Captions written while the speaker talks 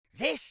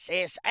This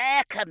is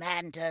Air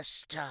Commander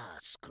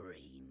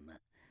Starscream,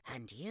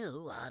 and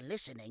you are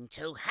listening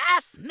to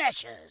Half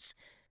Measures.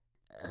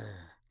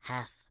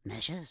 Half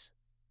Measures?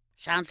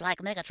 Sounds like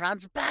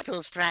Megatron's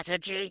battle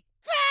strategy.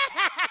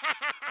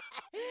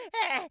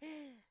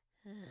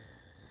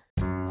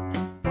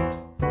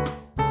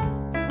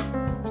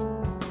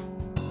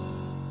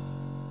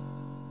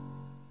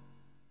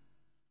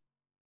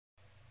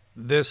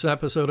 This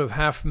episode of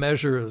Half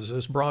Measures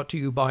is brought to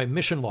you by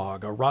Mission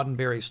Log, a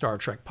Roddenberry Star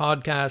Trek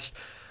podcast.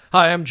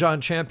 Hi, I'm John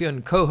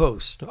Champion,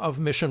 co-host of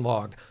Mission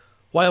Log.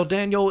 While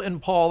Daniel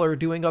and Paul are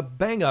doing a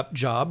bang-up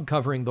job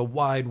covering the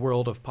wide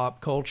world of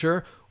pop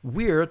culture,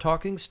 we're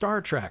talking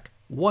Star Trek,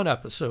 one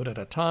episode at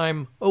a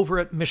time, over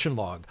at Mission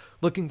Log,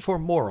 looking for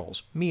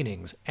morals,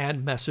 meanings,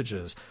 and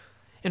messages.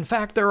 In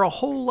fact, there are a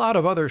whole lot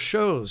of other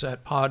shows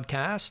at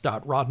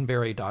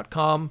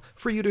podcast.roddenberry.com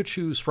for you to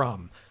choose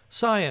from.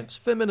 Science,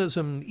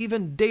 feminism,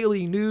 even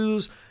daily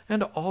news,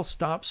 and all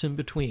stops in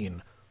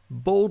between.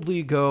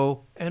 Boldly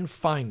go and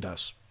find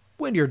us.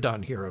 When you're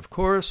done here, of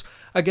course.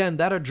 Again,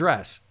 that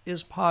address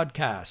is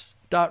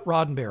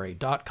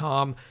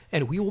podcasts.roddenberry.com,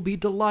 and we will be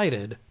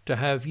delighted to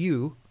have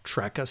you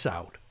trek us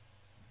out.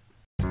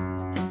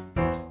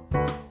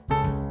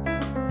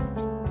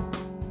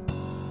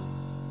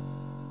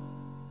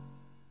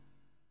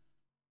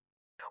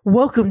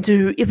 Welcome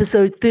to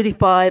episode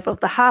 35 of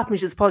the Half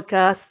Measures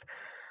podcast.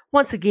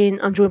 Once again,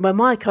 I'm joined by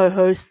my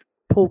co-host,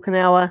 Paul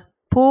Kanawa.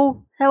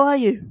 Paul, how are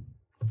you?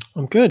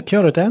 I'm good. Kia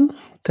ora, Dan.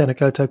 Tēnā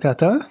koutou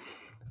katoa.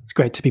 It's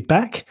great to be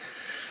back.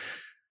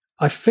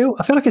 I feel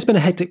like it's been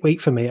a hectic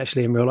week for me,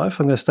 actually, in real life.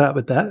 I'm going to start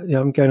with that.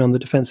 I'm going on the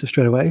defensive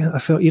straight away. I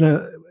feel,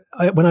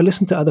 when I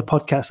listen to other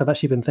podcasts, I've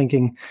actually been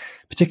thinking,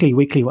 particularly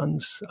weekly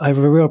ones, I have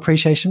a real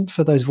appreciation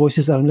for those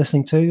voices that I'm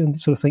listening to and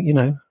sort of think,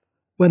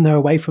 when they're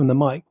away from the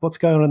mic, what's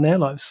going on in their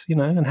lives,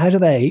 and how do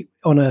they,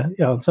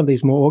 on some of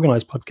these more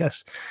organized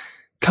podcasts,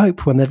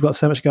 cope when they've got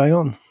so much going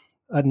on?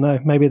 I don't know.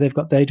 Maybe they've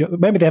got day jobs.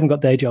 Maybe they haven't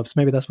got day jobs.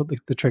 Maybe that's what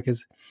the trick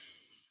is.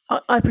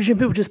 I presume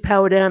people just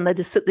power down. They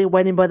just sit there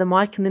waiting by the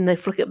mic, and then they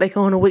flick it back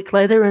on a week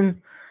later,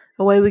 and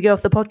away we go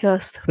off the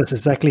podcast. That's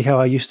exactly how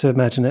I used to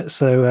imagine it.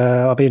 So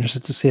I'll be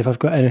interested to see if I've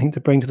got anything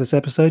to bring to this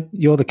episode.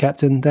 You're the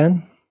captain,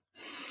 Dan.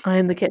 I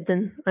am the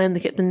captain.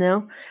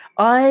 Now.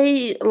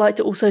 I like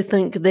to also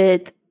think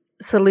that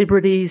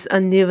celebrities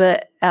are never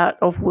out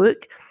of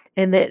work,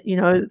 and that,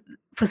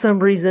 for some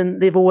reason,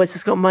 they've always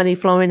just got money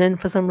flowing in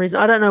for some reason.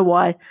 I don't know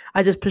why.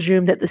 I just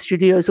presume that the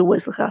studios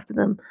always look after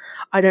them.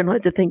 I don't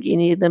like to think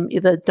any of them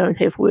either don't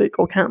have work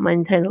or can't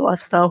maintain a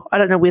lifestyle. I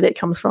don't know where that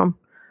comes from.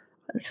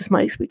 It's just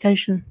my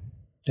expectation.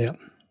 Yeah.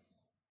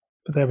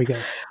 But there we go.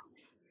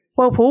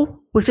 Well, Paul,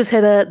 we've just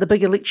had the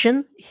big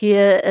election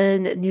here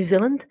in New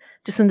Zealand.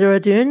 Jacinda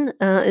Ardern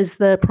is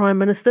the Prime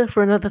Minister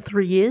for another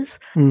 3 years.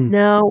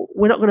 Now,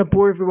 we're not going to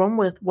bore everyone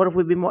with what have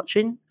we been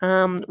watching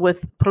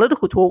with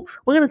political talks.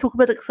 We're going to talk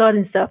about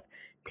exciting stuff.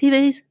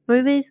 TV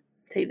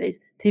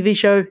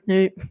show,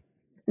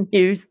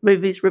 news,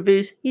 movies,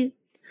 reviews. You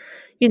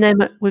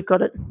name it, we've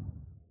got it.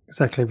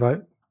 Exactly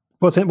right.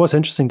 What's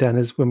interesting, Dan,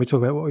 is when we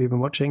talk about what we've been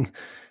watching,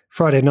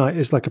 Friday night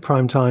is like a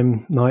prime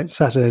time night.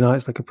 Saturday night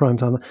is like a prime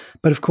time.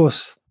 But of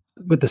course,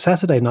 with the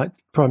Saturday night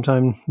prime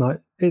time night,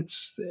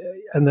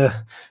 and the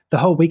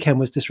whole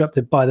weekend was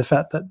disrupted by the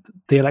fact that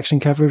the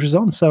election coverage was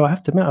on. So I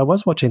have to admit, I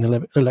was watching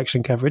the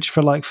election coverage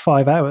for like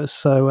 5 hours.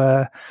 So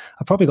I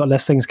probably got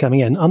less things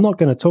coming in. I'm not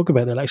going to talk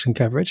about the election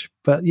coverage,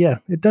 but yeah,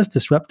 it does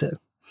disrupt it.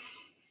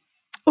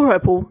 All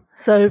right, Paul.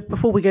 So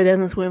before we go down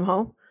this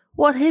wormhole,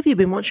 what have you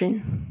been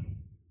watching?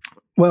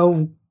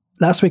 Well,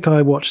 last week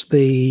I watched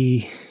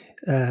the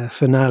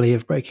finale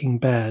of Breaking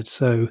Bad.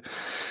 So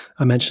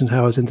I mentioned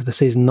how I was into the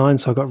season 9,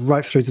 so I got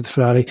right through to the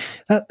finale.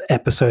 That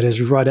episode is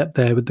right up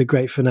there with the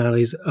great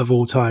finales of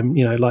all time,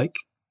 like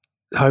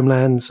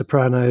Homeland,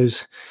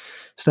 Sopranos,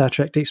 Star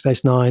Trek, Deep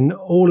Space Nine,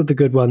 all of the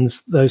good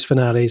ones, those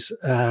finales.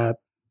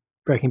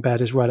 Breaking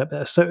Bad is right up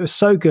there. So it was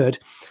so good.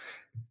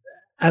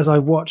 As I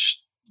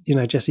watched,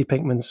 Jesse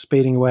Pinkman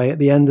speeding away at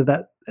the end of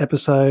that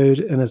episode,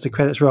 and as the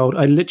credits rolled,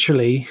 I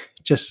literally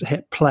just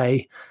hit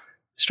play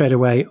straight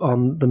away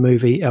on the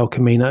movie El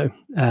Camino,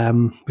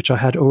 which I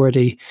had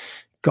already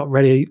got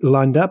ready,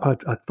 lined up. I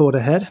thought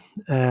ahead.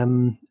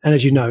 And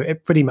as you know,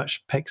 it pretty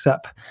much picks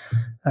up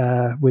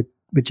with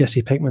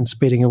Jesse Pinkman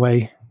speeding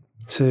away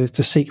to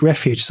seek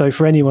refuge. So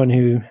for anyone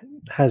who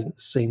hasn't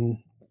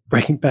seen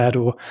Breaking Bad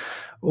or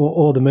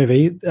the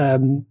movie,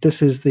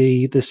 this is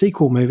the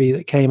sequel movie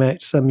that came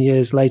out some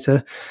years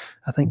later,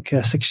 I think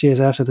 6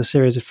 years after the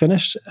series had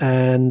finished.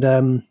 And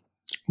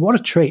what a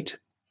treat.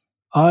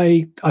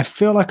 I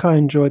feel like I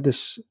enjoyed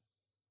this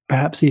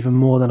perhaps even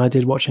more than I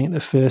did watching it the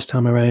first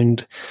time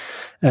around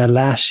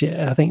last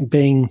year. I think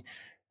being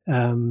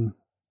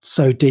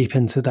so deep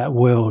into that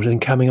world and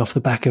coming off the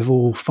back of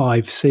all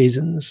 5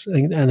 seasons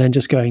and then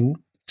just going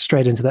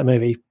straight into that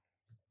movie,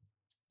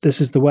 this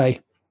is the way.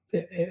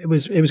 It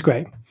was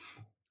great.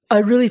 I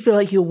really feel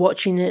like you're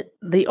watching it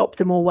the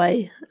optimal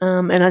way.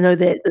 And I know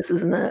that this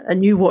isn't a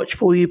new watch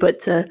for you,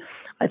 but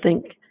I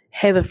think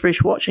have a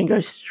fresh watch and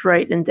go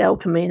straight into El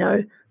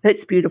Camino.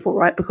 That's beautiful,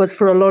 right? Because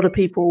for a lot of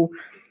people,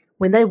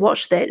 when they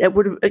watch that,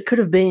 it could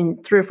have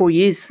been 3 or 4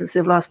 years since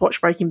they've last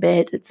watched Breaking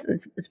Bad.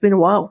 It's been a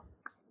while.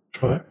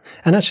 Right.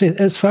 And actually,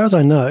 as far as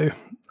I know,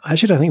 I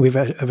actually don't think we've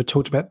ever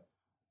talked about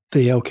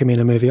the El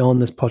Camino movie on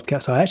this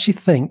podcast. I actually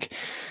think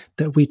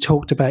that we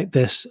talked about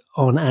this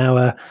on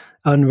our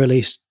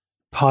unreleased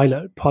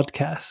pilot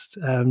podcast.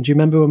 Do you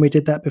remember when we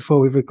did that before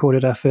we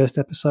recorded our first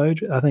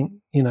episode? I think,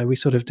 we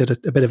sort of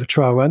did a bit of a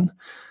trial run.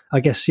 I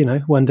guess,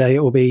 one day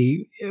it'll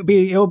be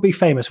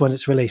famous when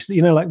it's released.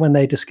 Like when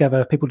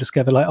people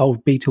discover like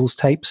old Beatles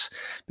tapes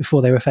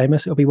before they were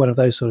famous. It'll be one of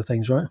those sort of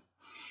things, right?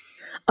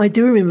 I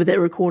do remember that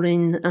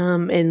recording,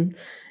 and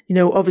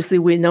obviously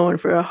we're known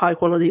for our high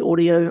quality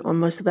audio on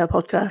most of our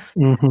podcasts.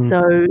 Mm-hmm.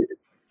 So,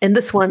 and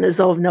this one is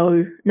of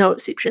no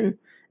exception.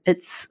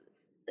 It's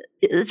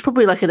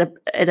probably like at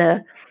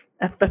a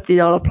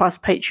 $50 plus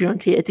Patreon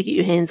tier to get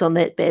your hands on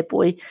that bad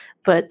boy.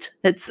 But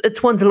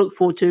it's one to look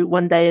forward to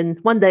one day in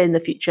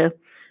the future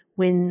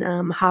when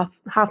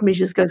Half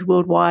Measures goes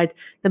worldwide.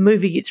 The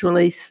movie gets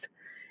released,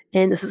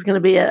 and this is going to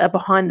be a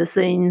behind the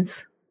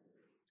scenes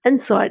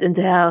insight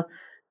into how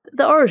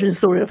the origin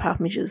story of Half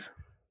Measures.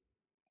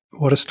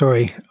 What a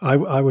story!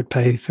 I would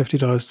pay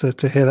 $50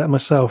 to hear that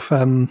myself.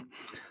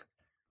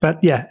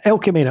 But yeah, El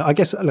Camino. I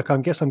guess I'm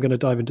going to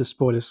dive into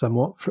spoilers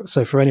somewhat.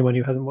 So for anyone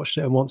who hasn't watched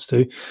it and wants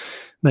to,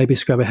 maybe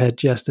scrub ahead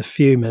just a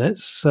few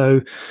minutes. So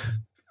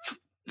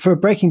for a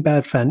Breaking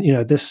Bad fan,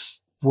 this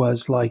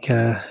was like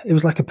a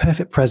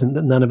perfect present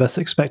that none of us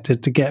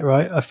expected to get.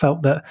 Right, I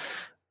felt that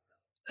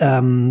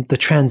the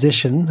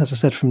transition, as I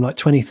said, from like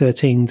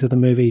 2013 to the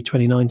movie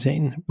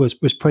 2019 was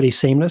pretty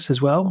seamless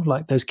as well.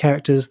 Like those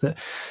characters that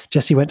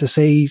Jesse went to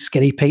see,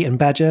 Skinny Pete and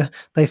Badger,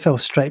 they fell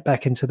straight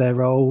back into their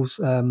roles.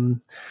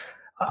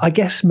 I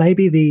guess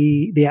maybe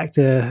the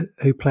actor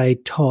who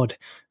played Todd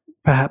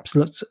perhaps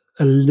looked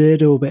a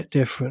little bit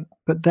different,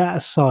 but that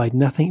aside,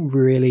 nothing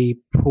really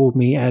pulled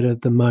me out of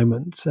the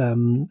moment.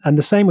 And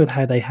the same with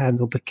how they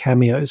handled the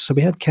cameos. So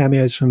we had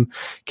cameos from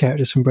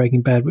characters from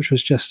Breaking Bad, which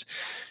was just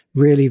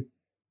really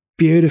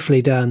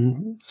beautifully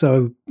done.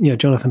 So,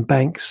 Jonathan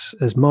Banks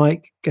as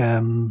Mike,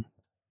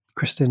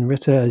 Kristen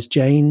Ritter as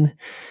Jane.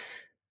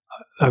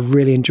 I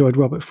really enjoyed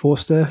Robert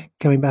Forster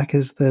coming back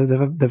as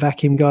the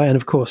vacuum guy. And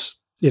of course,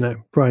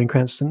 Bryan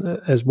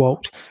Cranston as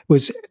Walt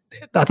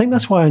I think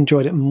that's why I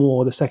enjoyed it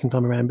more the second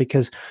time around,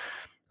 because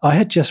I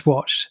had just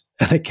watched,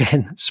 and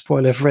again,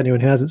 spoiler for anyone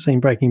who hasn't seen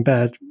Breaking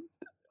Bad,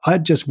 I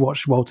had just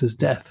watched Walter's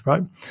death,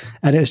 right?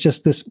 And it was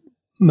just this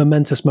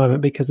momentous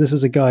moment, because this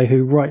is a guy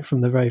who right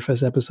from the very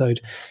first episode,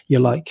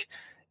 you're like,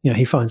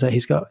 he finds out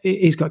he's got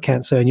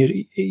cancer, and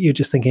you're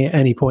just thinking at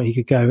any point he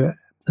could go.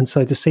 And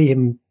so to see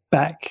him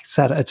back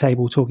sat at a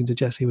table talking to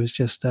Jesse was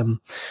just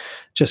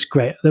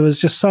great. There was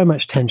just so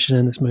much tension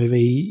in this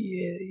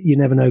movie. You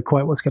never know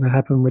quite what's going to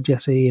happen with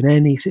Jesse in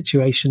any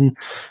situation.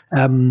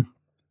 And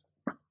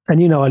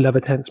I love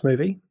a tense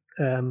movie.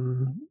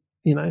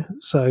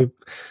 So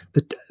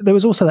there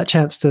was also that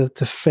chance to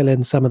fill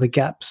in some of the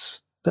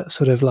gaps that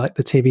sort of like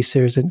the TV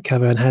series didn't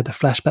cover, and had the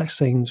flashback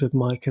scenes with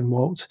Mike and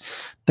Walt.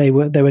 They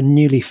were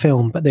newly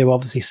filmed, but they were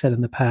obviously set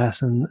in the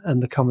past,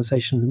 and the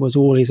conversation was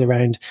always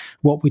around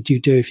what would you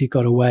do if you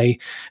got away?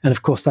 And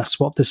of course,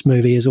 that's what this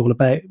movie is all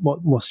about.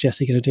 What's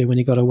Jesse going to do when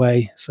he got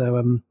away? So,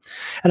 and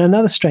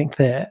another strength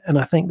there, and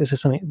I think this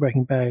is something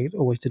Breaking Bad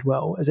always did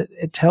well, is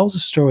it tells a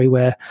story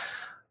where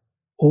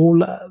all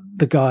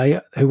the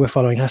guy who we're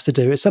following has to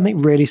do is something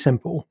really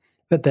simple,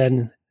 but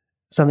then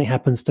something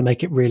happens to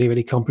make it really,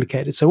 really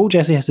complicated. So all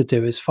Jesse has to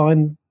do is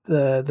find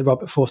the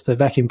Robert Forster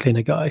vacuum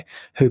cleaner guy,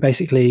 who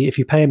basically, if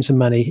you pay him some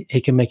money,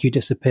 he can make you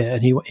disappear,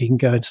 and he can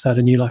go and start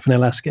a new life in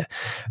Alaska.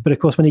 But of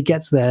course, when he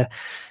gets there,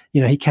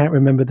 he can't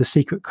remember the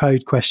secret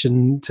code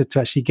question to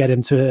actually get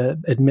him to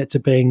admit to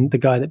being the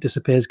guy that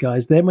disappears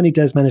guys. Then when he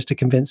does manage to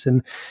convince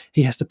him,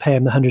 he has to pay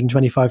him the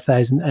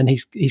 $125,000, and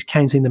he's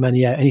counting the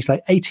money out, and he's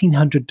like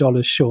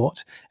 $1,800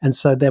 short. And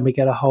so then we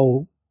get a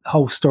whole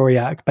story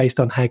arc based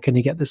on how can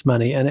he get this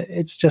money, and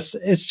it's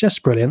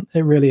just brilliant.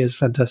 It really is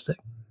fantastic.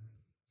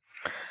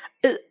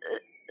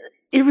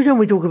 Every time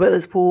we talk about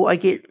this, Paul, I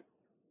get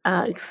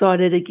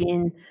excited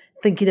again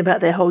thinking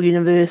about that whole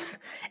universe.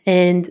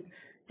 And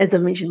as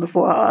I've mentioned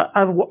before,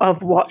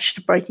 I've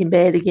watched Breaking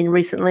Bad again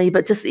recently,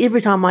 but just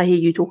every time I hear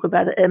you talk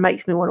about it, it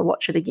makes me want to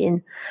watch it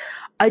again.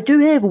 I do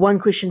have one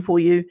question for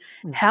you.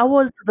 How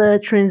was the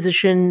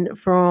transition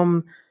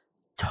from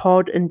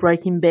Todd in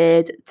Breaking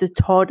Bad to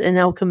Todd in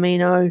El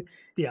Camino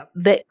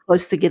that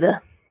close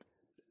together?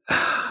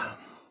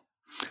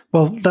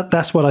 Well,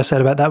 that's what I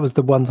said about that was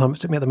the one time it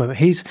took me at the moment.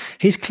 He's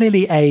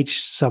clearly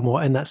aged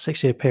somewhat in that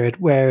 6-year period,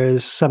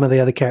 whereas some of the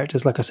other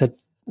characters, like I said,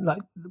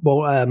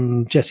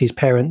 Jesse's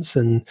parents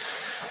and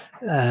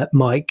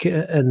Mike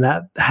and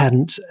that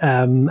hadn't.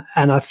 And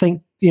I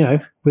think,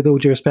 with all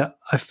due respect,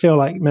 I feel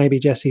like maybe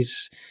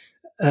Jesse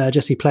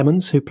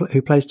Plemons,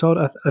 who plays Todd,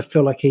 I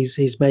feel like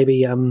he's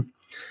maybe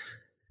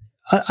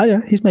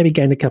he's maybe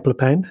gained a couple of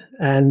pounds,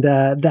 and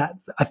that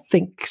I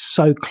think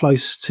so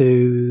close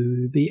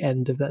to the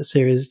end of that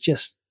series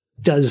just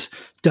does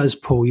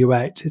pull you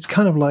out. It's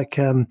kind of like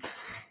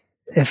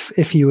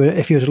if you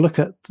were to look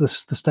at the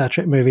Star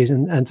Trek movies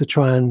and to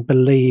try and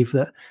believe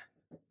that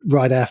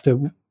right after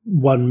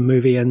one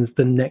movie ends,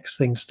 the next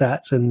thing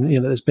starts, and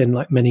there's been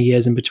like many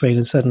years in between,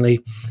 and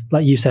suddenly,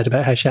 like you said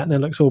about how Shatner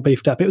looks all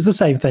beefed up, it was the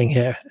same thing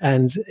here,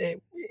 and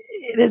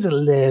it is a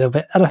little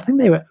bit. And I think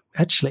they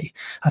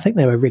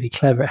were really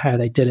clever at how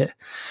they did it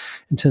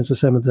in terms of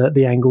some of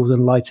the angles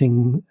and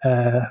lighting.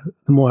 The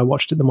more I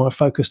watched it, the more I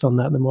focused on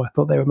that, the more I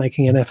thought they were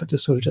making an effort to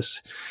sort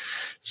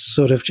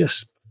of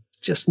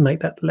just make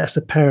that less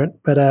apparent.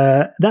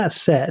 But that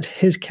said,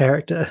 his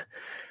character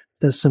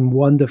does some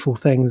wonderful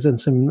things,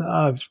 and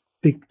I've,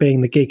 being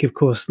the geek, of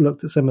course,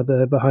 looked at some of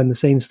the behind the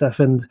scenes stuff,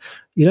 and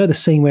the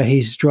scene where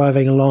he's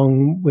driving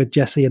along with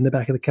Jesse in the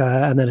back of the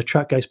car, and then a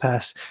truck goes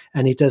past,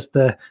 and he does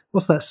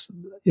what's that?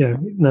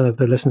 None of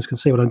the listeners can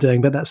see what I'm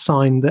doing, but that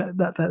sign,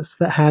 that's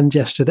that hand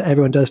gesture that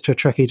everyone does to a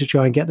truckie to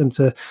try and get them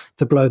to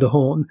blow the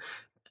horn.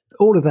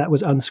 All of that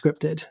was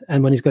unscripted,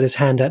 and when he's got his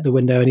hand out the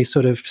window and he's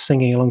sort of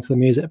singing along to the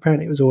music,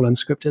 apparently it was all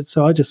unscripted.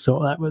 So I just thought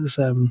that was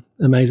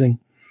amazing.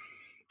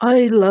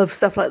 I love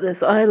stuff like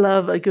this. I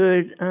love a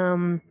good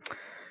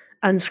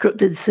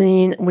unscripted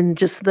scene when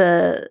just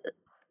the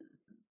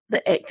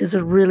actors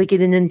are really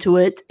getting into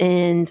it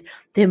and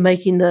they're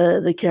making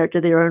the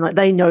character their own. Like,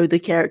 they know the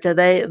character,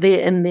 they're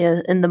in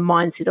the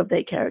mindset of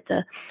that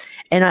character,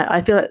 and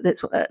I feel like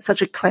that's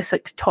such a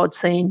classic Todd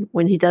scene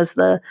when he does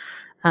the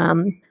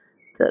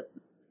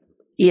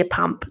air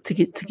pump to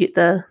get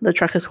the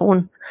trucker's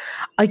horn.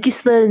 I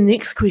guess the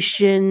next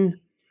question,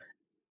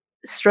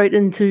 straight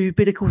into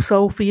Better Call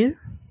Saul for you.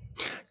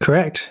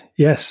 Correct.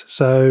 Yes.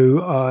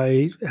 So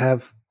I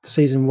have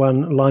season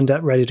 1 lined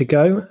up, ready to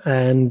go,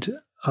 and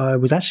I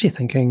was actually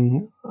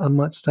thinking I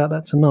might start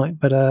that tonight.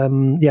 But I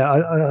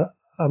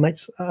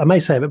may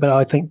save it, but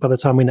I think by the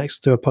time we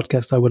next do a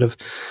podcast, I would have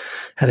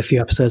had a few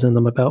episodes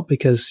under my belt,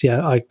 because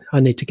I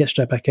need to get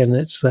straight back in.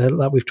 It's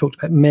like we've talked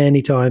about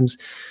many times.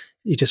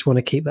 You just want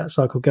to keep that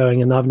cycle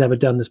going, and I've never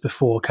done this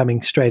before,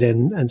 coming straight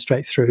in and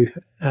straight through.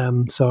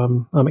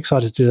 So I'm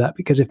excited to do that,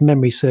 because if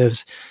memory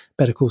serves,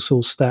 Better Call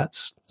Saul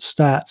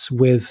starts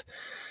with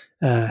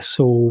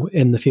Saul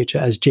in the future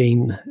as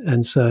Gene,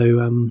 and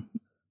so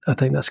I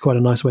think that's quite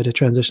a nice way to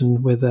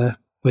transition with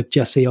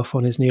Jesse off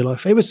on his new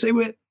life. It was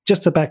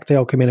just to back to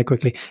El Camino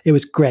quickly. It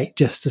was great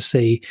just to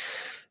see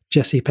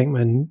Jesse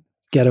Pinkman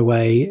get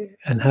away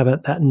and have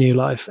that new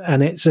life,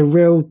 and it is a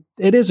real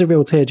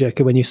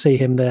tearjerker when you see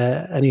him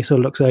there, and he sort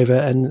of looks over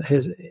and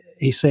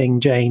he's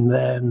seeing Jane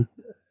there,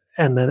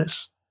 and then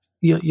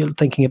you're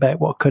thinking about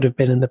what could have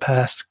been in the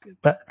past.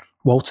 But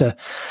Walter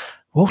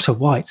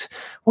White,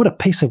 what a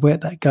piece of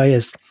work that guy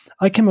is.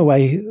 I came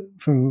away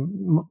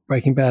from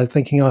Breaking Bad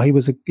thinking, he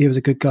was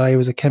a good guy. He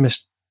was a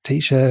chemist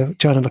teacher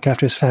trying to look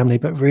after his family,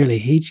 but really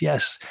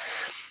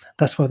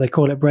that's why they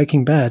call it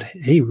Breaking Bad.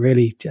 He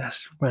really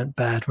just went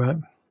bad, right?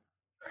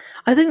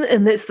 I think,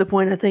 and that's the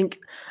point. I think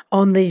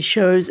on these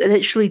shows, it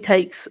actually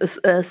takes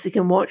a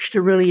second watch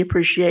to really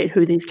appreciate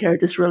who these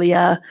characters really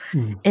are.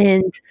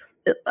 And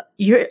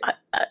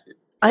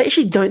I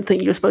actually don't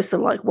think you're supposed to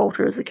like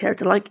Walter as a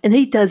character. And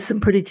he does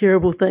some pretty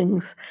terrible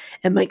things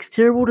and makes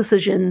terrible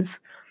decisions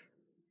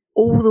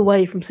all the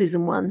way from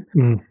season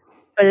 1.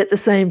 But at the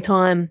same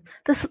time,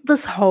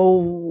 this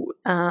whole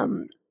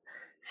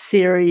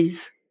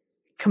series,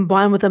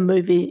 combined with a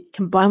movie,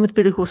 combined with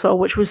Better Call Saul,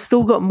 which we've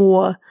still got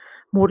more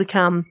to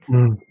come.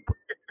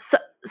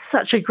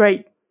 Such a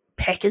great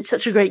package,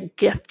 such a great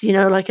gift.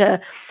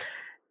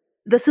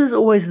 This is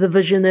always the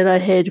vision that I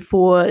had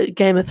for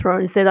Game of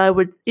Thrones, that I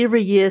would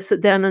every year sit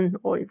down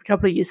or every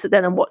couple of years sit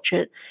down and watch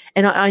it.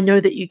 And I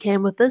know that you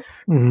can with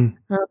this, not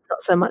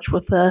so much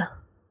with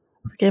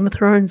Game of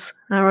Thrones.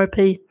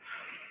 R.I.P.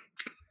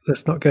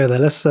 Let's not go there.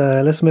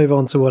 Let's move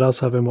on to what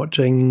else I've been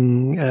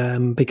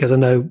watching, because I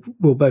know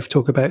we'll both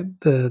talk about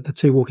the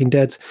 2 Walking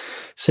Dead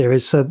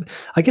series. So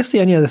I guess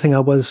the only other thing I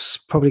was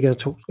probably going to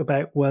talk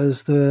about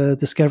was the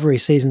Discovery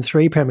season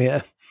 3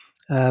 premiere,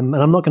 and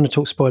I'm not going to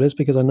talk spoilers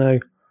because I know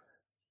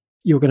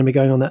you're going to be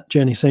going on that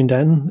journey soon,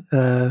 Dan.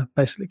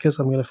 Basically, because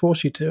I'm going to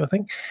force you to, I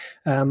think.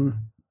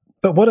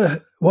 But what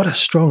a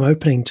strong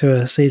opening to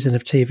a season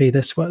of TV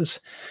this was.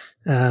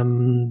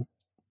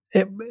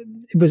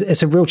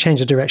 It's a real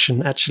change of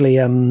direction, actually.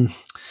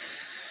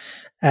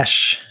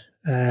 Ash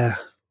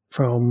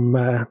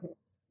from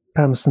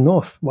Palmerston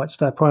North, White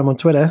Star Prime on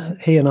Twitter,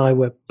 he and I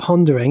were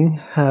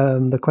pondering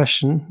the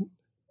question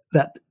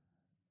that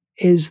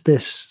is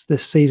this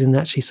season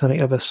actually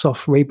something of a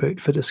soft reboot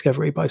for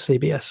Discovery by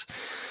CBS?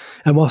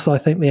 And whilst I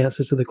think the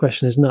answer to the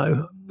question is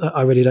no,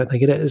 I really don't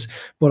think it is.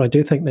 What I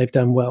do think they've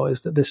done well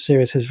is that this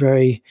series has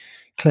very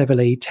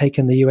cleverly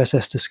taken the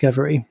USS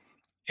Discovery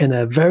in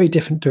a very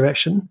different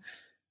direction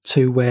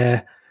to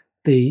where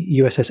the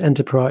USS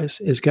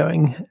Enterprise is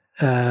going.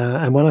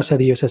 And when I say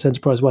the USS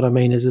Enterprise, what I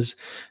mean is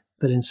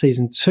that in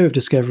season 2 of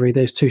Discovery,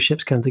 those 2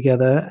 ships come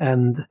together,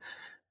 and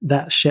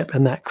that ship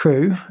and that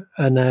crew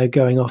are now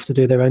going off to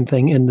do their own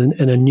thing in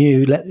a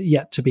new,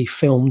 yet to be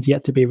filmed,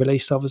 yet to be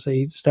released,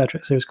 obviously, Star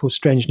Trek series called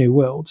Strange New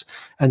Worlds.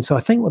 And so I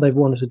think what they've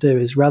wanted to do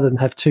is, rather than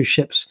have 2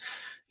 ships,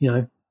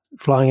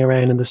 flying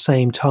around in the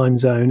same time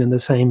zone in the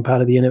same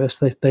part of the universe.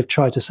 They've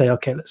tried to say,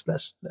 okay,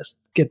 let's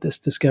give this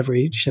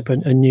Discovery ship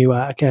a new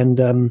arc,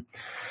 and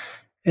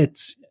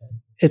it's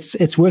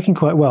working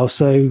quite well.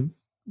 So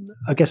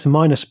I guess a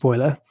minor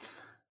spoiler.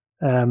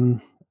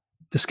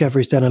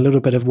 Discovery's done a little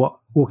bit of what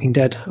Walking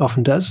Dead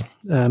often does.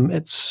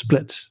 It's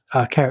split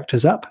our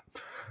characters up.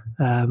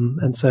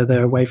 And so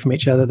they're away from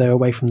each other, they're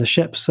away from the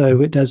ship.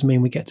 So it does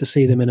mean we get to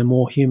see them in a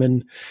more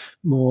human,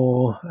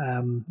 more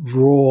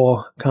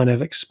raw kind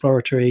of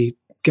exploratory,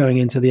 going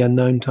into the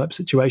unknown type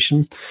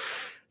situation.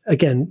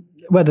 Again,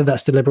 whether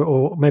that's deliberate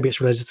or maybe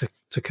it's related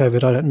to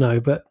COVID, I don't know.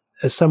 But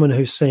as someone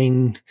who's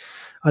seen,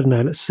 I don't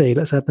know, let's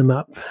add them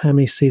up. How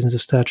many seasons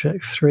of Star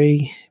Trek?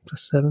 3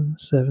 plus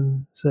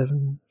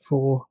 7,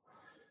 4.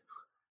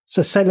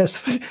 So say that's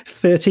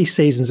 30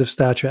 seasons of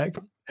Star Trek.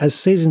 As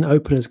season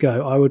openers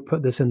go, I would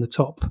put this in the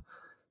top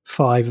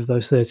 5 of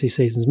those 30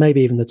 seasons,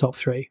 maybe even the top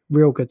 3.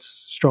 Real good,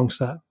 strong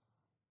start.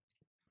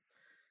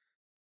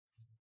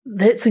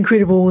 That's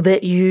incredible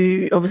that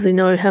you obviously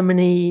know how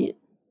many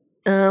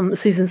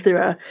seasons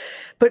there are.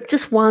 But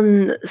just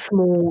one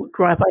small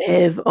gripe I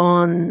have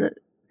on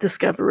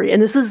Discovery,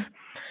 and it's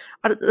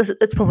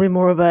probably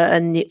more of a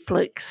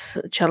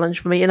Netflix challenge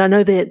for me. And I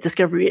know that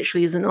Discovery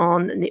actually isn't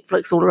on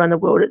Netflix all around the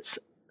world. It's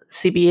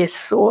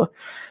CBS or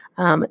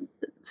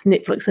it's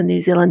Netflix in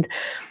New Zealand.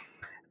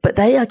 But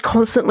they are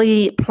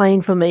constantly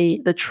playing for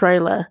me the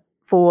trailer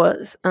for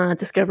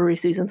Discovery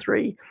Season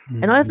 3.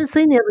 Mm-hmm. And I haven't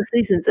seen the other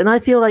seasons. And I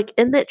feel like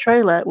in that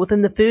trailer,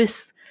 within the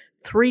first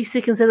 3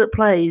 seconds that it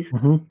plays,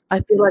 mm-hmm. I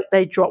feel like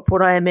they drop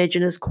what I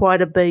imagine is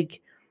quite a big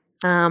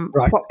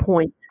plot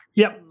point.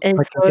 Yep. And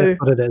that's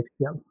what it is.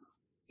 Yep.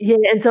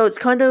 Yeah, and so it's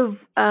kind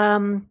of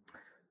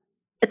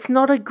it's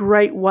not a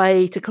great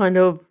way to kind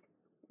of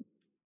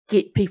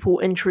get people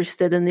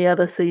interested in the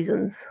other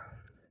seasons.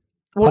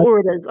 Or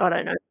it is, I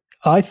don't know.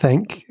 I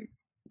think,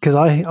 because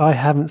I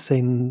haven't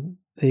seen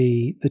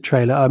the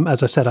trailer.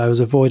 As I said, I was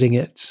avoiding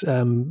it,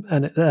 and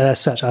as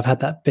such, I've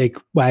had that big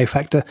wow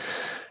factor.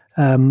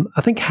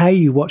 I think how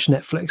you watch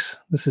Netflix,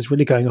 this is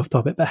really going off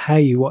topic, but how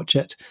you watch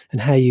it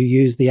and how you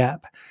use the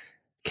app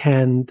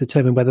can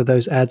determine whether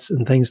those ads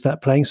and things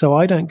start playing. So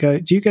I don't go,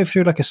 do you go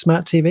through like a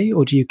smart TV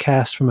or do you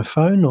cast from a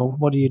phone, or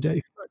what do you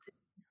do?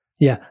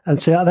 Yeah, and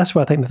so that's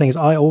where I think the thing is,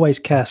 I always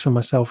cast from my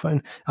cell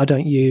phone. I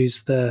don't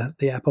use the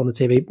app on the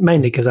TV,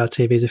 mainly because our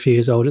TV is a few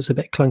years old. It's a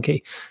bit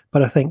clunky.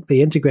 But I think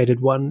the integrated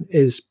one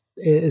is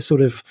sort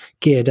of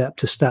geared up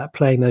to start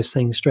playing those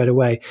things straight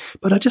away.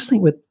 But I just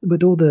think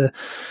with all the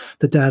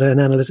data and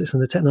analytics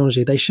and the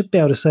technology, they should be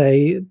able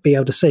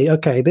to see,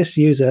 okay, this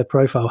user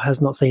profile has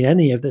not seen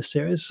any of this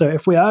series. So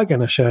if we are going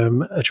to show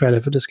them a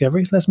trailer for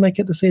Discovery, let's make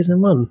it the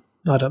season 1.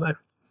 I don't know.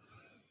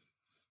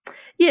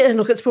 Yeah,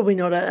 look, it's probably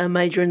not a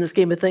major in the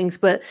scheme of things,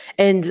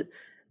 and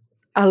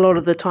a lot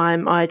of the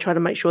time I try to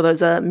make sure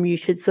those are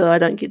muted so I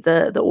don't get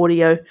the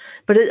audio.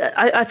 But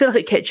I feel like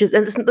it catches,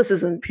 and this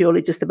isn't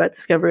purely just about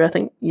Discovery. I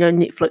think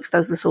Netflix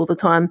does this all the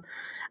time,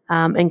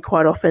 and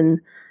quite often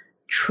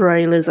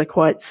trailers are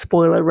quite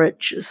spoiler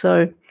rich.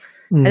 So,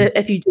 and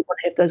if you do want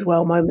to have those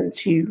wow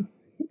moments,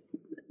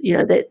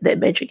 that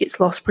magic gets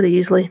lost pretty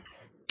easily.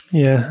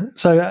 Yeah.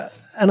 So.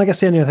 And I guess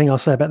the only other thing I'll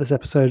say about this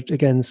episode,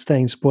 again,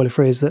 staying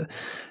spoiler-free, is that,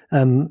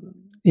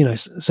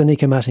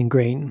 Sonequa Martin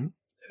Green,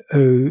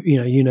 who,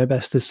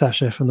 best as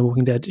Sasha from The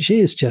Walking Dead, she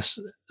is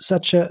just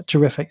such a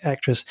terrific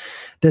actress.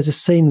 There's a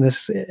scene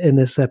in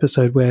this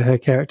episode where her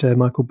character,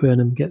 Michael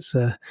Burnham, gets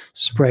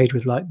sprayed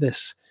with like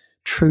this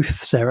truth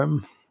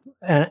serum.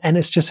 And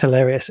it's just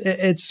hilarious.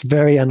 It's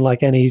very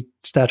unlike any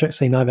Star Trek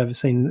scene I've ever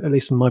seen, at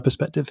least from my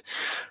perspective,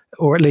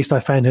 or at least I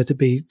found her to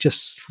be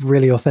just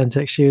really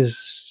authentic. She's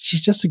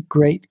just a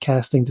great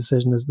casting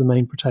decision as the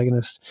main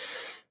protagonist.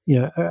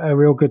 A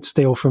real good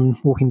steal from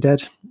Walking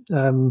Dead,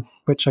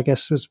 which I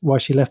guess was why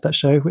she left that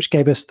show, which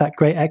gave us that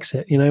great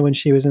exit, when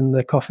she was in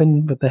the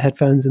coffin with the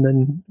headphones and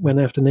then went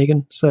after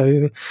Negan.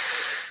 So,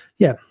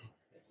 yeah,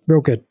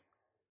 real good.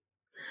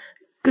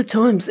 Good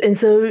times. And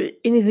so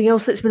anything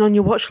else that's been on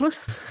your watch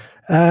list?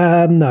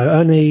 No,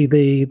 only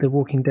the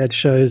Walking Dead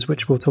shows,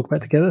 which we'll talk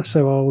about together.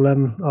 So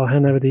I'll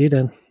hand over to you,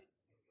 Dan.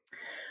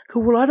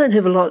 Cool. Well, I don't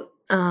have a lot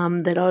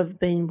that I've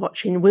been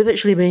watching. We've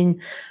actually been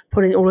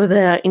putting all of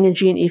our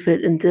energy and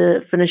effort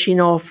into finishing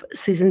off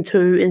season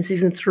 2 and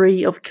season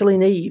 3 of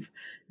Killing Eve.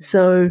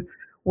 So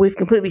we've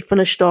completely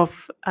finished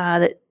off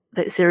that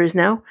series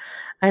now.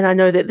 And I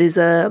know that there's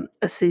a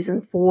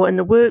season 4 in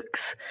the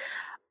works.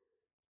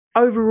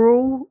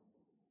 Overall,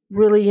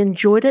 really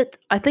enjoyed it.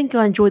 I think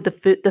I enjoyed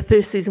the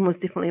first season was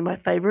definitely my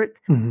favorite.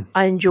 Mm-hmm.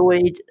 I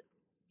enjoyed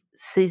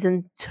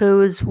season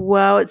 2 as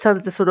well. It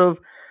started to sort of,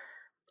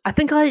 I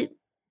think I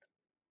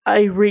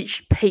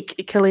reached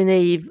peak Killing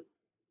Eve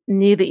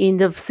near the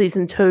end of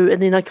season 2,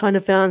 and then I kind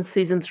of found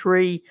season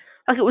 3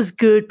 like it was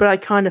good, but I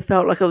kind of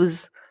felt like it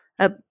was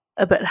a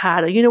bit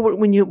harder.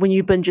 When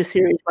you binge a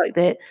series like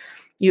that,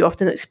 you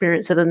often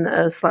experience it in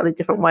a slightly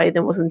different way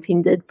than was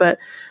intended. But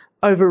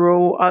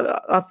overall,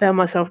 I found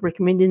myself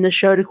recommending the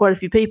show to quite a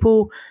few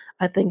people.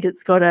 I think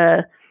it's got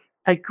a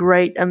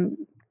great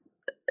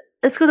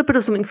it's got a bit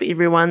of something for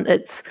everyone.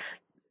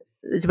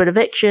 There's a bit of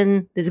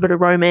action, there's a bit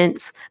of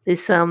romance,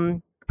 there's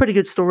some pretty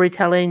good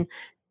storytelling.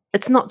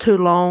 It's not too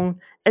long.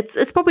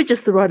 It's probably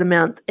just the right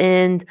amount,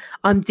 and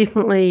I'm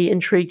definitely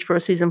intrigued for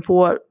a season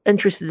 4.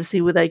 Interested to see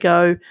where they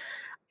go.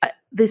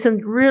 There's some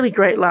really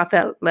great laugh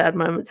out loud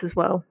moments as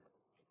well.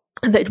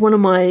 In fact, one of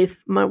my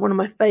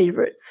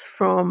favorites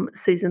from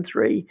season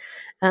 3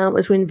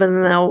 was when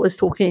Villanelle was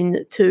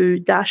talking to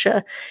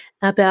Dasha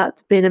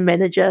about being a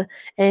manager,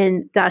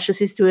 and Dasha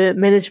says to her,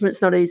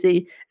 "Management's not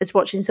easy. It's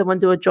watching someone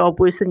do a job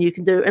worse than you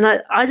can do." And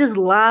I just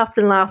laughed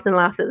and laughed and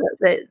laughed at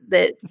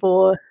that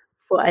for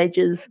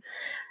ages.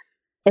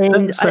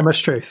 And So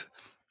much truth.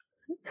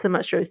 So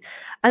much truth.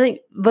 I think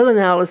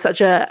Villanelle is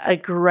such a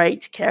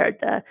great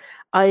character.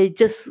 I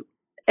just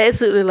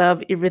absolutely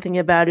love everything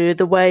about her.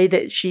 The way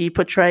that she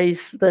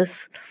portrays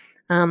this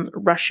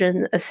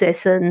Russian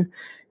assassin.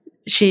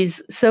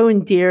 She's so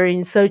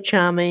endearing, so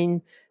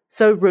charming,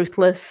 so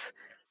ruthless.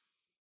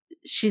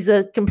 She's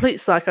a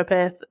complete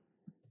psychopath,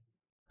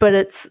 but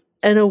it's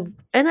in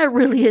a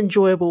really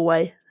enjoyable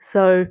way.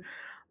 So,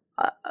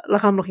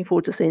 I'm looking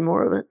forward to seeing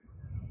more of it.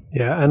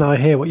 Yeah, and I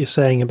hear what you're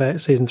saying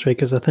about season 3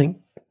 because I think,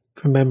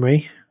 from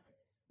memory,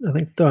 I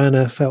think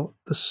Diana felt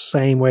the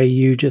same way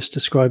you just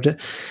described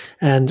it,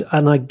 and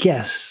I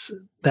guess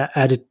that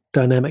added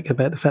dynamic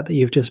about the fact that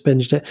you've just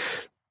binged it.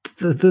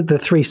 The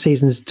 3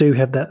 seasons do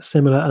have that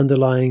similar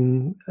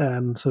underlying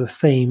sort of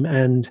theme,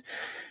 and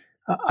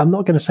I'm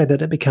not going to say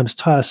that it becomes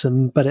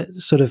tiresome, but it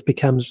sort of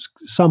becomes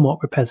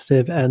somewhat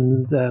repetitive,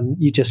 and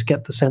you just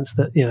get the sense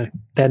that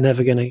they're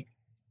never going to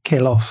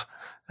kill off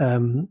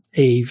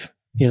Eve.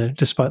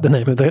 Despite the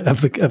name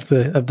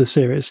of the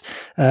series,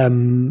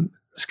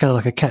 it's kind of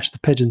like a catch the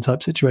pigeon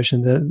type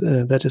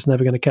situation. They're just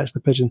never going to catch the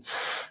pigeon.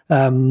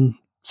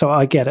 So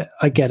I get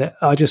it.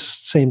 I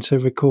just seem to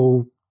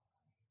recall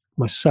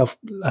myself,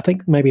 I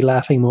think, maybe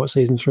laughing more at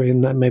season 3,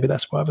 and maybe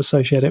that's why I've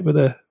associated it with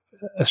a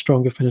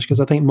stronger finish, because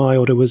I think my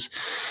order was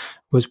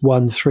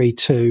 1, 3,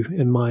 2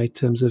 in my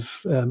terms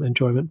of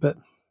enjoyment. But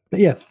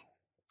yeah,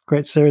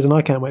 great series, and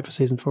I can't wait for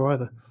season 4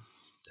 either.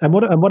 And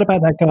what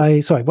about that guy?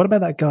 Sorry, what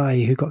about that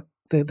guy who got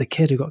the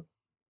kid who got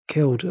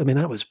killed? I mean,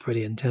 that was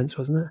pretty intense,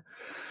 wasn't it?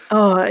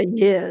 Oh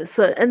yeah.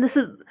 So, and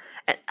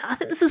I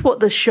think this is what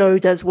the show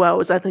does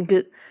well. Is I think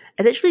it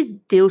actually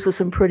deals with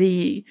some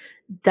pretty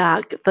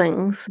dark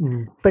things,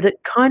 but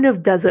it kind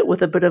of does it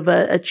with a bit of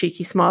a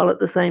cheeky smile at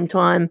the same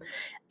time.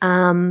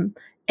 And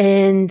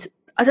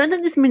I don't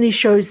think there's many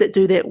shows that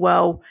do that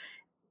well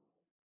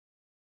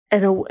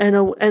in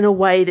a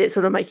way that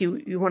sort of make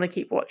you want to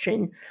keep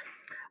watching.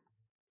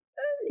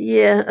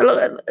 Yeah,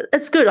 look,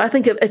 it's good. I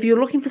think if you're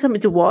looking for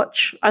something to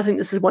watch, I think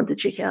this is one to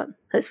check out.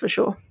 That's for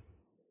sure.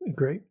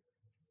 Great.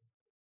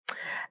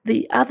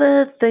 The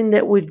other thing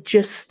that we've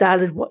just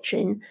started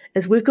watching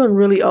is we've gone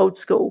really old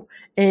school,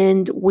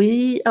 and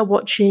we are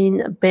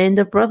watching Band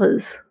of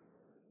Brothers.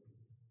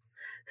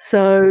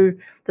 So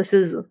this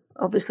is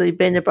obviously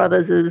Band of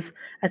Brothers is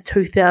a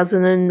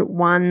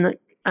 2001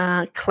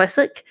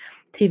 classic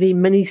TV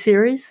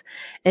miniseries,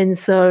 and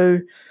so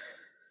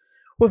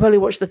we've only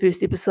watched the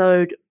first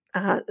episode.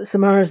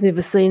 Samara's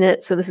never seen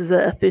it, so this is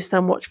a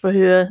first-time watch for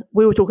her.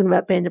 We were talking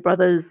about Band of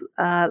Brothers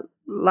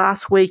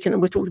last week, and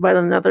we talked about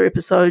in other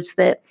episodes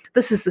that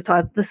this is the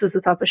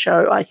type of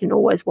show I can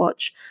always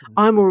watch.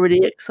 I'm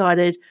already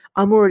excited.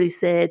 I'm already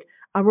sad.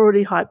 I'm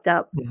already hyped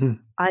up.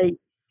 I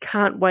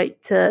can't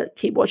wait to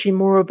keep watching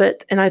more of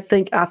it, and I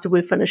think after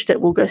we've finished it,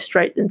 we'll go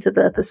straight into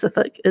the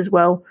Pacific as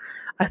well.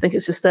 I think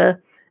it's just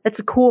it's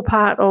a core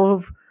part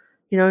of,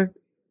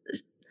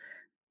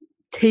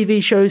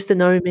 TV shows to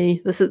know me.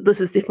 This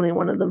is definitely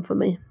one of them for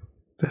me.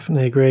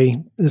 Definitely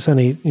agree. There's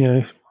only,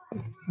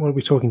 what are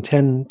we talking,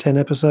 10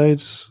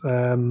 episodes?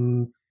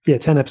 10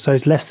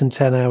 episodes, less than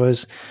 10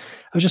 hours.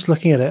 I was just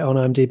looking at it on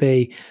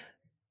IMDb,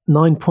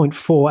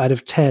 9.4 out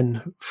of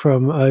 10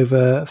 from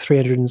over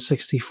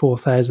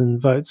 364,000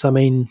 votes. I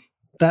mean,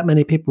 that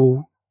many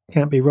people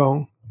can't be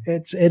wrong.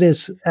 It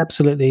is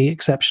absolutely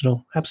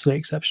exceptional. Absolutely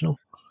exceptional.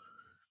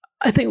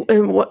 I think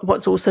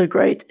what's also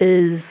great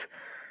is,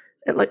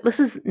 this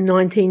is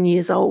 19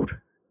 years old,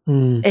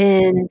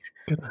 and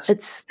Goodness.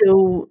 It's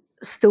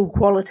still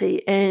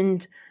quality.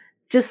 And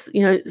just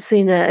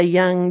seeing a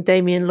young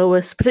Damian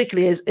Lewis,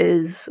 particularly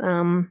as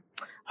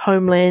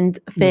Homeland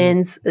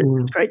fans,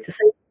 it's great to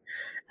see.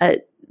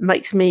 It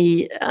makes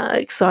me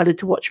excited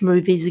to watch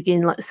movies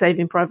again, like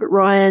Saving Private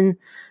Ryan.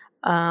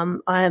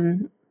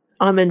 I'm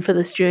in for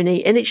this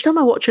journey, and each time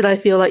I watch it, I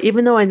feel like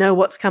even though I know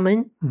what's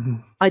coming,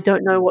 I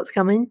don't know what's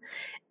coming.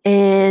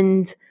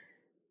 And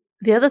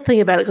the other thing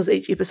about it, because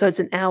each episode's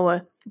an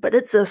hour, but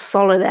it's a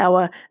solid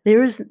hour.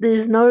 There's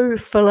no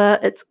filler.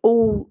 It's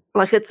all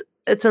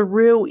it's a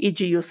real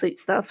edge of your seat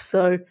stuff.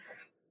 So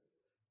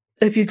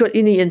if you've got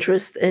any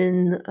interest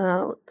in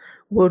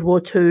World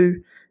War II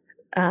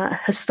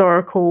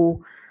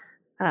historical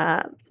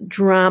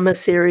drama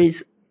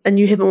series and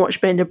you haven't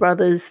watched Band of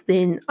Brothers,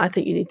 then I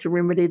think you need to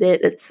remedy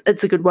that.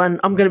 It's a good one.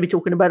 I'm going to be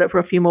talking about it for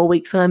a few more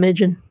weeks, I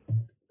imagine.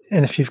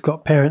 And if you've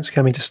got parents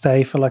coming to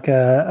stay for like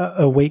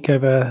a week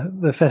over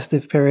the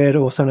festive period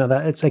or something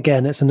like that,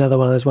 it's another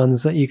one of those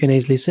ones that you can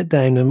easily sit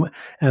down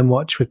and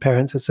watch with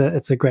parents.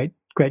 It's a great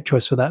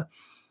choice for that.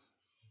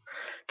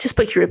 Just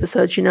pick your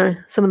episodes,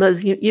 some of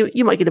those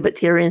you might get a bit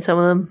teary in some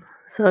of them.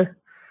 So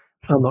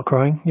I'm not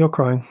crying. You're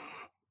crying.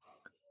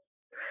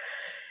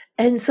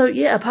 And so,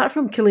 yeah, apart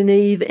from Killing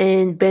Eve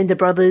and Band of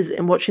Brothers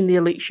and watching The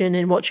Election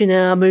and watching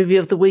our movie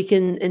of the week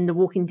in The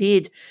Walking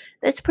Dead,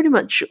 that's pretty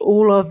much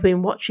all I've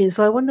been watching.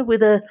 So I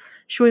wonder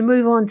should we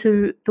move on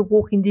to The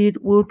Walking Dead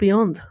World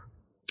Beyond?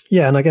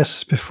 Yeah, and I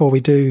guess before we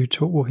do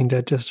talk Walking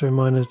Dead, just a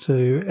reminder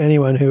to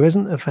anyone who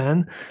isn't a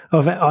fan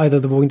of either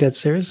the Walking Dead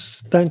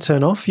series, don't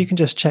turn off. You can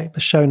just check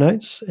the show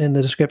notes in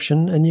the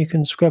description and you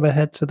can scrub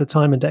ahead to the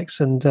time index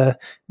and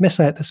miss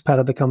out this part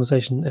of the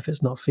conversation if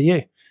it's not for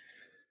you.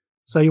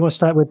 So you want to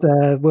start with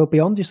World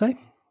Beyond, you say?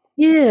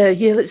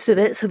 Yeah, let's do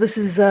that. So this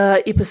is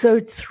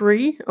episode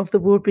 3 of The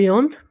World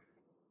Beyond.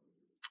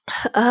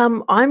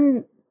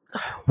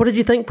 What did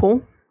you think,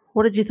 Paul?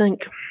 What did you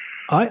think?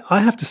 I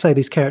have to say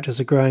these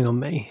characters are growing on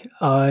me.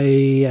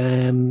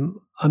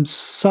 I'm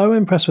so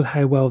impressed with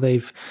how well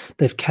they've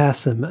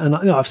cast them. And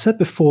I've said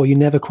before, you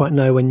never quite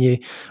know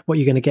what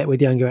you're going to get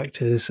with younger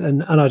actors.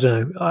 And I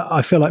don't know.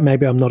 I feel like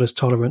maybe I'm not as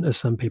tolerant as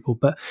some people.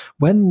 But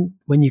when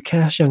you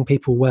cast young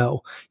people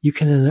well, you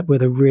can end up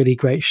with a really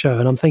great show.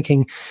 And I'm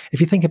thinking,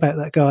 if you think about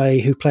that guy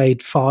who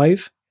played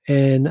Five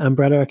in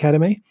Umbrella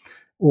Academy,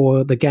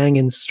 or the gang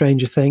in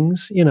Stranger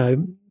Things,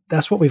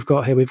 that's what we've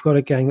got here. We've got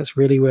a gang that's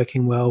really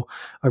working well.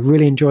 I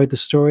really enjoyed the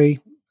story.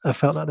 I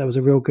felt like there was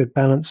a real good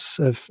balance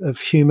of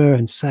humor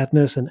and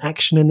sadness and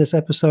action in this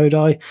episode.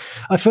 I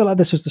feel like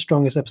this was the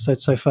strongest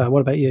episode so far.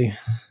 What about you?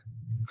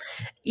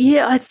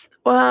 Yeah,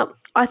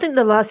 I think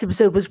the last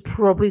episode was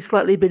probably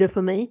slightly better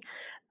for me,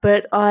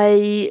 but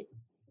I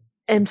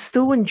am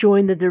still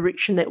enjoying the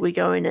direction that we're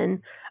going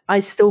in.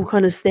 I still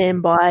kind of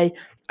stand by.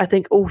 I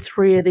think all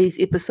 3 of these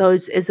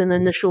episodes as an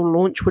initial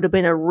launch would have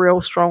been a real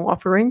strong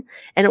offering,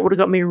 and it would have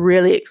got me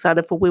really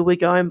excited for where we're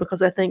going,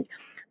 because I think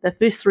the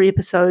first 3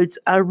 episodes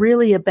are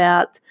really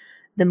about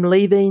them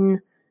leaving,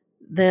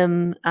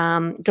 them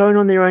going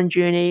on their own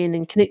journey, and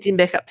then connecting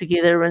back up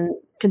together and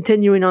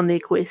continuing on their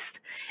quest.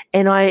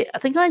 And I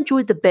think I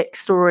enjoyed the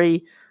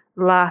backstory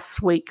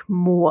last week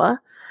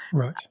more.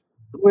 Right.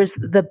 Whereas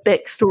the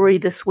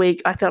backstory this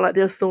week, I felt like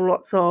there was still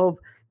lots of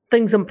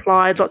things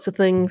implied, lots of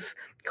things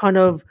kind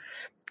of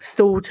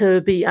still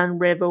to be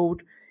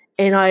unraveled.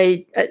 And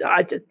I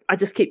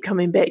just keep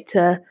coming back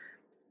to,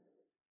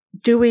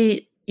 do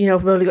we,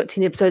 we've only got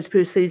 10 episodes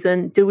per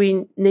season, do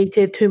we need to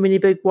have too many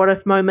big what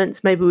if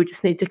moments? Maybe we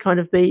just need to kind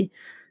of be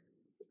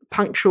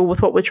punctual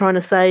with what we're trying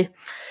to say.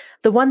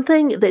 The one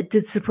thing that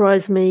did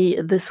surprise me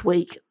this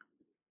week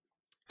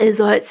is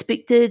I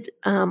expected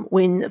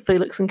when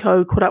Felix and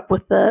co caught up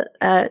with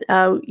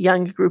our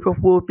younger group of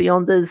World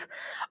Beyonders,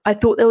 I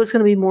thought there was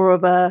going to be more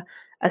of a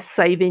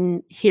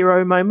saving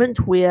hero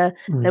moment where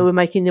they were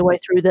making their way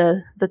through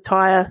the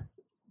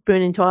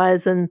burning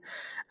tires, and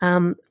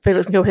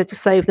Felix and co had to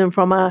save them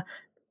from a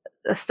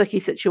sticky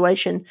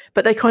situation.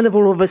 But they kind of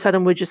all of a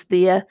sudden were just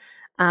there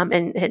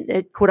and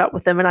had caught up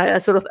with them, and I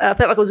felt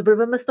like it was a bit of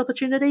a missed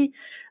opportunity.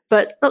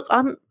 But look,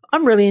 I'm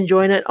really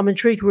enjoying it. I'm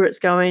intrigued where it's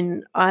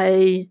going.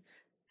 I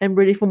am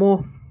ready for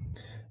more.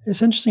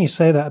 It's interesting you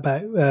say that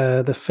about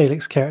the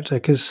Felix character,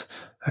 because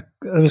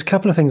there was a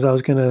couple of things I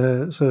was going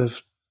to sort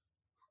of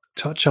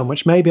touch on,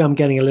 which maybe I'm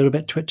getting a little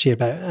bit twitchy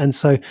about. And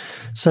so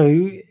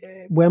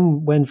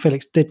when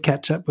Felix did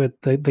catch up with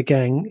the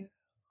gang,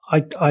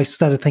 I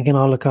started thinking,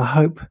 oh look, I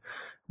hope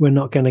we're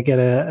not going to get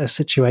a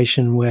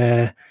situation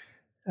where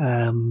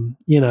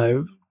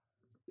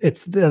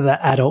it's the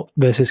adult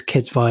versus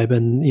kids vibe,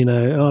 and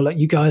oh, like,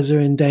 you guys are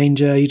in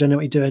danger, you don't know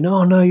what you're doing.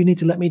 Oh no, you need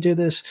to let me do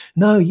this.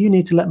 No, you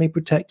need to let me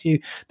protect you.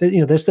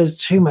 There's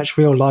too much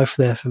real life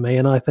there for me,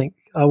 and I think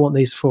I want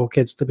these 4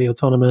 kids to be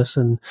autonomous,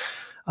 and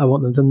I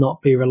want them to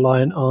not be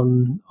reliant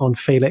on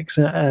Felix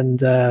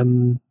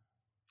and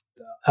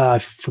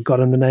I've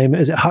forgotten the name.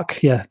 Is it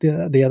Huck? Yeah,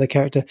 the other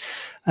character.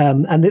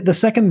 And the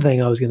second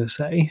thing I was going to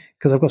say,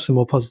 because I've got some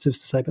more positives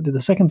to say, but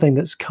the second thing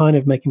that's kind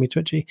of making me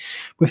twitchy,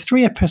 we're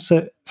 3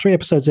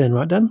 episodes in,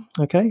 right, Dan?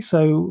 Okay,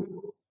 so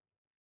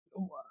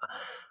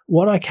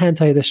what I can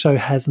tell you this show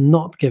has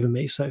not given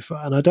me so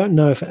far, and I don't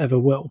know if it ever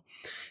will,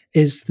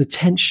 is the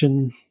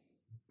tension.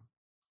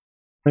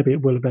 Maybe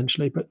it will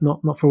eventually, but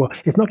not for a while.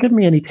 It's not giving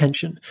me any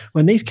tension.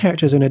 When these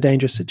characters are in a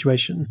dangerous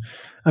situation,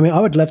 I mean, I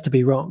would love to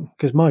be wrong,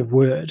 because my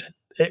word,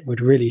 it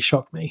would really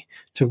shock me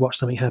to watch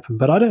something happen.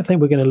 But I don't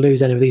think we're going to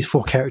lose any of these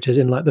 4 characters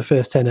in like the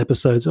first 10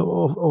 episodes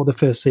or the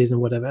first season or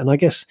whatever. And I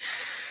guess,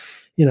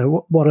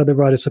 what are the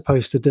writers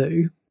supposed to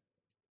do?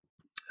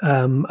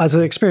 As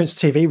an experienced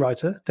TV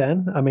writer,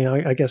 Dan, I mean,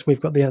 I guess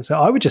we've got the answer.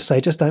 I would just say,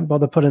 just don't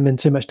bother putting them in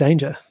too much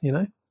danger,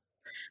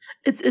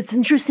 It's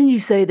interesting you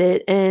say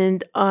that,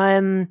 and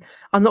I'm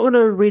not going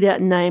to read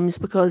out names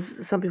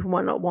because some people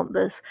might not want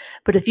this.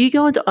 But if you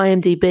go into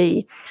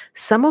IMDb,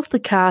 some of the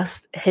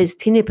cast has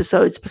 10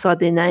 episodes beside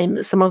their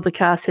name. Some of the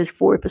cast has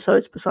 4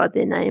 episodes beside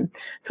their name.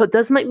 So it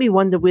does make me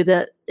wonder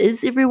whether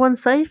is everyone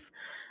safe.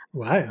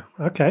 Wow.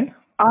 Okay.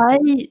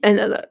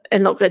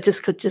 And look, it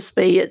just could just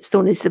be it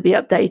still needs to be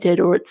updated,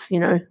 or it's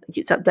it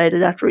gets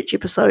updated after each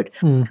episode.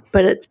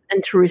 But it's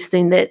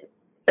interesting that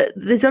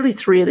there's only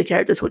 3 of the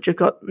characters which have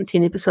got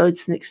 10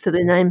 episodes next to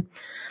their name.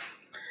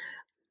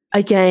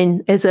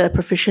 Again, as a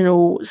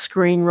professional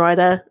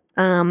screenwriter,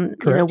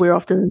 we're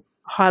often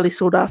highly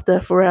sought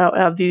after for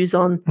our views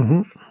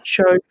on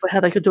shows for how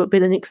they could do it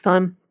better next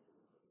time.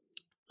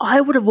 I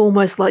would have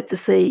almost liked to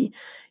see,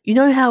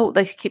 how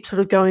they keep sort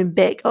of going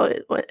back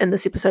in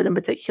this episode in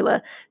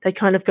particular. They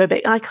kind of go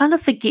back, and I kind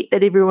of forget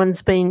that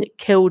everyone's been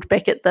killed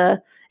back at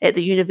the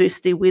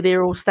university where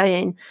they're all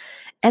staying.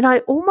 And I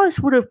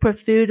almost would have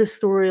preferred a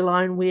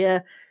storyline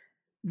where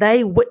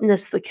they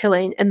witnessed the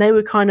killing and they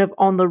were kind of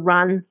on the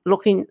run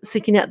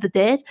seeking out the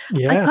dad.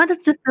 Yeah. I kind of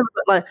just feel a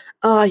bit like,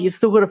 oh, you've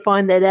still got to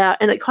find that out.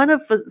 And it kind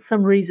of, for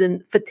some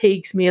reason,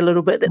 fatigues me a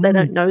little bit that they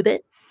don't know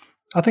that.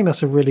 I think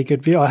that's a really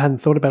good view. I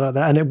hadn't thought about it like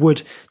that. And it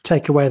would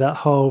take away that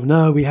whole,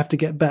 no, we have to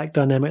get back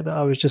dynamic that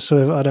I was just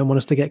sort of, I don't want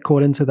us to get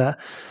caught into that.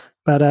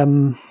 But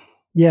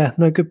yeah,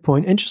 no, good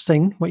point.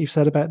 Interesting what you've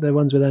said about the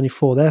ones with only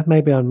 4 there.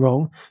 Maybe I'm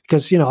wrong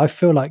because, I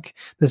feel like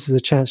this is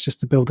a chance just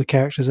to build the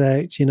characters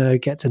out,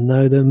 get to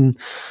know them.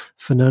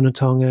 For Nona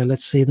Tonga,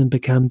 let's see them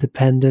become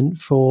dependent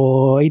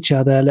for each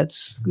other.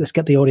 Let's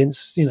get the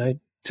audience,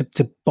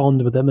 to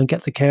bond with them and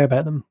get to care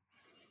about them.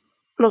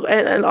 Look,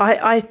 and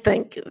I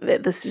think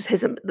that this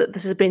has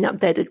been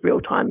updated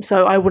real time.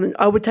 So I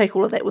would take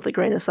all of that with a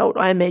grain of salt.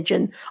 I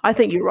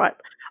think you're right.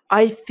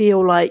 I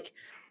feel like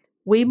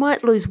we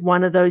might lose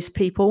one of those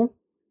people.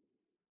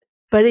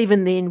 But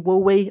even then,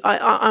 will we?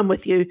 I'm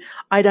with you.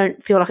 I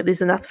don't feel like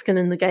there's enough skin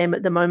in the game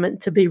at the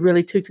moment to be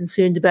really too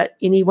concerned about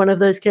any one of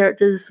those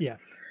characters. Yeah.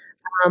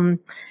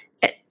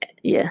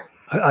 Yeah.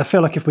 I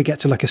feel like if we get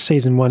to like a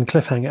season 1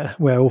 cliffhanger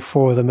where all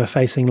 4 of them are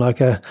facing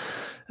like a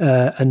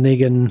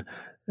Negan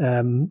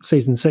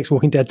season 6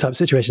 Walking Dead type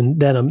situation,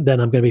 then I'm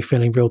going to be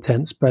feeling real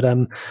tense. But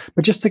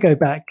just to go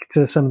back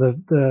to some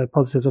of the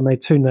positives, I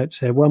made 2 notes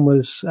here. One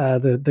was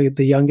the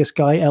youngest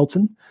guy,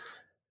 Elton.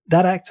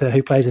 That actor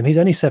who plays him, he's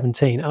only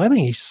 17. I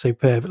think he's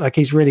superb. Like,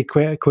 he's really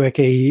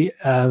quirky.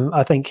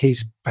 I think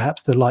he's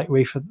perhaps the light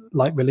relief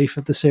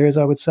of the series,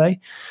 I would say.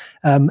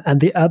 And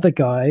the other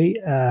guy,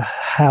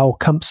 Hal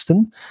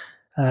Cumpston,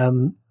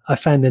 I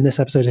found in this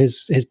episode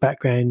his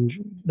background,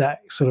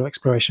 that sort of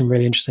exploration,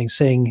 really interesting.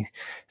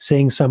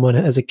 Seeing someone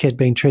as a kid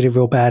being treated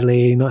real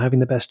badly, not having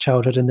the best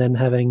childhood, and then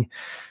having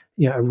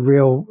a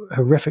real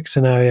horrific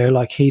scenario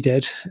like he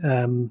did,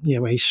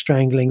 where he's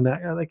strangling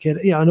that other kid,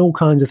 and all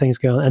kinds of things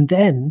going on. And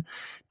then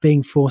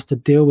being forced to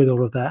deal with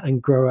all of that and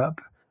grow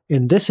up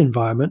in this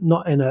environment,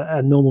 not in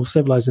a normal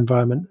civilized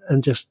environment.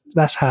 And just,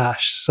 that's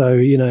harsh. So,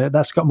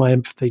 that's got my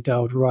empathy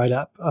dialed right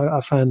up.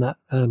 I found that,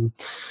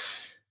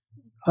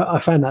 I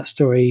found that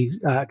story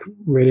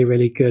really,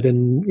 really good.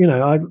 And,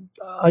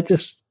 I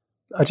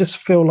just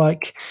feel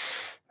like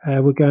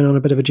we're going on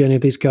a bit of a journey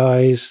of these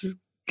guys,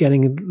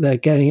 they're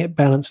getting it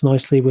balanced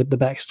nicely with the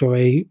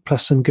backstory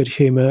plus some good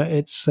humor.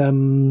 It's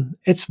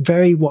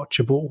very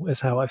watchable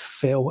is how I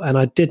feel, and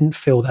I didn't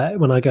feel that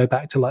when I go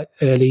back to like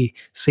early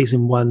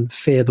season 1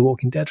 Fear the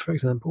Walking Dead, for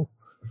example.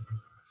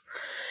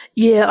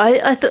 Yeah,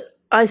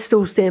 I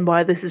still stand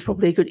by this is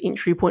probably a good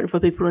entry point for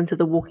people into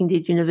the Walking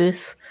Dead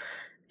universe.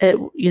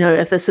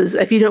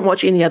 If you don't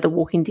watch any other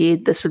Walking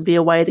Dead, this would be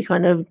a way to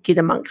kind of get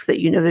amongst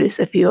that universe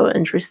if you're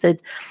interested.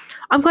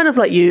 I'm kind of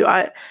like you.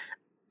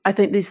 I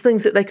think there's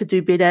things that they could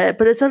do better,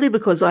 but it's only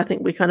because I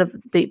think we kind of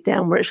deep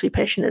down we're actually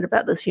passionate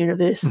about this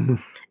universe,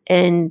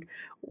 and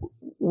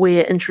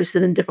we're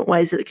interested in different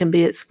ways that it can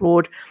be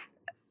explored.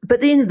 But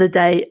at the end of the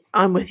day,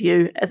 I'm with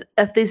you.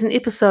 If there's an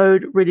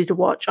episode ready to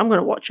watch, I'm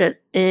going to watch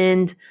it,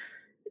 and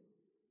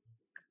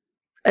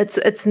it's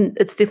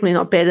definitely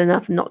not bad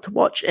enough not to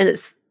watch, and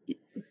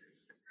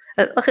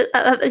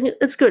I think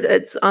it's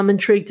good. I'm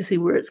intrigued to see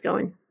where it's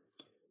going.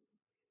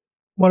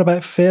 What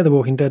about Fear the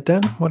Walking Dead,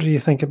 Dan? What do you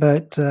think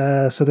about,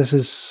 so this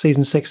is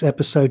season 6,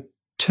 episode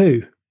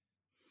 2.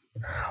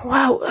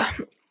 Wow.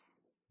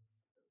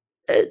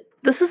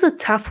 This is a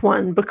tough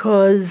one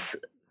because,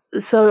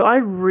 so I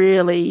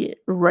really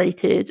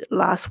rated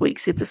last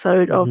week's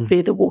episode of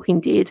Fear the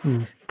Walking Dead,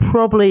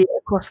 probably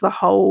across the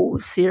whole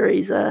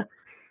series, a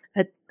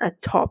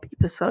top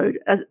episode,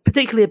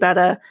 particularly about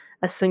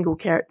a single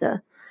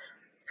character.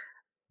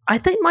 I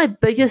think my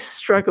biggest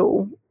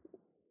struggle,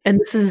 and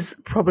this is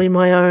probably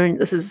my own,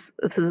 this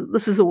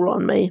is all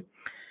on me,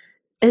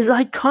 is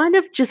I kind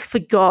of just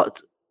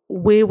forgot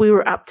where we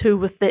were up to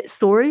with that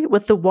story,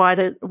 with the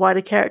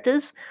wider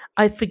characters.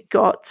 I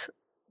forgot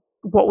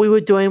what we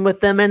were doing with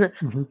them, and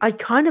I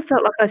kind of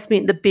felt like I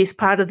spent the best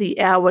part of the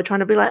hour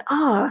trying to be like,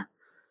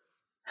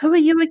 who are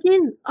you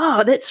again?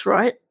 Oh, that's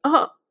right.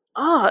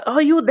 Oh,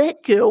 you're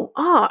that girl.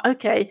 Oh,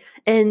 okay.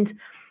 And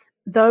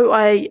though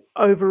I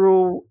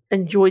overall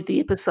enjoyed the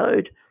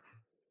episode,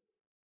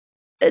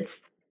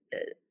 it's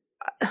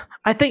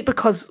I think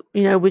because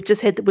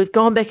we've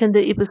gone back into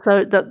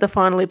the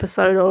final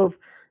episode of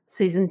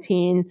season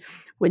 10.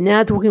 We're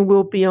now talking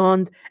World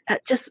Beyond.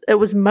 It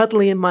was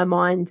muddly in my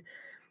mind.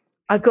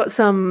 I've got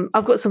some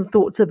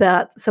thoughts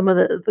about some of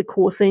the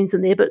core scenes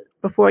in there, but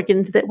before I get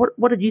into that,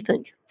 what did you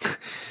think?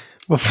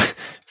 Well,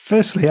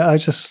 firstly, I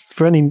just,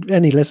 for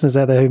any listeners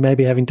out there who may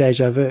be having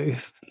deja vu,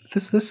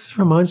 this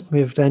reminds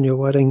me of Daniel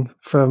Whiting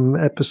from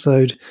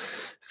episode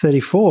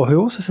 34, who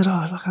also said,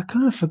 "Oh, look, I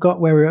kind of forgot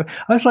where we were."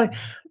 I was like,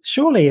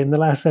 surely in the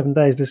last 7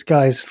 days, this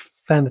guy's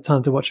found the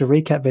time to watch a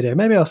recap video.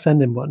 Maybe I'll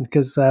send him one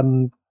because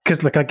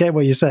look, I get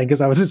what you're saying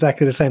because I was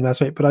exactly the same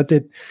last week, but I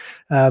did.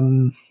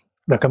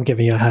 Look, I'm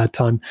giving you a hard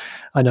time.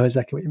 I know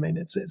exactly what you mean.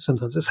 It's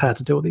sometimes it's hard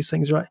to do all these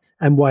things right.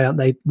 And why aren't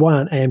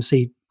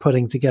AMC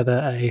putting together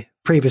a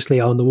previously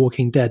on The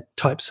Walking Dead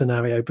type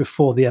scenario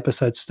before the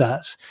episode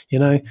starts? You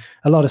know,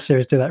 a lot of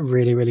series do that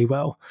really, really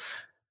well.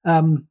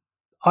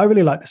 I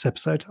really liked this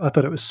episode. I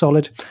thought it was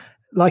solid.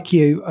 Like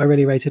you, I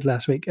really rated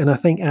last week. And I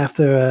think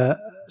after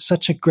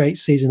such a great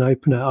season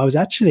opener, I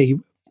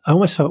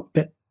almost felt a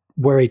bit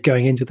worried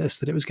going into this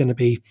that it was going to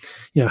be,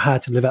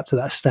 hard to live up to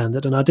that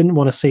standard. And I didn't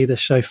want to see this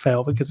show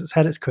fail because it's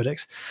had its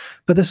critics.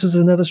 But this was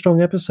another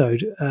strong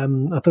episode.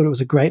 I thought it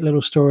was a great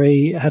little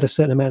story. It had a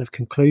certain amount of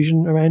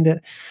conclusion around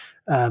it.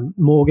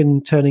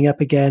 Morgan turning up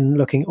again,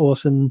 looking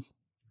awesome,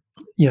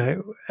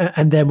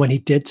 and then when he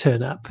did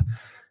turn up,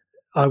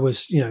 one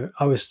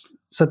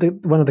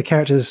of the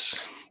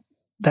characters,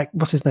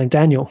 what's his name,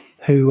 Daniel,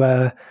 who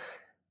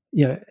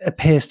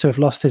appears to have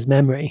lost his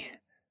memory.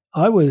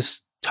 I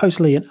was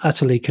totally and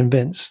utterly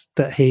convinced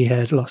that he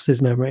had lost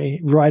his memory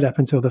right up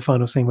until the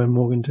final scene when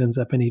Morgan turns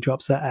up and he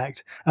drops that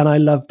act. And I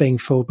love being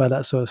fooled by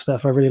that sort of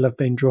stuff. I really love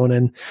being drawn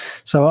in.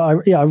 So I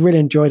really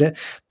enjoyed it.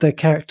 The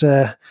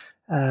character,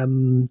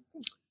 I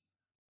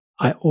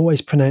always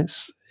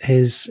pronounce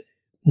his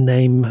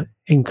name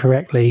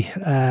incorrectly.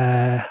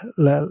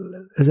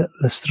 Is it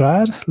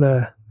Lestrade?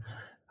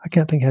 I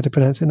can't think how to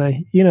pronounce it now.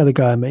 You know the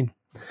guy I mean.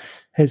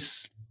 I'm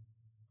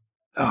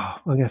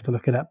going to have to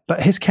look it up.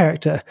 But his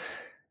character,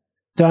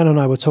 Dan and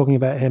I were talking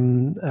about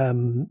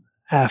him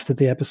after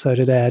the episode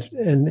had aired,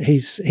 and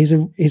he's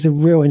a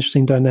real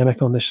interesting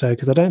dynamic on the show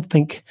because I don't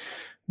think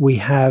we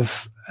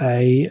have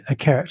a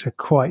character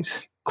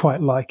quite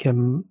like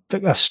him.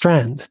 Victor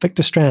Strand,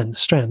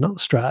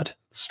 not Strand.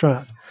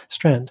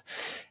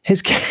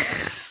 His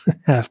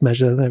half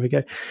measure. There we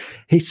go.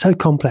 He's so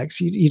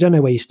complex. You don't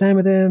know where you stand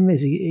with him.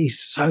 He's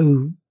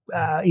so.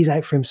 He's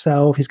out for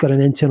himself. He's got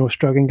an internal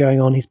struggle going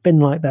on. He's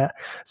been like that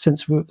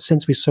since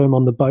we saw him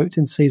on the boat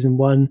in season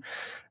 1.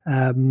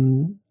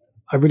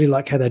 I really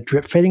like how they're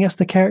drip feeding us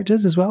the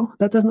characters as well.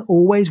 That doesn't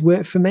always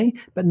work for me,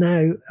 but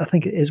now I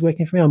think it is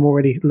working for me. I'm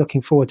already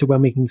looking forward to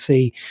when we can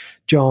see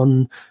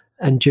John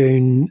and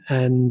June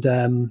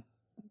and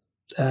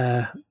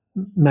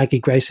Maggie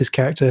Grace's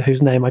character,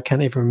 whose name I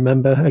can't even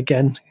remember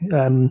again.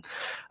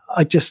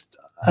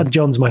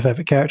 John's my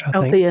favorite character,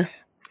 I think.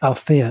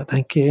 Althea,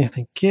 thank you.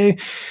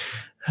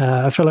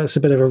 I feel like it's a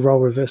bit of a role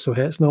reversal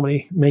here. It's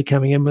normally me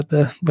coming in with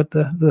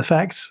the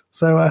facts.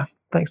 So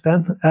thanks,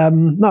 Dan.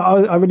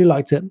 I really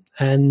liked it,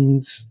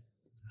 and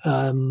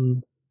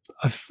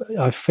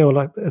I feel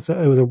like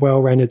it was a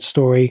well-rounded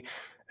story.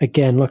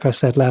 Again, like I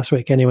said last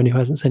week, anyone who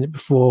hasn't seen it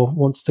before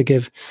wants to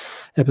give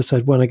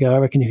episode 1 a go. I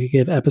reckon you could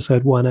give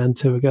episode 1 and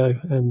 2 a go.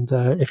 And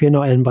if you're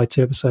not in by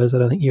 2 episodes, I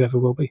don't think you ever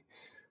will be.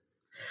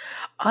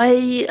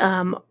 I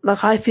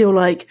feel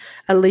like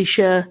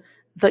Alicia,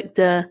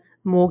 Victor,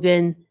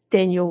 Morgan,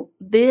 Daniel,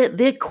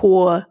 they're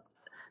core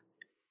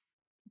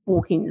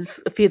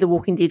Fear the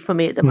Walking Dead for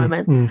me at the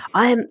moment.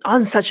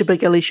 I'm such a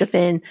big Alicia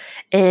fan,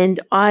 and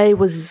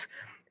I've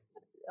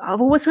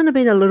always kind of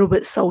been a little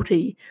bit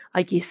salty,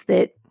 I guess,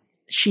 that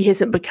she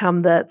hasn't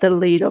become the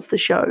lead of the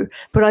show,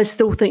 but I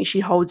still think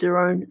she holds her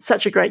own.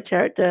 Such a great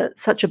character,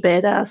 such a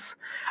badass,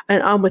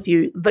 and I'm with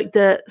you.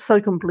 Victor, so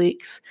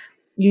complex.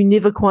 You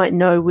never quite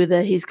know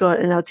whether he's got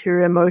an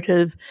ulterior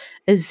motive.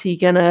 Is he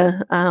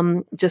gonna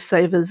just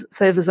save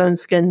his own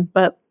skin?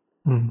 But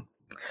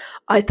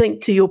I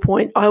think, to your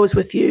point, I was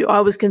with you.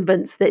 I was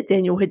convinced that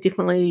Daniel had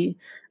definitely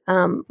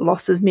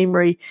lost his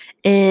memory.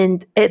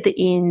 And at the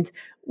end,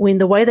 when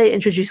the way they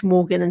introduced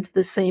Morgan into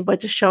the scene by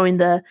just showing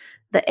the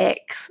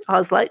axe, I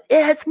was like,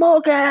 "Yeah, it's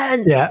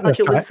Morgan!" Yeah, like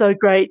it was so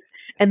great.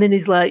 And then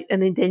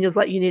Daniel's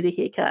like, "You need a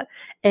haircut,"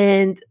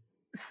 and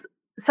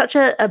such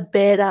a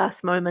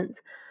badass moment.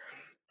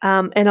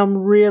 And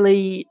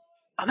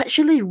I'm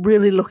actually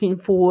really looking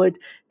forward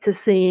to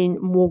seeing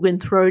Morgan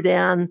throw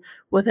down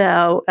with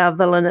our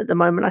villain at the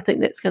moment. I think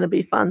that's going to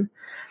be fun.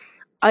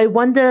 I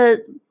wonder,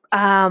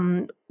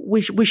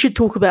 we should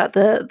talk about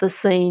the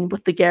scene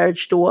with the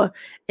garage door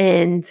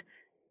and,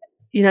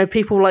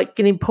 people like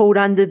getting pulled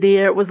under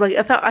there. It was like,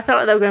 I felt like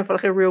they were going for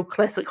like a real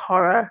classic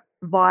horror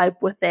vibe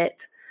with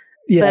that.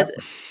 Yeah. But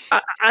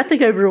I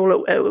think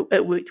overall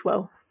it worked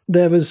well.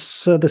 there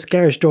was this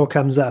garage door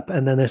comes up,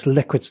 and then this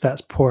liquid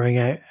starts pouring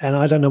out, and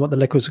I don't know what the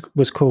liquid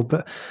was called,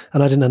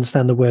 and I didn't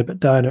understand the word, but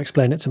Diana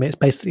explained it to me. It's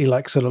basically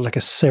like sort of like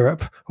a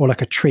syrup or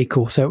like a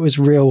treacle, so it was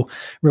real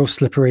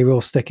slippery,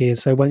 real sticky, and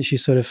so once you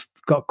sort of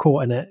got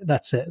caught in it,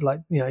 that's it. Like,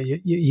 you know,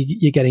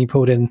 you're getting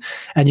pulled in,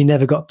 and you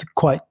never got to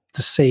quite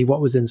to see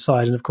what was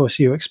inside, and of course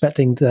you were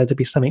expecting there to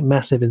be something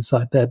massive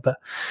inside there, but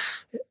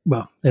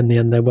well, in the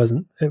end there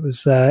wasn't. It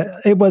was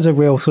a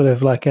real sort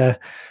of like a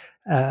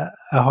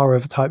horror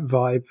type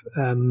vibe,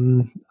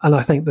 and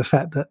I think the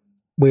fact that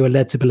we were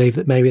led to believe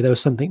that maybe there was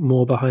something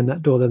more behind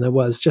that door than there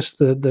was, just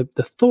the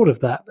thought of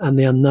that and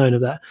the unknown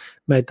of that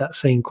made that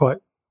scene quite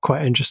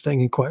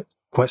interesting and quite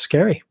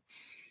scary.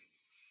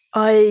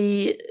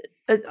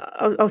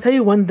 I'll tell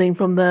you one thing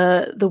from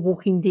the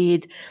Walking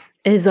Dead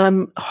is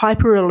I'm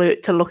hyper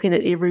alert to looking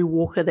at every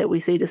walker that we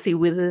see to see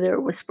whether they're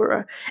a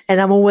whisperer, and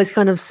I'm always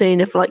kind of seeing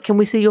if, like, can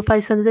we see your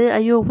face under there?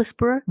 Are you a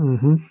whisperer?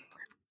 Mm-hmm.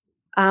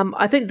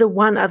 I think the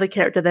one other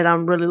character that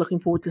I'm really looking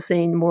forward to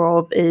seeing more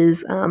of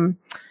is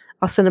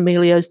Austin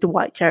Emilio's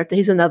Dwight character.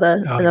 He's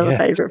another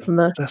favourite from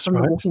the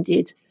Walking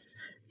Dead.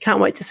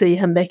 Can't wait to see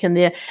him back in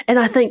there. And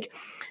I think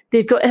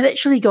they've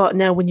actually got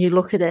now, when you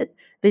look at it,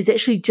 there's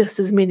actually just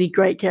as many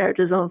great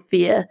characters on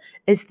Fear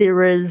as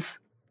there is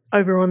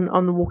over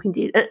on The Walking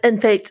Dead. In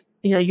fact,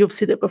 you know, you've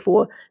said it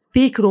before,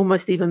 Fear could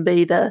almost even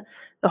be the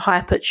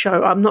high-pitched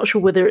show. I'm not sure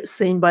whether it's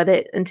seen by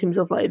that in terms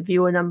of like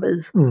viewer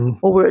numbers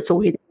or where it's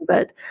all heading,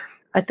 but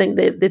I think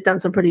they've done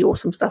some pretty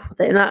awesome stuff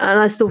with it. And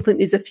I still think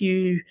there's a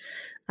few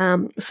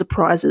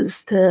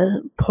surprises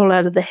to pull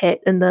out of the hat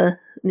in the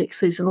next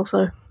season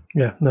also.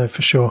 Yeah, no,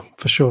 for sure.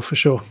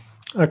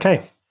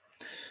 Okay.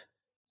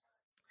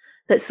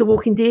 That's The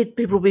Walking Dead.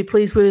 People will be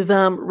pleased we've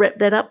wrapped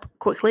that up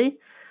quickly.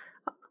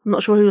 I'm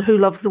not sure who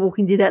loves The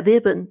Walking Dead out there,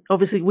 but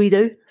obviously we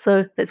do,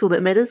 so that's all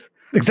that matters.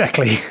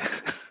 Exactly.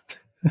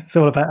 It's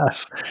all about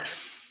us.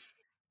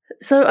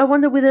 So I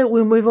wonder whether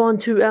we'll move on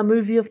to our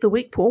movie of the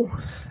week, Paul.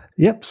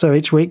 Yep, so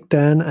each week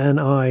Dan and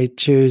I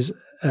choose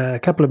a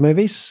couple of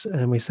movies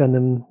and we send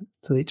them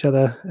to each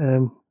other.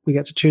 We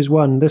get to choose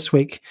one. This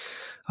week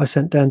I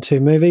sent Dan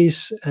 2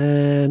 movies,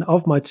 and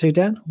of my 2,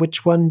 Dan,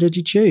 which one did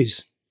you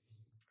choose?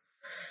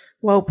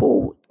 Well,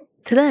 Paul,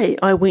 today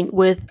I went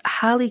with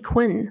Harley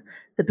Quinn,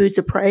 The Birds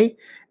of Prey,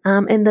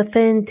 and the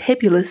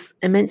fantabulous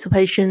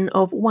emancipation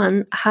of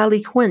one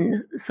Harley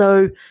Quinn.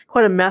 So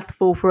quite a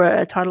mouthful for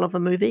a title of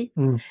a movie.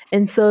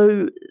 And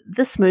so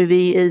this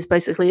movie is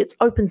basically its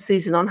open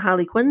season on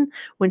Harley Quinn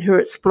when her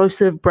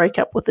explosive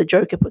breakup with the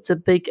Joker puts a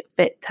big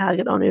fat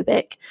target on her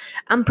back.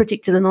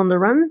 Unprotected and on the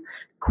run,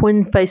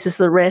 Quinn faces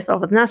the wrath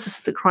of a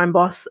narcissistic crime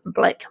boss,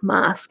 Black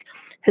Mask.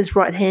 His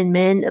right-hand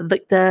man,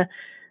 Victor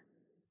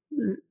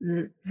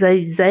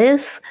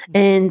Zayas,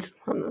 and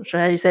I'm not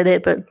sure how you say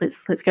that, but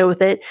let's go with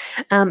that,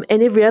 and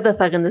every other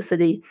thug in the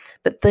city.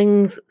 But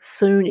things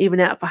soon even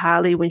out for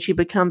Harley when she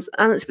becomes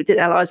unexpected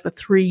allies with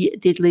 3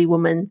 deadly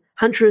women: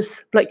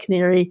 Huntress, Black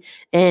Canary,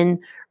 and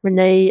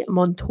Renee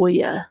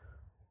Montoya.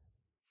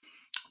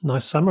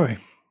 Nice summary.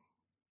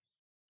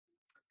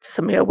 Just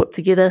something I whipped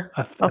together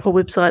off a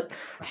website.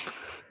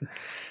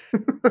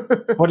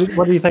 What do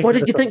you think? What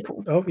did you think?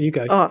 Oh, you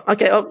go. Oh,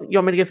 okay. Oh, you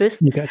want me to go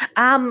first? You go.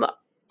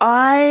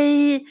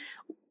 I've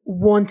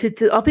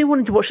been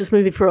wanting to watch this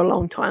movie for a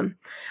long time.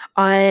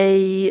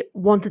 I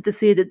wanted to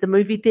see it at the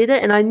movie theatre,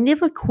 and I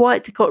never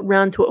quite got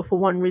round to it for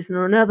one reason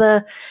or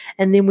another.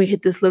 And then we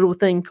had this little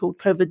thing called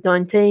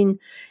COVID-19,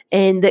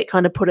 and that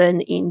kind of put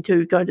an end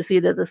to going to see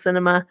it at the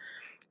cinema.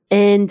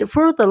 And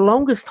for the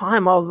longest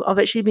time, I've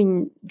actually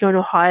been going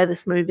to hire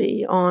this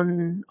movie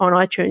on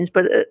iTunes,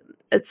 but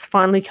it's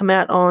finally come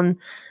out on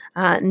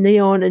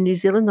Neon in New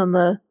Zealand on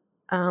the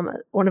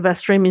one of our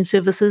streaming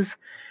services.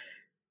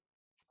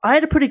 I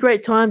had a pretty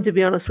great time, to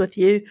be honest with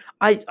you.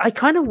 I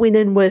kind of went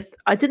in with,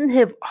 I didn't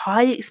have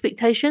high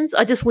expectations.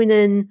 I just went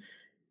in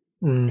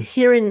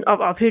hearing,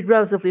 I've heard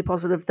relatively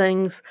positive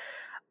things.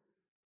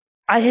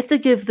 I have to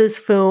give this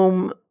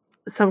film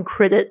some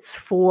credits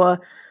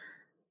for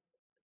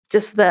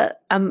just the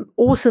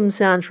awesome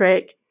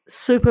soundtrack,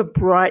 super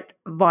bright,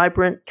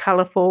 vibrant,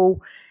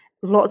 colourful,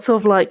 lots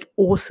of like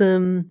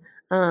awesome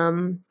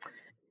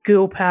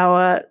girl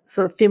power,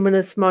 sort of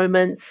feminist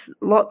moments,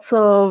 lots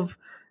of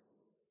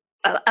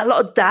a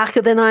lot darker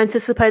than I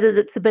anticipated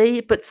it to be,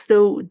 but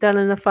still done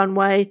in a fun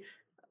way.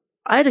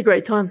 I had a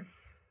great time.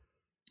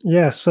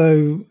 Yeah,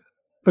 so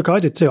look, I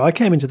did too. I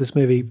came into this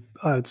movie,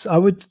 I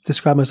would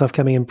describe myself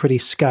coming in pretty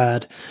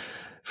scarred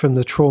from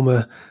the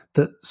trauma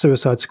that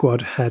Suicide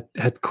Squad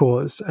had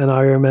caused. And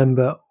I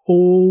remember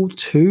all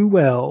too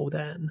well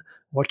then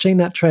watching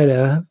that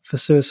trailer for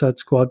Suicide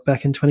Squad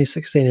back in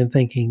 2016 and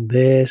thinking,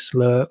 this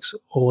looks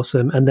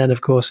awesome. And then,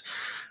 of course,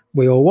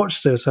 we all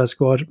watched Suicide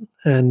Squad,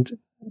 and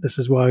this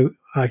is why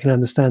I can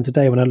understand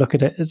today when I look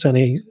at it, it's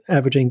only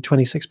averaging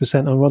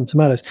 26% on Rotten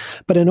Tomatoes.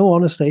 But in all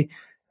honesty,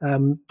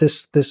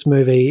 this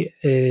movie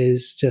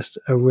is just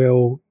a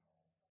real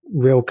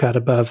cut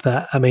above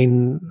that. I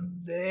mean,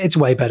 it's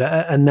way better.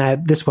 And now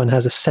this one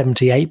has a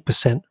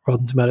 78%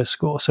 Rotten Tomatoes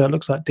score. So it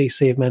looks like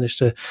DC have managed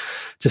to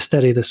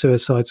steady the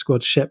Suicide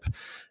Squad ship.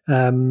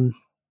 And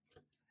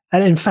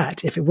in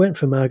fact, if it weren't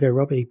for Margot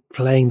Robbie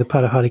playing the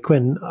part of Harley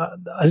Quinn,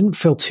 I didn't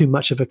feel too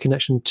much of a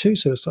connection to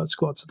Suicide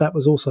Squad. So that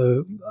was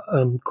also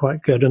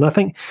quite good. And I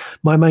think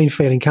my main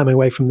feeling coming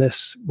away from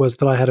this was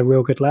that I had a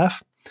real good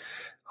laugh.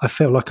 I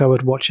felt like I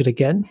would watch it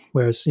again,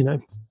 whereas,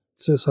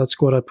 Suicide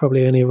Squad I'd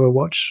probably only ever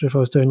watch if I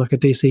was doing like a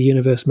DC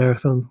Universe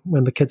marathon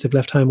when the kids have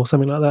left home or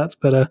something like that.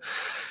 But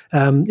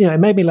it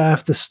made me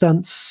laugh. The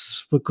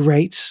stunts were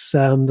great.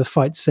 The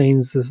fight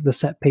scenes, the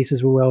set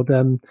pieces were well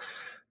done.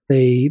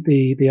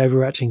 The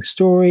overarching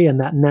story and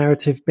that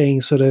narrative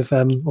being sort of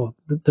or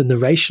the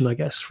narration, I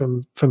guess,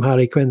 from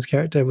Harley Quinn's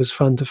character was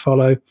fun to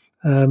follow.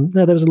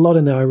 There was a lot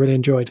in there I really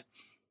enjoyed.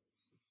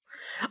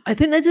 I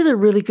think they did a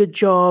really good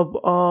job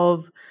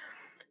of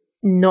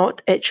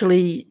not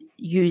actually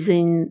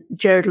using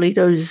Jared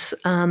Leto's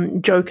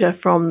Joker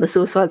from the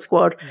Suicide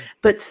Squad,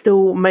 but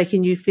still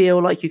making you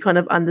feel like you kind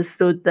of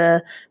understood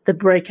the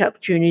breakup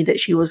journey that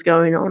she was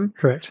going on.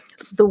 Correct.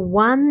 The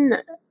one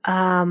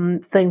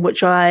thing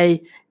which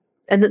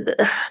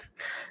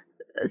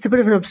it's a bit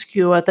of an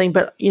obscure thing,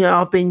 but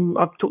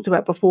I've talked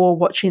about before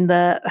watching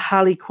the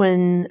Harley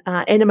Quinn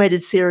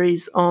animated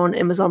series on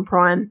Amazon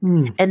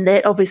Prime, and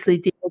that obviously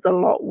deals a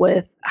lot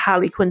with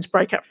Harley Quinn's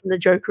breakup from the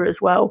Joker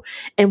as well.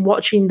 And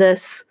watching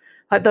this,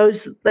 like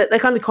they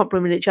kind of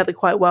complement each other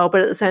quite well,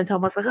 but at the same time,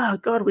 I was like, oh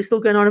god, we're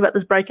still going on about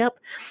this breakup.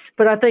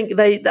 But I think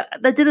they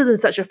did it in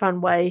such a fun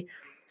way.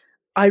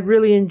 I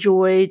really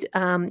enjoyed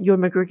Ewan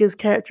McGregor's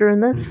character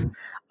in this.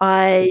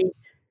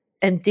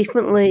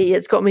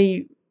 It's got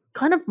me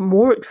kind of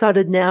more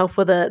excited now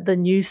for the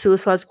new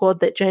Suicide Squad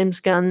that James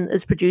Gunn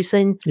is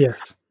producing.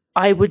 Yes.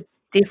 I would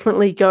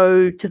definitely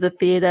go to the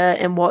theatre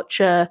and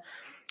watch a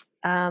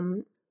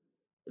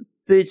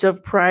Birds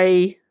of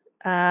Prey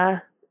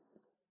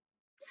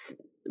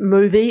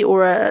movie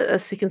or a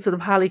second sort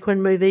of Harley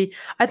Quinn movie.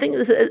 I think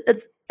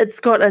it's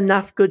got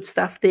enough good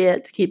stuff there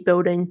to keep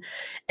building.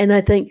 And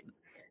I think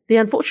the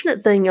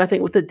unfortunate thing, I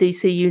think, with the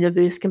DC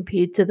universe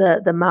compared to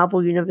the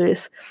Marvel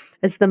universe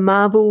is the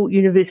Marvel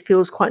universe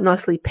feels quite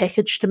nicely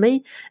packaged to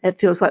me. It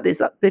feels like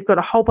they've got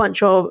a whole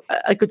bunch of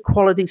a good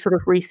quality sort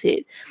of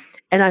reset.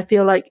 And I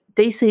feel like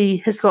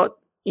DC has got,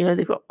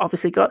 they've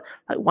obviously got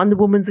like Wonder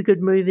Woman's a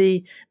good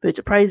movie, Birds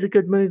of Prey's a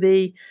good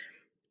movie,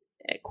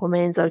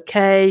 Aquaman's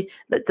okay.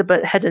 It's a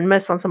bit hit and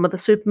miss on some of the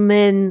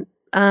Superman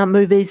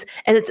movies,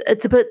 and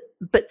it's a bit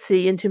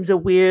bitsy in terms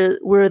of where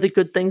are the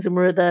good things and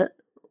where are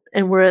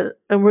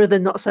the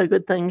not so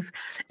good things.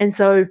 And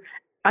so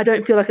I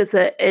don't feel like it's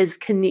as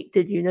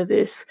connected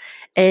universe.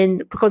 And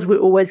because we're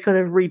always kind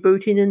of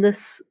rebooting in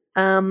this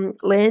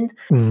land,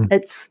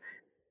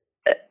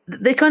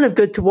 they're kind of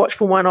good to watch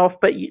for one off,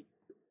 but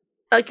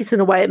I guess in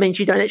a way it means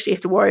you don't actually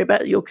have to worry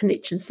about your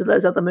connections to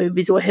those other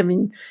movies or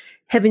having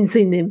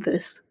seen them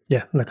first.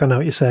 Yeah, look, I know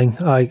what you're saying.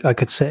 I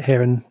could sit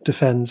here and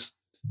defend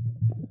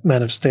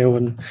Man of Steel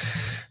and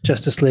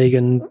Justice League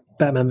and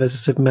Batman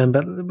vs Superman,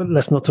 but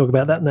let's not talk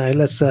about that now.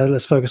 Let's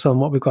focus on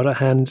what we've got at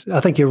hand.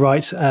 I think you're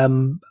right.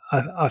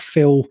 I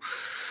feel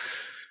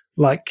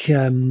like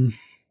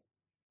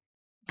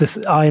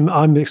this.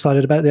 I'm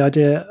excited about the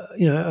idea,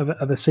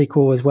 of a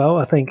sequel as well.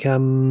 I think,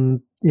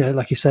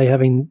 like you say,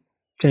 having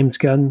James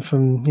Gunn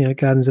from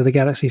Guardians of the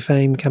Galaxy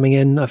fame coming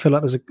in, I feel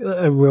like there's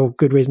a real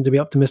good reason to be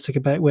optimistic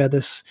about where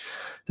this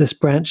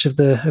branch of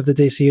the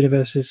DC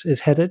universe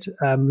is headed.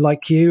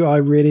 Like you, I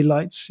really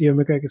liked Ewan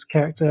McGregor's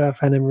character. I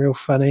found him real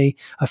funny.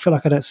 I feel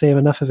like I don't see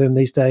enough of him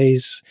these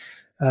days.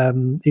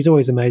 He's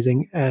always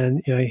amazing,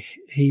 and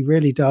he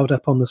really dialed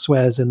up on the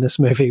swears in this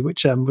movie,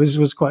 which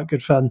was quite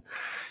good fun.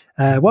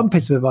 One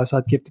piece of advice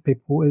I'd give to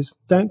people is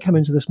don't come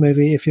into this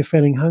movie if you're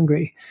feeling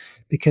hungry,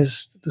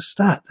 because at the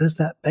start there's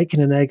that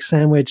bacon and egg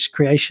sandwich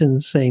creation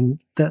scene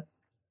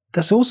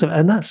that's awesome,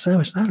 and that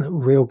sandwich that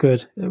looked real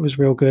good. It was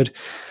real good.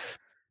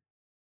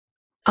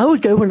 I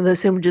would go one of those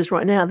sandwiches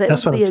right now. That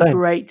would be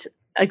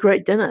a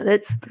great dinner.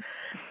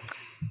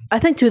 I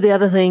think too. The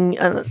other thing,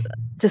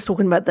 just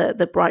talking about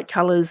the bright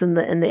colors and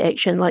the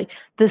action, like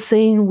the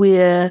scene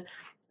where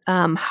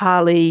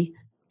Harley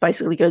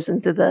basically goes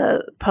into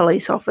the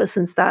police office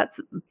and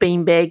starts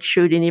beanbag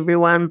shooting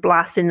everyone,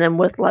 blasting them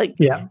with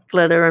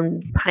glitter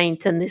and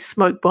paint, and there's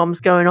smoke bombs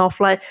going off.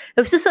 Like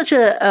it was just such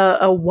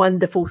a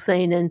wonderful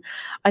scene. And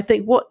I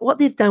think what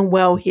they've done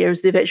well here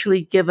is they've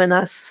actually given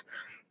us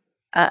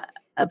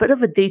a bit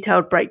of a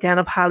detailed breakdown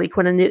of Harley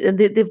Quinn, and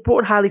they've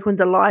brought Harley Quinn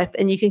to life,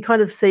 and you can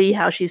kind of see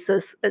how she's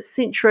this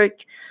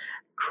eccentric,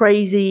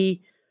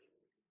 crazy,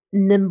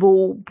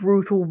 nimble,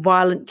 brutal,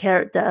 violent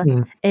character,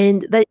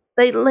 and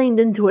they leaned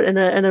into it in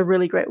a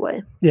really great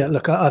way. Yeah,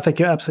 look, I think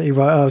you're absolutely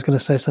right. I was going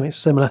to say something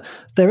similar.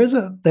 There is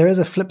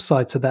a flip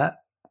side to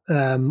that,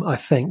 I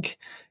think,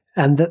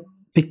 and that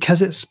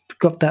because it's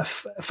got that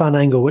fun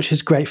angle, which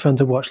is great fun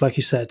to watch, like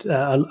you said.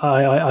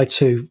 I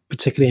too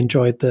particularly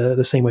enjoyed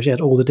the scene where she had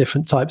all the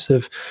different types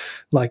of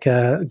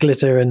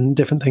glitter and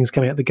different things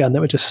coming out the gun that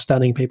were just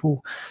stunning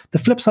people. The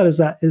flip side is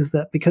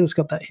that because it's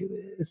got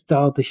it's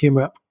dialed the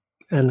humor up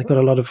and got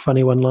a lot of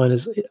funny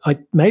one-liners.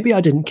 Maybe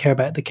I didn't care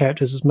about the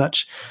characters as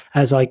much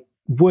as I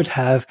would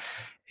have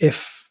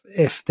if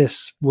if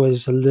this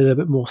was a little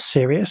bit more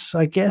serious,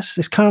 I guess.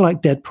 It's kind of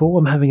like Deadpool.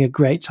 I'm having a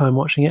great time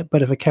watching it,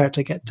 but if a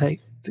character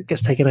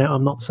gets taken out,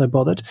 I'm not so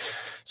bothered.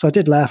 So I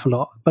did laugh a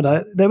lot,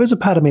 but there was a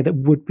part of me that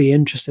would be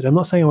interested. I'm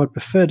not saying I would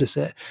prefer to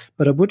see it,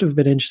 but I would have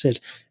been interested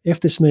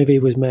if this movie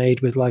was made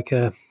with like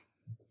a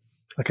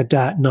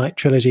Dark Knight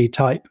trilogy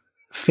type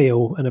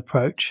feel and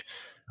approach.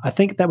 I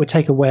think that would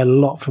take away a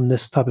lot from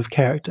this type of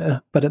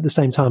character, but at the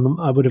same time,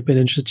 I would have been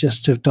interested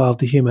just to have dialed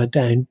the humor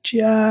down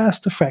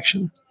just a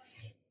fraction.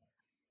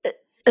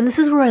 And this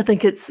is where I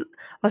think it's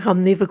like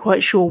I'm never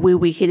quite sure where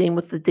we're heading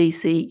with the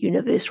DC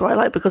universe, right?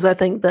 Like, because I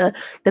think the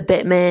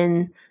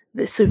Batman,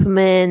 the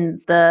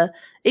Superman,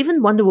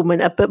 even Wonder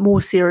Woman are a bit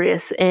more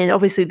serious, and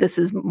obviously this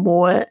is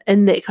more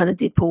in that kind of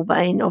Deadpool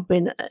vein. I've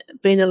been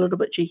a little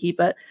bit cheeky,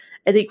 but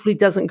it equally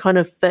doesn't kind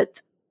of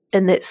fit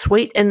in that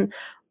suite. And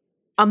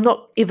I'm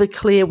not ever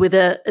clear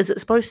whether is it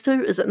supposed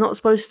to, is it not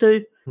supposed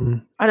to.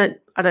 I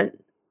don't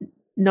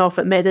know if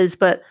it matters,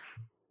 but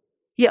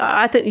yeah,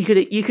 I think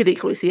you could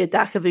equally see a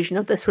darker version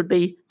of this would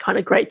be kind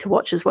of great to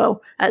watch as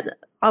well.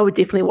 I would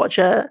definitely watch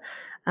a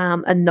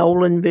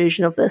Nolan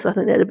version of this. I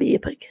think that'd be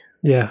epic.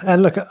 Yeah,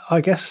 and look,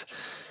 I guess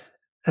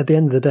at the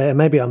end of the day, and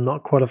maybe I'm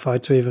not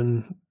qualified to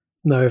even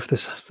know if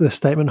this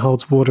statement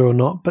holds water or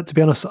not, but to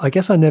be honest, I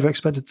guess I never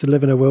expected to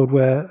live in a world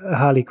where a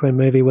Harley Quinn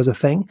movie was a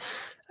thing.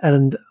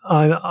 And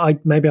I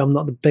maybe I'm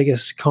not the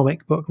biggest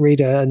comic book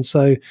reader, and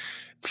so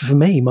for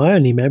me, my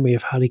only memory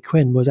of Harley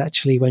Quinn was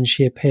actually when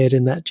she appeared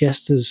in that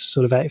Jester's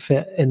sort of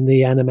outfit in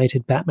the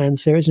animated Batman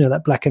series,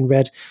 that black and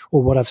red,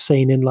 or what I've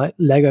seen in like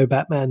Lego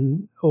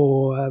Batman,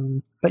 or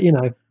but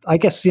I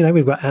guess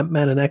we've got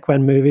Ant-Man and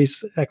Aquaman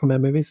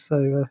movies,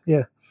 so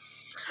yeah.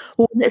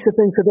 Well, that's the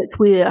thing. So that's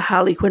where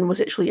Harley Quinn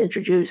was actually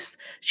introduced.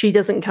 She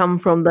doesn't come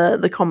from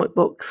the comic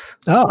books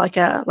like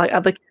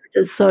other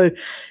characters. So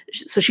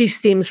she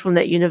stems from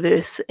that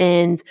universe,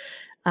 and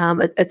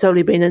it's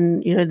only been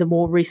in the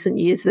more recent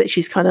years that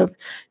she's kind of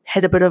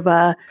had a bit of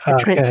a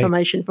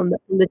transformation from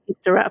the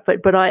Jester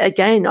outfit. But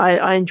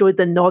I enjoyed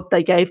the nod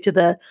they gave to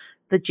the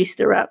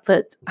Jester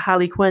outfit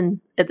Harley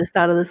Quinn at the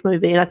start of this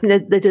movie, and I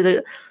think they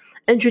did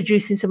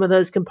introducing some of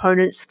those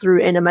components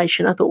through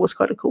animation. I thought was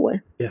quite a cool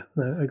way. Yeah,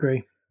 no, I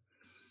agree.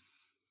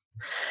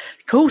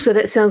 Cool. So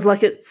that sounds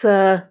like it's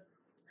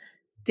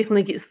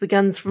definitely gets the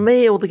guns for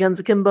me, or the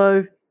guns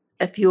akimbo.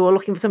 If you're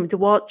looking for something to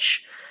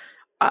watch,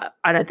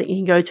 I don't think you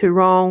can go too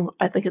wrong.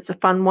 I think it's a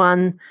fun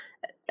one.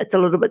 It's a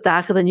little bit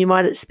darker than you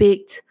might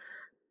expect.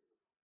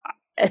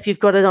 If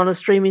you've got it on a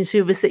streaming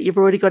service that you've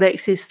already got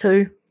access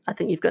to, I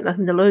think you've got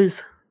nothing to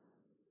lose.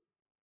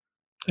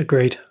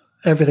 Agreed.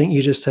 Everything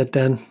you just said,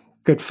 Dan.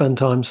 Good fun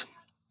times.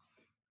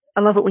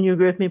 I love it when you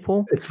agree with me,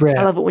 Paul. It's rare.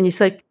 I love it when you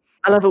say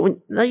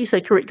you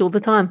say correct all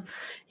the time.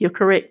 You're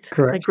correct.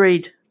 Correct.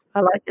 Agreed. I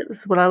like it. This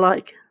is what I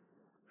like.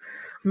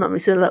 I'm not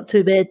messing it up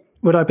too bad.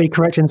 Would I be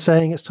correct in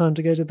saying it's time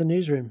to go to the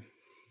newsroom?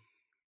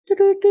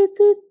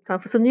 Time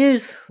for some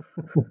news.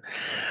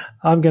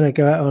 I'm going to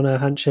go out on a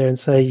hunch here and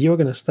say you're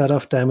going to start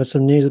off, Dan, with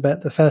some news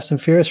about the Fast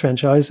and Furious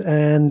franchise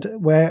and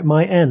where it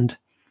might end.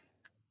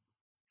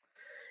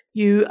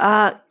 You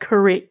are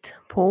correct,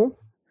 Paul,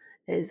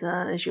 as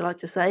you like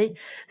to say.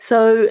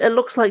 So it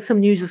looks like some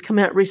news has come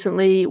out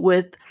recently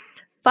with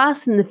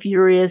Fast and the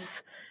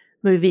Furious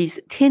movies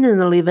 10 and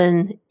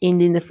 11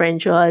 ending the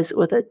franchise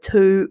with a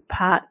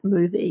 2-part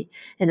movie.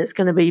 And it's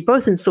going to be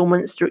both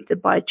installments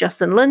directed by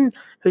Justin Lin,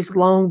 who's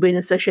long been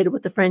associated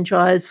with the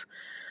franchise.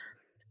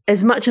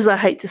 As much as I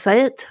hate to say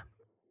it,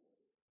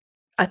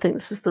 I think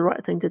this is the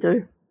right thing to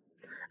do.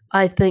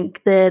 I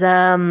think that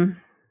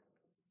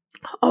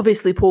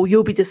obviously, Paul,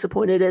 you'll be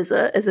disappointed as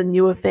a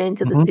newer fan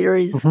to the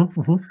series.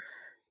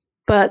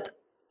 But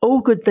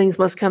all good things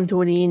must come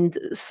to an end,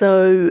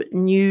 so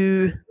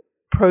new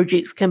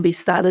projects can be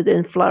started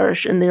and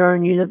flourish in their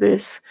own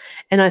universe.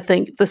 And I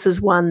think this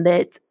is one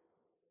that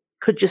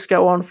could just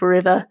go on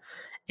forever,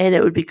 and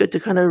it would be good to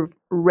kind of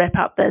wrap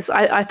up this.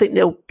 I think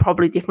there'll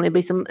probably definitely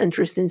be some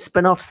interesting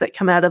spin-offs that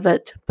come out of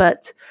it,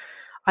 but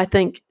I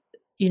think,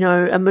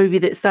 a movie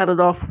that started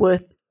off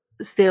with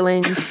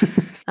stealing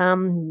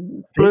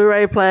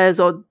Blu-ray players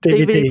or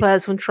DVD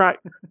players from truck,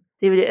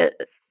 DVD,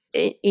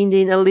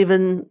 ending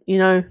 11,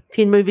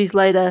 10 movies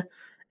later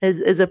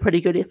is a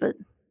pretty good effort.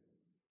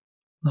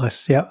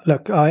 Nice. Yeah.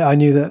 Look, I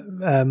knew that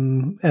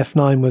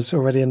F9 was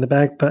already in the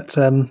bag, but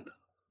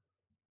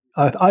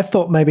I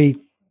thought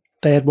maybe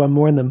they had one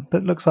more in them,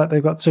 but it looks like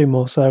they've got 2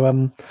 more.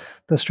 So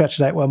they'll stretch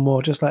it out one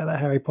more, just like that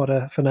Harry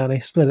Potter finale,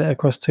 split it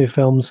across 2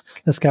 films.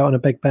 Let's go out on a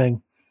big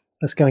bang.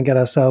 Let's go and get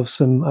ourselves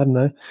some, I don't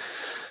know.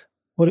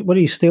 What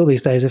do you steal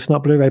these days, if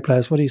not Blu-ray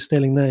players? What are you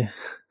stealing now?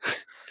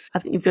 I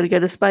think you've got to go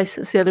to space.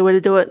 It's the only way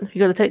to do it.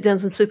 You've got to take down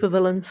some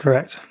supervillains.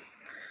 Correct.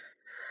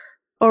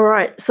 All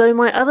right, so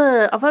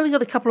I've only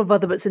got a couple of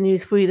other bits of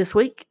news for you this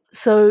week.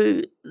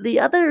 So the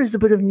other is a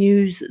bit of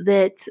news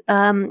that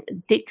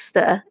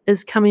Dexter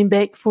is coming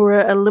back for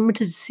a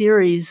limited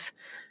series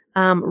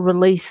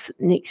release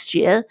next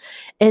year.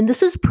 And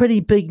this is pretty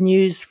big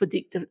news for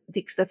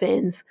Dexter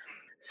fans.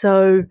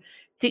 So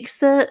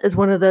Dexter is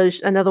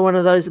another one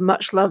of those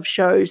much-loved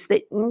shows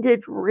that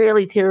ended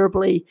really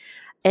terribly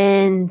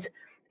and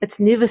it's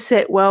never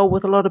sat well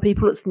with a lot of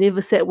people. It's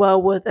never sat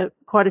well with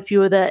quite a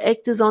few of the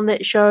actors on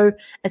that show.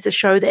 It's a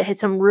show that had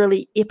some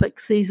really epic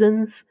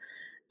seasons,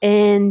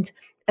 and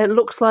it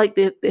looks like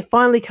they're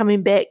finally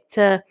coming back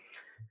to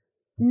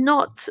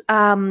not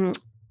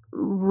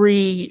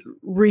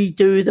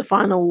redo the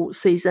final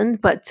season,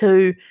 but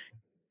to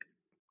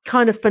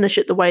kind of finish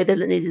it the way that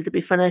it needed to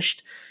be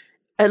finished.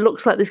 It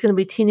looks like there's going to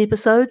be 10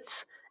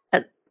 episodes.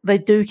 They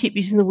do keep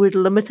using the word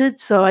limited,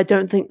 so I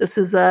don't think this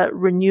is a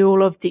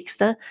renewal of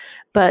Dexter.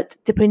 But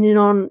depending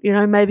on,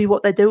 maybe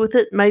what they do with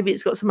it, maybe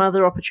it's got some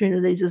other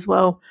opportunities as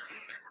well.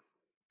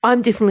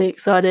 I'm definitely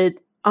excited.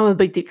 I'm a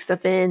big Dexter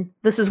fan.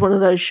 This is one of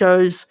those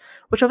shows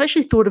which I've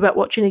actually thought about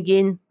watching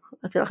again.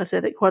 I feel like I say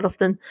that quite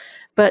often,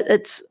 but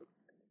it's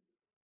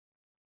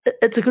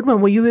a good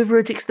one. Were you ever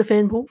a Dexter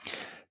fan, Paul?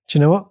 Do you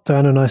know what?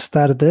 Diana and I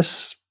started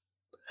this,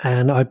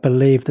 and I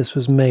believe this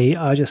was me.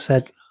 I just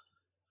said,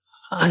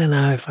 I don't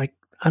know if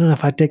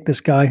I dig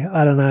this guy.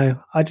 I don't know.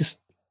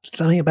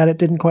 Something about it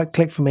didn't quite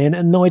click for me, and it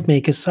annoyed me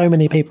because so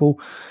many people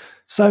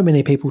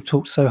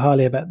talk so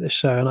highly about this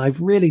show, and I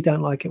really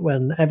don't like it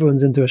when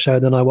everyone's into a show,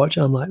 then I watch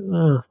it, I'm like,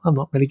 oh, I'm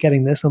not really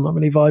getting this. I'm not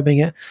really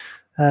vibing it.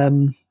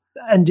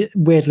 And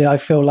weirdly, I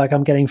feel like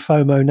I'm getting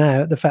FOMO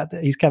now at the fact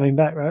that he's coming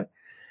back, right?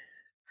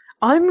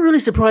 I'm really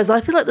surprised. I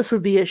feel like this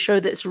would be a show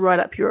that's right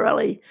up your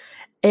alley.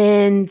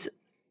 And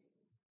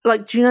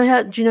like, do you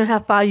know how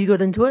far you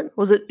got into it?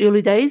 Was it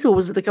early days, or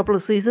was it a couple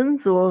of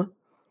seasons, or?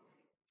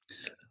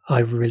 I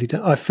really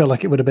don't. I feel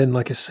like it would have been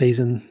like a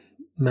season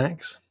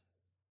max.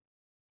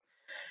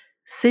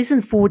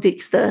 Season 4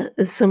 Dexter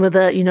is some of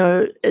the,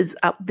 is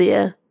up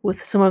there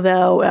with some of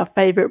our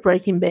favorite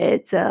Breaking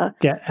Bads, our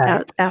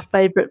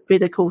favorite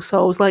Better Call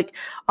Sauls. Like,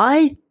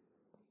 I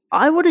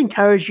would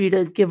encourage you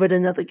to give it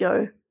another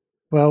go.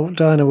 Well,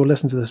 Diana will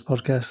listen to this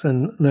podcast,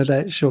 and no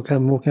doubt she'll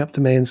come walking up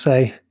to me and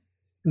say,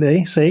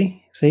 "Lee,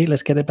 see,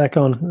 let's get it back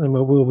on," and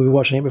we'll be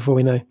watching it before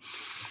we know.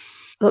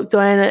 Look,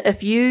 Diana,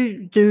 if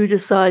you do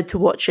decide to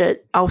watch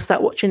it, I'll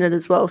start watching it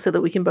as well so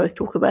that we can both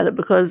talk about it,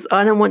 because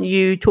I don't want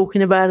you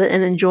talking about it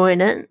and enjoying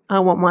it. I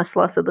want my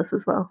slice of this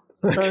as well.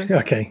 So.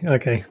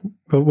 Okay.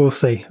 But we'll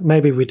see.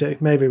 Maybe we do.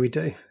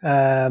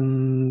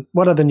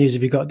 What other news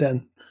have you got,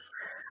 Dan?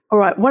 All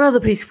right, one other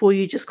piece for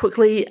you just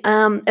quickly.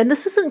 And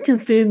this isn't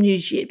confirmed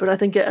news yet, but I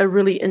think a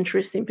really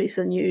interesting piece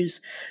of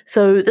news.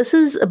 So this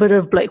is a bit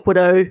of Black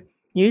Widow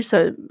news,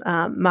 so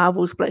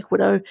Marvel's Black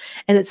Widow,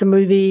 and it's a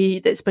movie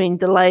that's been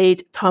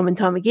delayed time and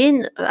time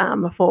again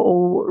for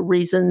all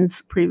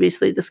reasons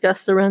previously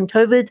discussed around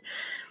COVID.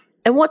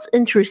 And what's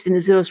interesting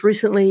is there was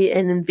recently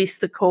an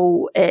investor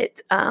call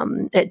at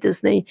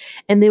Disney,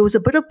 and there was a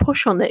bit of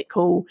push on that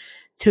call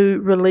to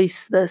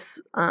release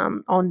this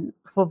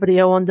for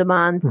video on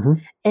demand. Mm-hmm.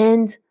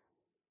 And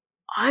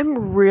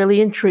I'm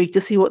really intrigued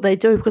to see what they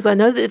do, because I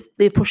know that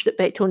they've pushed it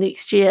back till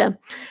next year.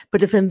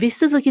 But if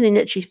investors are getting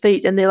itchy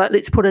feet and they're like,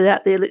 let's put it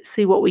out there, let's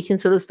see what we can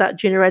sort of start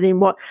generating.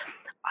 What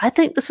I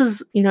think this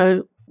is,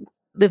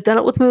 they've done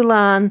it with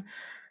Mulan.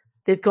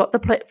 They've got the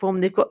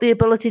platform. They've got the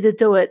ability to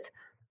do it.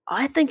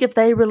 I think if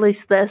they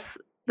release this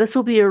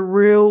will be a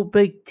real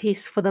big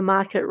test for the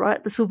market,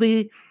 right? This will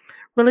be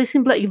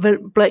releasing Black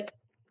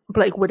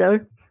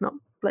Widow, not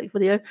Black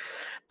Video,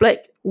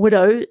 Black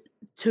Widow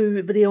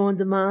to video on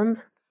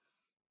demand.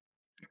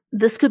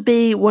 This could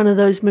be one of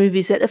those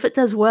movies that, if it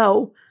does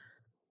well,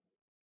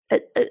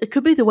 it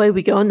could be the way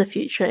we go in the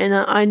future. And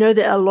I know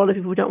that a lot of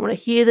people don't want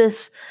to hear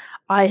this.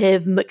 I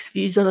have mixed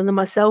views on it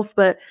myself,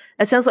 but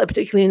it sounds like,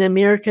 particularly in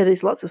America,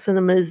 there's lots of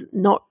cinemas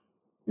not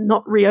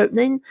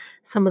reopening.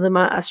 Some of them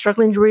are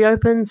struggling to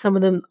reopen. Some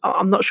of them,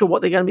 I'm not sure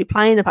what they're going to be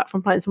playing, apart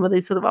from playing some of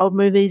these sort of old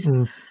movies.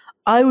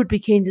 I would be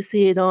keen to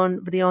see it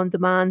on video on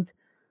demand.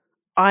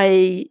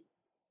 I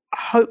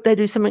hope they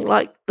do something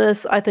like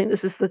this. I think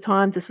this is the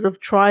time to sort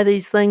of try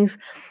these things.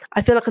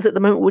 I feel like at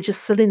the moment we're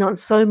just sitting on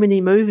so many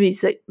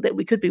movies that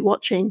we could be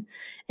watching,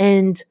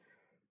 and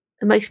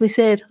it makes me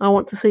sad. I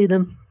want to see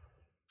them.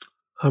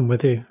 I'm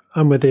with you,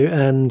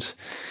 and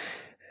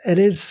it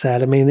is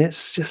sad. I mean,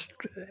 it's just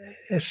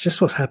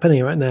what's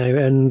happening right now,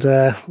 and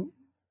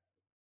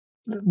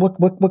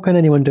what can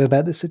anyone do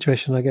about this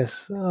situation? I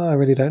guess I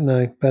really don't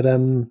know, but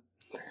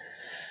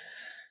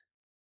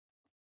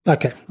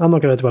okay, I'm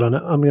not going to dwell on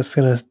it. I'm just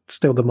going to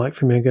steal the mic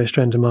from you and go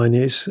straight into my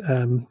news,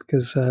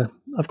 because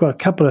I've got a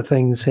couple of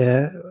things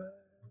here,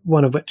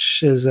 one of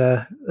which is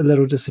a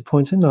little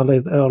disappointing. I'll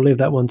leave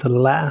that one to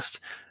last.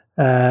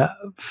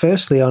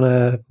 Firstly, on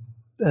a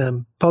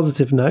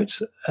positive note,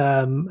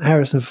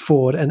 Harrison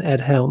Ford and Ed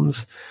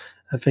Helms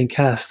have been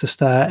cast to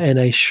star in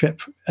a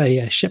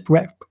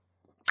shipwreck.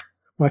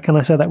 Why can't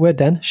I say that word,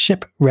 Dan?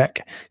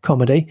 Shipwreck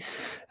comedy.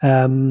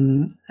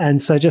 And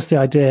so just the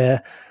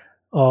idea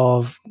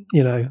of,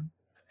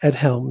 Ed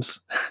Helms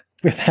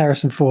with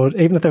Harrison Ford,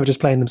 even if they were just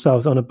playing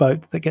themselves on a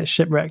boat that gets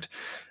shipwrecked.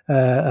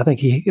 I think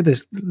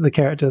the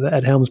character that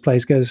Ed Helms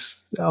plays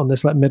goes on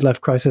this like midlife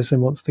crisis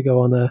and wants to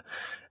go on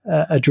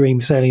a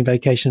dream sailing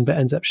vacation, but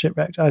ends up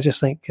shipwrecked. I just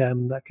think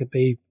that could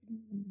be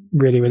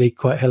really, really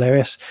quite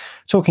hilarious.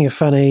 Talking of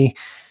funny,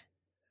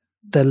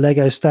 the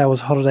Lego Star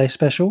Wars Holiday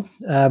Special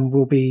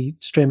will be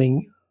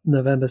streaming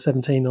November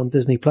 17 on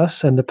Disney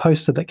Plus, and the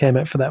poster that came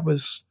out for that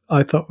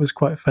I thought was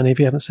quite funny. If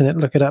you haven't seen it,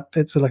 look it up.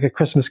 It's like a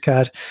Christmas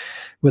card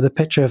with a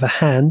picture of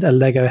a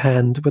Lego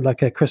hand with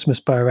like a Christmas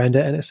bow around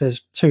it, and it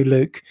says, "To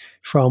Luke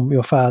from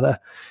your father."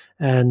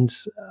 And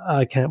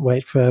I can't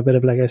wait for a bit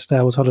of Lego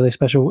Star Wars Holiday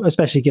Special,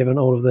 especially given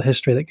all of the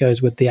history that goes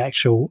with the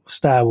actual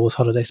Star Wars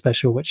Holiday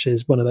Special, which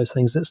is one of those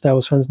things that Star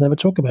Wars fans never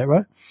talk about,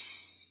 right?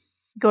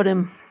 Got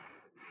him.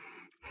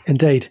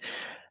 Indeed.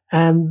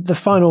 And the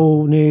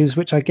final news,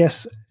 which I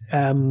guess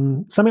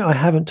something I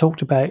haven't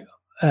talked about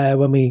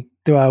when we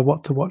do our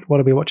what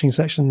are we watching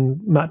section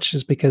much,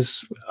 is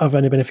because I've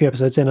only been a few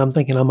episodes in. I'm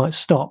thinking I might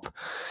stop.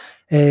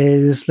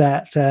 Is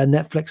that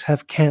Netflix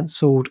have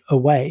cancelled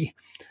Away?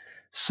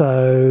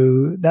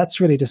 So that's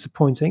really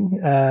disappointing.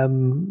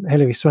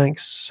 Hilary Swank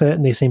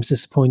certainly seems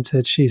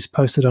disappointed. She's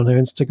posted on her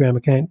Instagram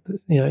account,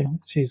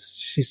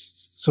 she's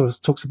sort of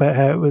talks about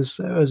how it was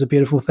a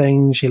beautiful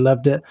thing. She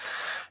loved it.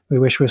 We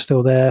wish we were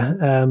still there.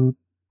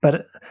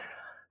 But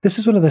this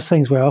is one of those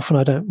things where often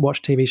I don't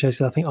watch TV shows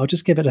because I think I'll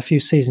just give it a few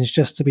seasons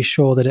just to be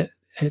sure that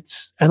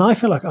it's. And I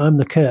feel like I'm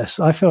the curse.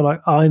 Like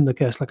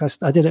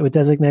I did it with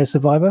Designated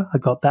Survivor. I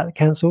got that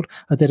cancelled.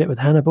 I did it with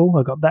Hannibal.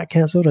 I got that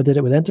cancelled. I did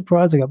it with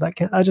Enterprise. I got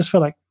that. I just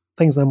feel like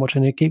things I'm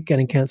watching keep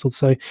getting cancelled.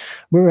 So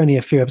we're only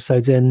a few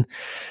episodes in.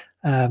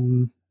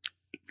 I'm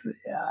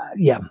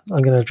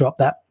going to drop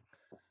that.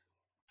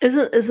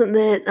 Isn't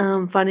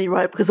that funny,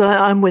 right? Because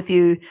I'm with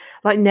you.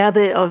 Like now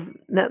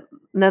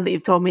that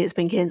you've told me it's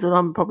been cancelled,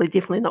 I'm probably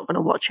definitely not going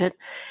to watch it.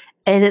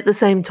 And at the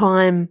same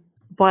time,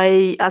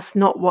 by us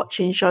not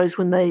watching shows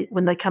when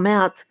they come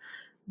out,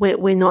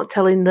 we're not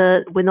telling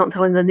the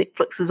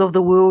Netflixes of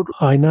the world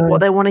I know what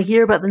they want to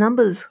hear about the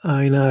numbers.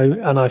 I know,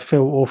 and I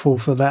feel awful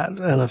for that,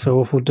 and I feel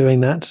awful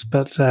doing that.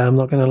 But I'm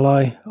not going to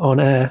lie on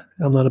air.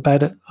 I'm not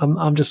about it.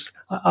 I'm just.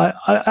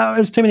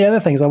 There's too many other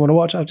things I want to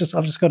watch. I've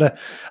just got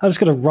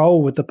to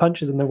roll with the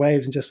punches and the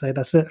waves and just say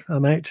that's it.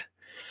 I'm out.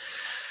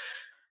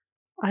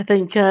 I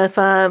think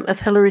if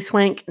Hilary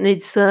Swank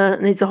needs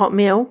a hot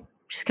meal,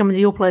 she's coming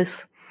to your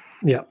place.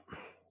 Yeah.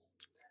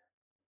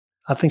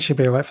 I think she'll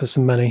be all right for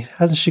some money.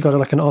 Hasn't she got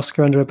like an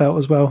Oscar under her belt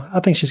as well? I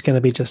think she's going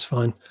to be just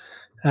fine.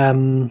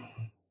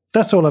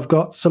 That's all I've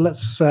got. So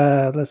let's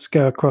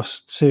go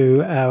across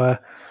to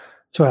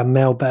our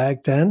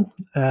mailbag, Dan.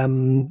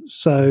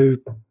 So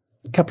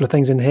a couple of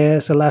things in here.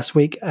 So last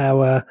week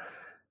our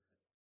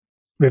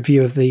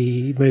review of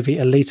the movie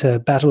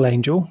Alita: Battle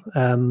Angel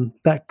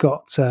that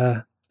got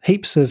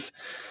heaps of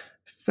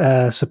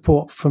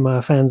support from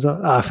our fans.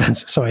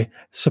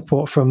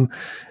 Support from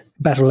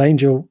Battle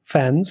Angel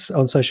fans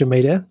on social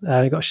media.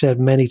 It got shared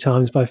many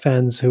times by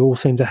fans who all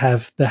seem to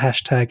have the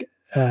hashtag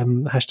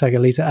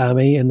Alita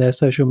Army in their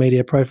social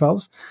media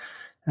profiles.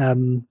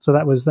 So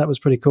that was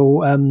pretty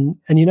cool. And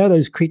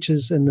those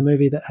creatures in the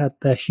movie that had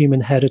their human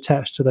head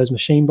attached to those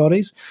machine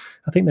bodies?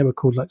 I think they were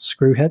called like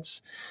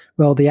screwheads.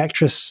 Well, the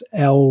actress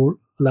Elle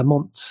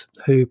Lamont,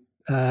 who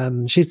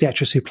she's the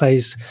actress who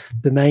plays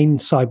the main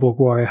cyborg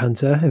warrior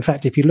hunter. In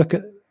fact, if you look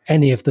at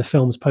any of the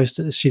film's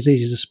posters, she's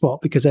easy to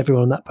spot because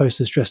everyone on that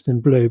poster is dressed in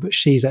blue, but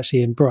she's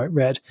actually in bright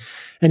red.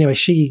 Anyway,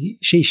 she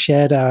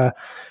shared our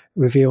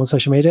review on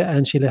social media,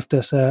 and she left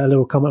us a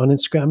little comment on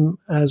Instagram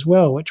as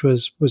well, which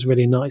was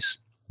really nice.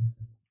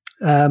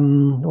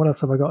 What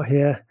else have I got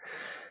here?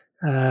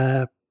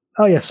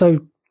 So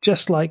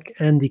just like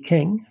Andy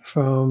King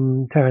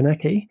from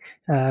Taranaki,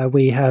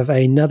 we have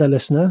another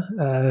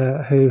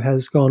listener who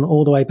has gone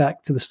all the way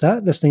back to the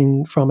start,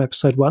 listening from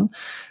episode 1.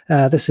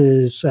 This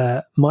is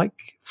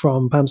Mike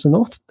from Palmerston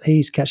North.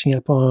 He's catching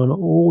up on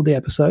all the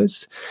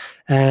episodes,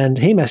 and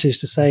he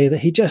messaged to say that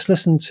he just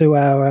listened to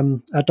our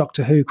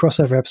Doctor Who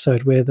crossover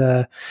episode with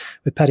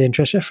Paddy and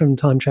Tricia from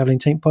Time Travelling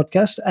Team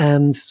podcast,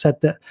 and said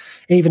that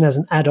even as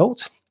an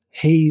adult,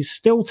 he's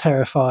still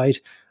terrified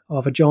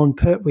of a John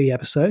Pertwee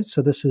episode.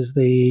 So this is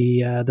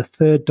the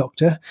third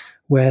Doctor,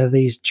 where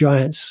these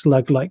giant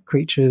slug-like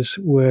creatures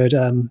would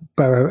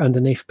burrow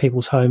underneath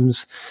people's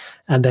homes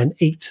and then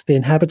eat the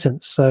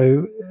inhabitants.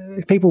 So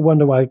if people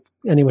wonder why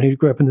anyone who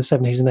grew up in the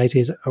 70s and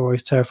 80s are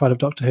always terrified of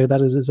Doctor Who,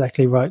 that is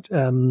exactly right.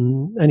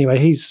 Anyway,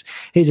 he's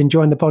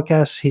enjoying the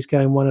podcast. He's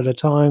going one at a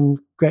time.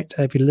 Great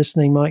to have you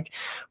listening, Mike.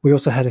 We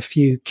also had a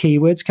few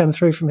keywords come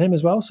through from him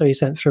as well. So he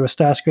sent through a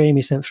Starscream,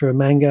 he sent through a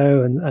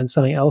mango and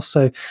something else.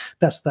 So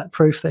that's that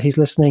proof that he's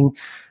listening.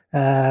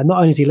 Not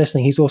only is he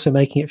listening, he's also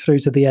making it through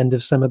to the end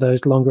of some of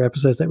those longer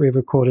episodes that we've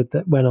recorded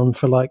that went on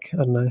for like, I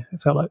don't know,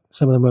 it felt like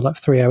some of them were like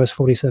 3 hours,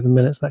 47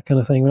 minutes, that kind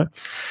of thing, right?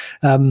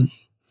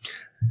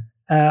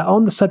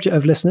 On the subject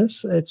of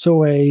listeners, it's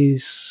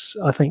always,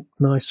 I think,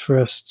 nice for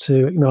us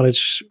to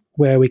acknowledge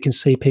where we can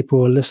see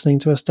people listening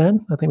to us,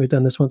 Dan. I think we've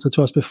done this once or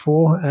twice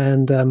before,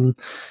 and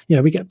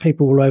we get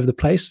people all over the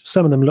place.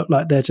 Some of them look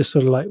like they're just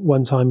sort of like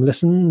one-time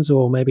listens,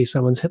 or maybe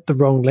someone's hit the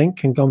wrong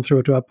link and gone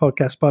through to our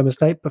podcast by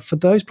mistake. But for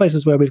those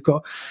places where we've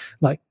got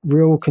like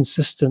real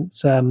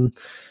consistent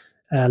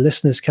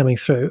listeners coming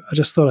through, I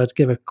just thought I'd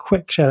give a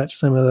quick shout out to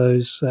some of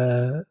those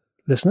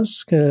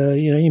listeners.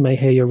 You may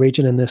hear your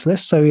region in this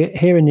list. So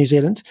here in New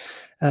Zealand,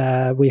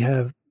 We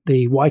have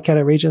the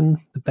Waikato region,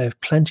 the Bay of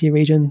Plenty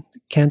region,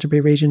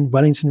 Canterbury region,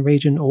 Wellington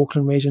region,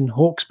 Auckland region,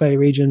 Hawke's Bay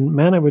region,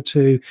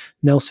 Manawatu,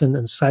 Nelson,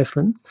 and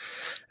Southland.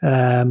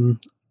 A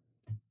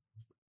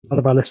lot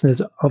of our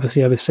listeners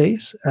obviously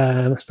overseas,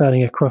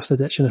 starting across the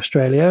ditch in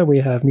Australia. We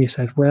have New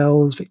South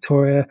Wales,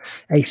 Victoria,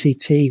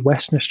 ACT,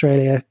 Western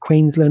Australia,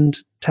 Queensland,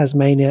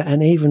 Tasmania,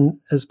 and even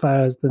as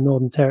far as the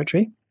Northern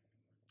Territory.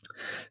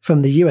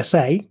 From the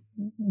USA,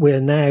 we're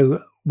now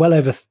well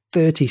over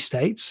 30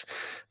 states.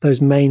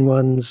 Those main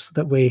ones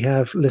that we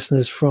have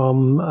listeners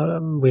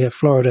from, we have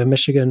Florida,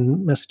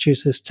 Michigan,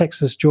 Massachusetts,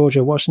 Texas,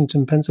 Georgia,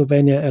 Washington,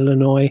 Pennsylvania,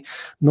 Illinois,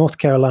 North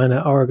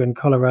Carolina, Oregon,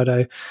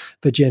 Colorado,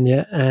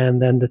 Virginia,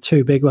 and then the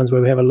two big ones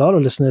where we have a lot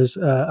of listeners,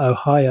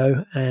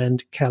 Ohio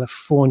and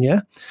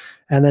California.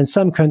 And then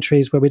some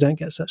countries where we don't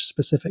get such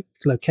specific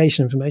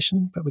location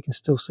information, but we can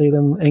still see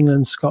them: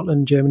 England,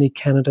 Scotland, Germany,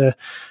 Canada,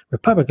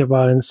 Republic of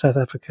Ireland, South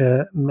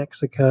Africa,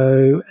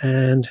 Mexico,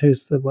 and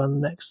who's the one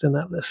next in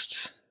that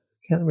list?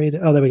 Can't read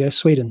it. Oh, there we go.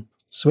 Sweden.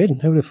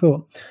 Who would have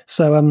thought?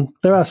 So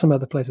there are some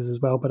other places as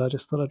well, but I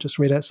just thought I'd just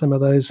read out some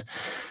of those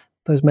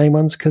main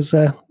ones because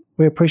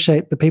we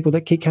appreciate the people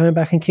that keep coming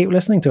back and keep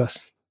listening to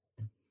us.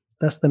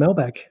 That's the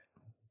mailbag.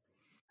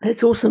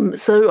 That's awesome.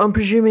 So I'm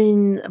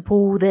presuming,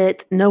 Paul,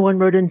 that no one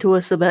wrote into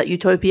us about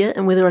Utopia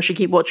and whether I should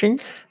keep watching?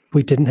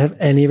 We didn't have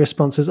any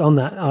responses on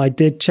that. I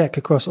did check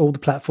across all the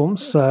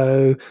platforms.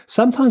 So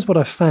sometimes what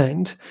I've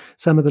found,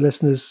 some of the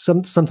listeners,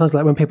 sometimes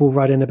like when people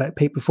write in about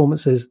peak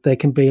performances, they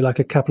can be like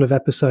a couple of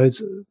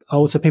episodes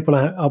old. So people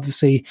are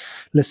obviously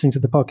listening to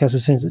the podcast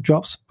as soon as it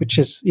drops, which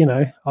is,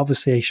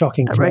 obviously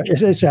shocking.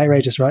 Outrageous. It's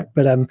outrageous, right?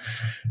 But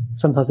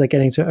sometimes they're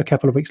getting to it a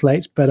couple of weeks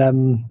late. But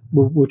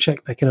we'll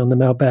check back in on the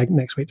mailbag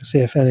next week to see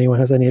if anyone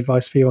has any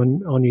advice for you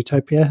on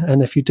Utopia.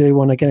 And if you do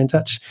want to get in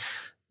touch,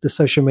 the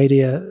social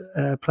media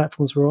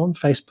platforms we're on: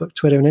 Facebook,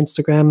 Twitter, and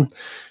Instagram,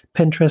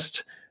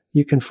 Pinterest.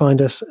 You can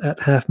find us at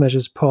Half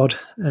Measures Pod,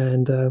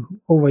 and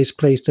always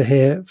pleased to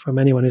hear from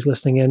anyone who's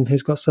listening in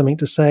who's got something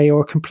to say or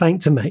a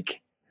complaint to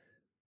make.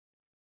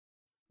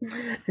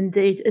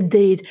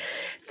 Indeed.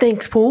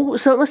 Thanks, Paul.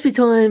 So it must be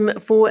time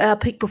for our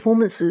peak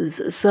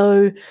performances.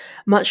 So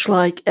much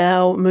like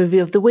our movie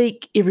of the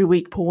week, every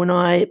week Paul and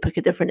I pick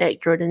a different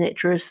actor and an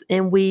actress,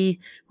 and we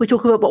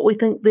talk about what we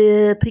think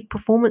their peak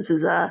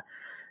performances are.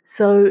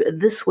 So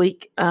this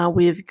week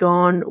we've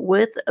gone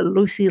with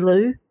Lucy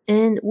Liu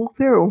and Will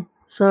Ferrell.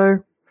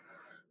 So,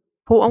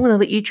 Paul, I'm going to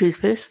let you choose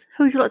first.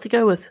 Who would you like to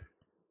go with?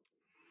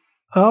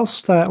 I'll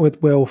start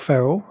with Will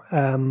Ferrell.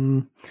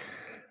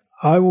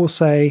 I will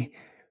say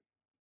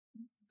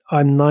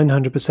I'm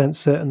 900%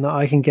 certain that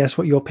I can guess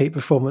what your peak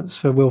performance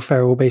for Will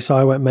Ferrell will be, so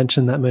I won't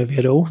mention that movie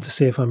at all to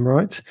see if I'm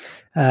right.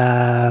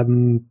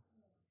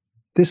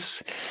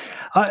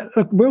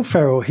 Will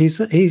Ferrell, he's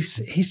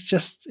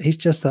just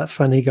that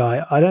funny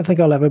guy. I don't think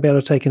I'll ever be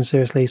able to take him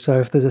seriously. So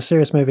if there's a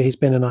serious movie he's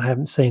been in, I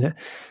haven't seen it.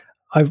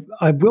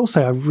 I will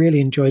say I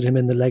really enjoyed him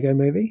in the Lego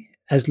Movie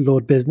as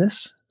Lord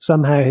Business.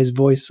 Somehow his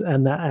voice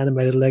and that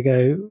animated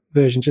Lego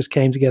version just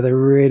came together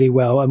really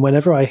well. And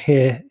whenever I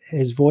hear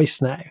his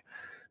voice now,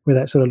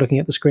 without sort of looking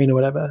at the screen or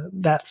whatever,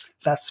 that's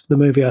the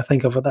movie I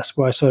think of, or that's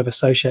where I sort of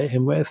associate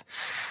him with.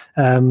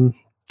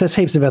 There's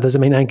heaps of others. I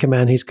mean,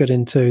 Anchorman, he's good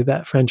into.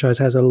 That franchise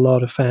has a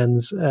lot of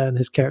fans, and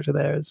his character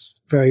there is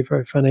very,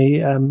 very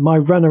funny. My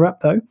runner-up,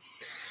 though,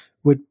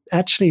 would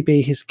actually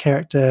be his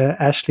character,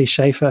 Ashley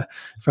Schaefer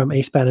from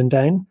Eastbound and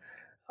Down.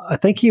 I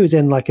think he was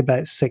in like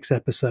about 6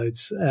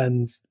 episodes,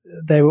 and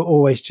they were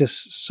always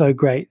just so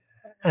great.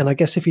 And I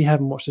guess if you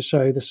haven't watched the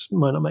show, this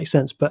might not make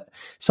sense, but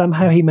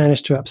somehow he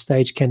managed to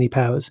upstage Kenny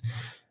Powers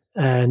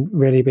and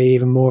really be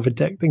even more of a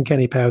dick than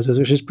Kenny Powers was,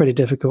 which is pretty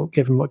difficult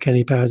given what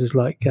Kenny Powers is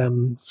like.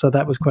 So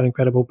that was quite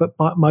incredible. But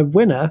my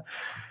winner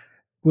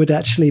would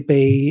actually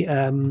be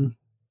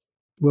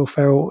Will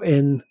Ferrell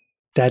in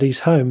Daddy's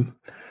Home,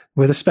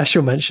 with a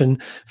special mention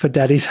for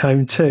Daddy's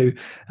Home 2.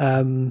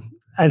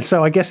 And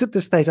so I guess at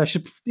this stage I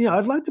should,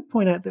 I'd like to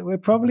point out that we're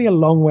probably a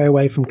long way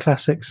away from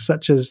classics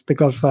such as The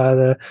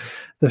Godfather,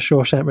 The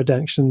Shawshank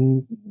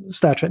Redemption,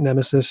 Star Trek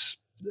Nemesis.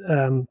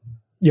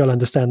 You'll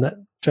understand that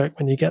joke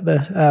when you get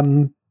there.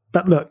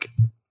 But look,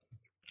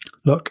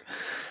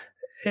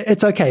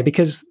 it's okay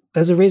because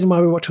there's a reason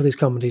why we watch all these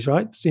comedies,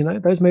 right?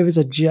 Those movies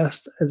are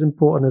just as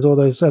important as all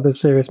those other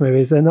serious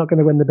movies. They're not going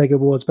to win the big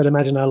awards, but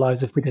imagine our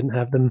lives if we didn't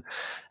have them.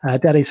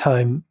 Daddy's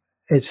Home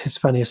is his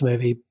funniest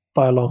movie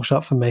by a long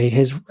shot for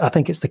me. I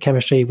think it's the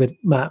chemistry with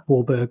Matt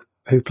Wahlberg,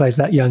 who plays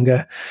that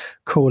younger,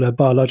 cooler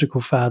biological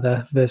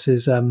father,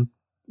 versus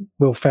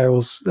Will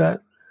Ferrell's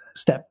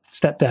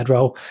stepdad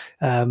role.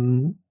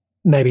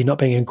 Maybe not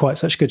being in quite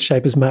such good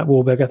shape as Matt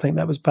Wahlberg. I think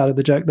that was part of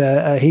the joke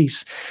there.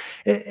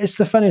 It's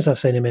the funniest I've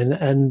seen him in.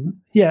 And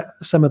yeah,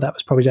 some of that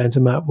was probably down to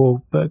Matt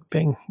Wahlberg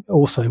being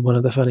also one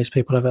of the funniest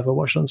people I've ever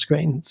watched on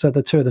screen. So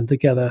the two of them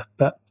together.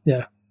 But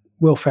yeah,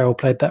 Will Ferrell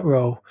played that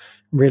role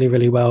really,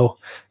 really well.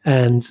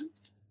 And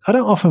I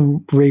don't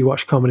often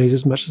rewatch comedies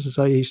as much as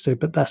I used to,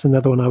 but that's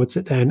another one I would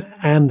sit down,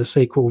 and the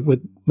sequel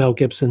with Mel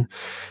Gibson.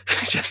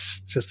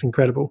 just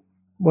incredible.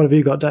 What have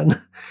you got,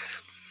 Dan?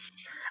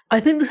 I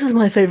think this is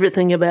my favorite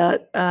thing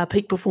about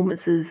peak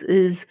performances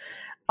is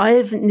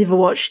I've never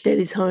watched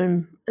Daddy's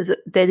Home. Is it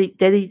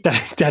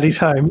Daddy's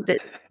Home.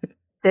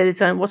 Daddy's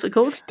Home. What's it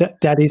called?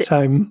 Daddy's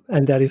Home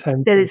and Daddy's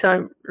Home. Daddy's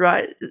Home.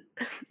 Right.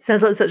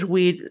 Sounds like such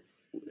weird.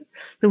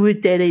 The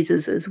word daddies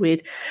is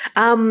weird.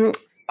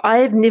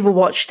 I've never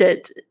watched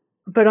it,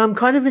 but I'm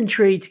kind of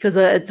intrigued because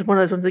it's one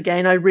of those ones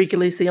again I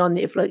regularly see on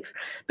Netflix.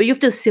 But you've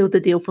just sealed the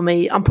deal for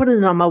me. I'm putting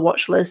it on my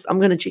watch list. I'm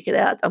going to check it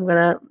out. I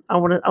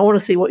want to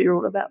see what you're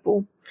all about,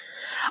 Paul.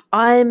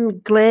 I'm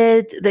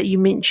glad that you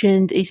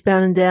mentioned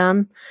Eastbound and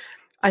Down.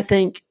 I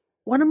think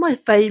one of my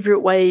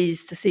favorite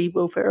ways to see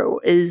Will Ferrell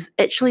is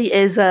actually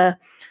as a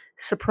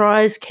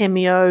surprise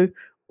cameo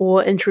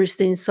or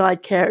interesting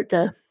side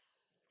character.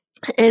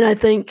 And I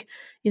think,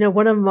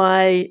 one of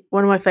my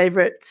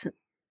favorites.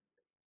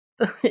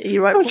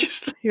 You're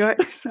right. You're right.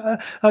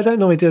 I don't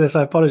normally do this.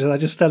 I apologize. I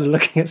just started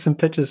looking at some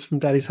pictures from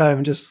Daddy's Home,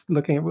 and just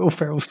looking at Will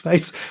Ferrell's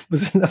face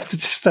was enough to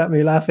just start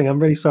me laughing. I'm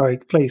really sorry.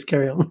 Please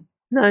carry on.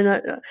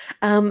 No.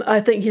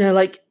 I think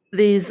like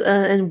there's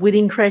in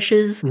Wedding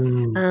Crashers,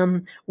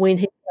 when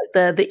he's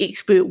like the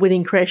expert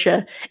wedding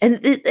crasher, and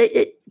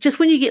it just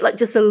when you get like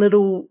just a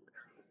little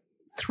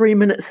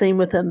 3-minute scene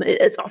with him,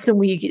 it's often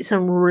where you get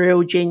some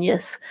real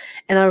genius,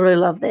 and I really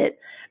love that.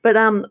 But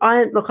I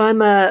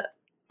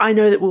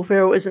know that Will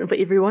Ferrell isn't for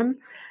everyone,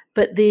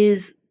 but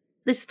there's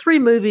 3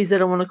 movies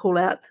that I want to call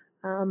out,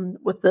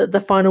 with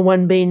the final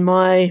one being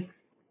my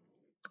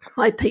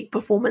peak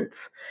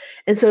performance.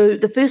 And so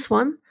the first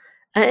one,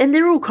 and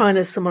they're all kind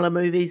of similar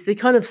movies. They're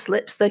kind of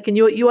slapstick, and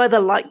you either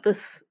like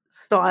this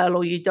style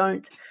or you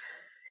don't.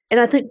 And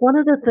I think one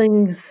of the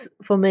things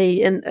for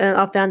me, and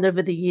I've found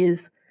over the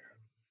years,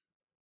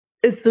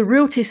 is the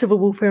real test of a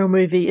Will Ferrell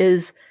movie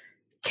is,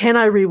 can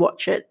I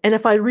rewatch it? And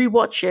if I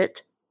rewatch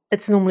it,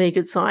 it's normally a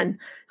good sign.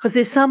 Because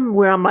there's some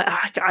where I'm like,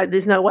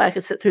 there's no way I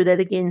could sit through that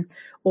again.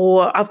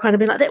 Or I've kind of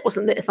been like, that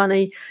wasn't that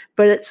funny.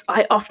 But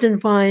I often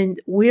find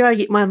where I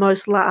get my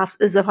most laughs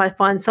is if I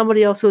find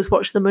somebody else who has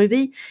watched the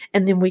movie,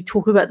 and then we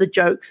talk about the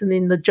jokes, and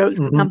then the jokes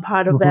become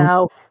part of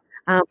our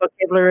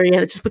vocabulary, and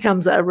it just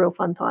becomes a real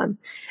fun time.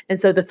 And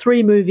so the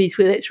 3 movies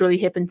where that's really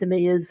happened to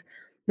me is,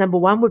 number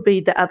 1 would be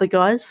The Other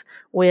Guys,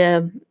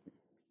 where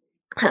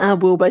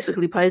Will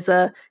basically plays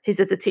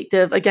he's a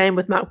detective, again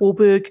with Mark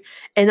Wahlberg,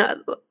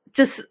 and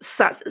just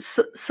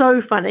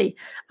so funny.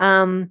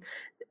 So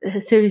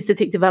he's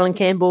Detective Alan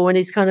Campbell, and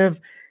he's got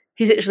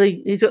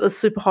this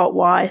super hot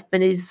wife,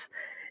 and he's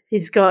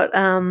got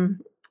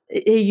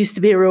he used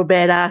to be a real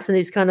badass, and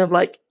he's kind of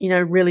like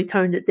really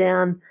toned it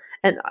down,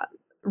 and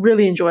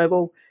really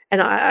enjoyable.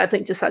 And I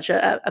think just such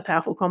a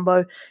powerful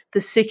combo.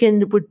 The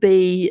second would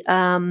be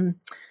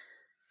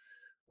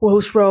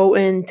Will's role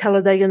in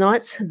Talladega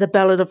Nights, The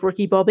Ballad of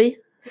Ricky Bobby.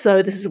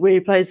 So this is where he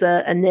plays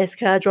a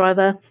NASCAR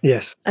driver.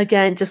 Yes.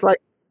 Again, just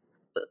like,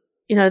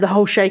 the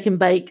whole shake and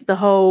bake, the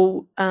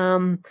whole,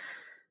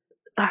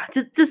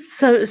 just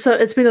so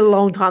it's been a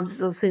long time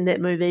since I've seen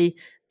that movie,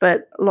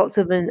 but lots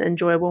of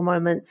enjoyable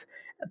moments.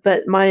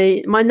 But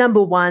my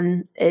number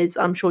 1, as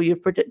I'm sure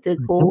you've predicted,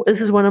 Paul, this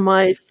is one of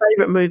my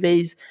favorite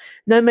movies,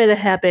 no matter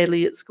how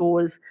badly it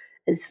scores,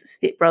 is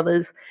Step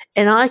Brothers.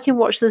 And I can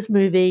watch this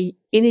movie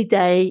any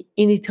day,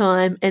 any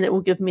time, and it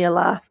will give me a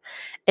laugh.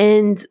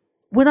 And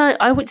when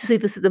I went to see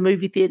this at the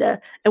movie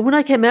theater, and when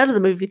I came out of the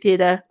movie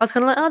theater, I was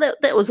kind of like, oh,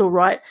 that was all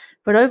right.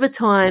 But over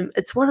time,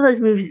 it's one of those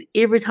movies,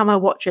 every time I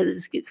watch it, it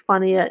just gets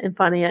funnier and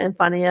funnier and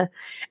funnier.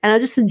 And I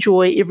just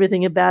enjoy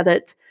everything about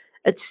it.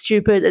 It's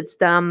stupid, it's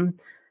dumb,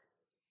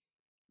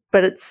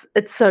 but it's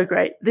so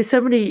great. There's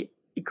so many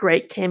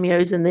great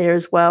cameos in there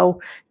as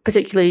well,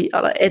 particularly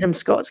Adam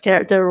Scott's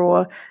character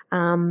or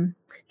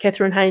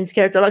Catherine Haynes'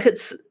 character. Like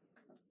it's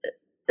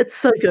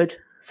so good,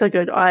 so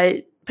good.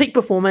 Peak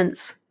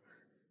performance,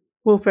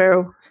 Will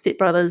Ferrell, Step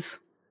Brothers.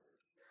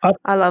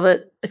 I love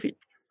it.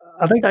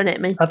 Don't at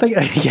me. I think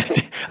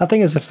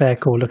it's a fair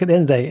call. Look, at the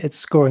end of the day, it's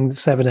scoring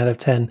 7 out of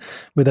 10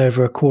 with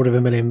over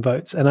 250,000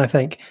 votes. And I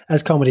think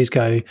as comedies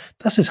go,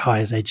 that's as high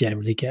as they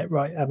generally get,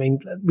 right? I mean,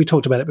 we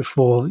talked about it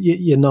before.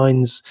 Your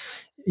 9s,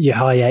 your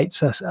high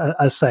 8s,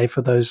 I say,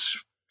 for those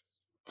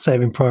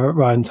Saving Private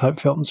Ryan type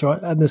films,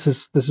 right? And this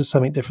is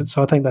something different.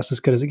 So I think that's as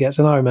good as it gets.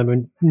 And I remember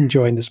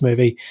enjoying this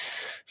movie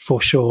for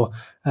sure.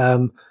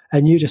 And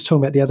you just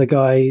talking about The Other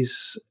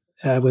Guys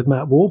with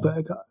Matt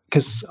Wahlberg,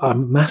 because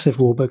I'm a massive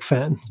Wahlberg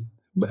fan.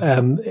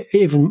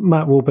 Even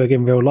Matt Wahlberg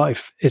in real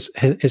life is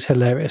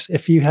hilarious.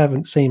 If you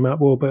haven't seen Matt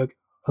Wahlberg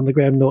on the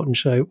Graham Norton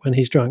show when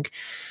he's drunk,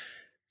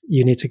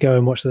 you need to go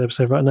and watch that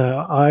episode right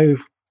now. I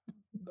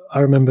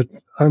remember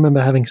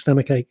having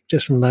stomachache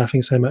just from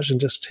laughing so much,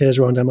 and just tears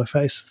rolling down my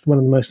face. It's one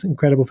of the most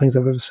incredible things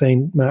I've ever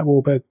seen Matt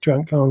Wahlberg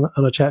drunk on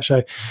a chat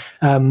show.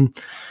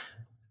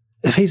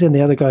 If he's in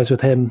The Other Guys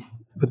with him,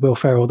 with Will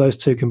Ferrell, those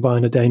two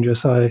combined are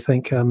dangerous. I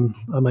think I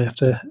may have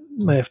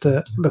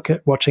to look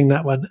at watching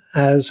that one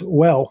as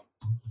well.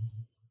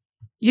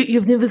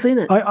 You've never seen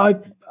it? I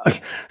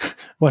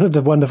one of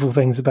the wonderful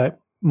things about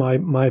my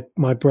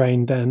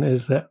brain, Dan,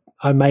 is that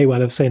I may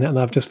well have seen it and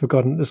I've just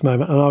forgotten at this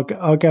moment. And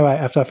I'll go out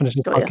after I finish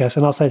this podcast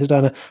and I'll say to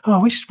Diana, "Oh,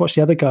 we should watch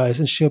The Other Guys,"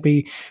 and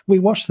we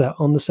watched that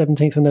on the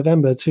 17th of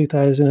November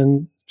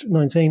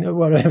 2019 or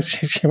whatever.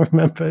 She'll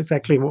remember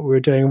exactly what we were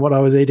doing and what I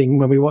was eating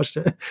when we watched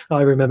it.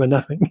 I remember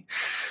nothing.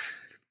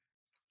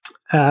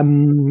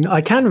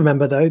 I can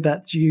remember though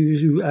that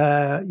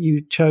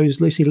you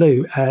chose Lucy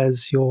Liu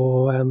as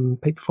your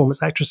peak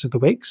performance actress of the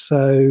week.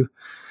 So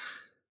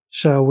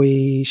shall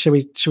we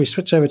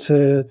switch over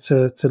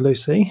to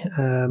Lucy?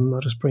 I'll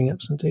just bring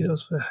up some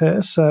details for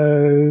her.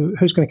 So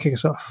who's going to kick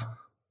us off?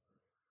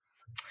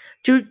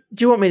 Do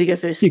you want me to go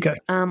first? You go.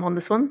 On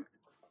this one.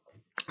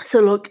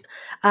 So look,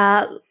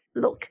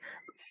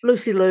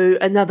 Lucy Liu,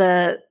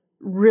 another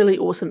really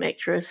awesome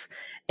actress,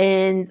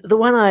 and the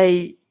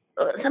one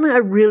something I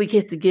really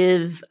have to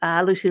give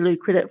Lucy Liu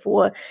credit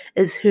for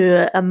is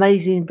her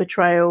amazing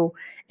portrayal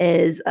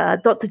as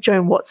Dr.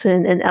 Joan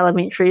Watson in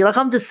Elementary. Like,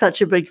 I'm just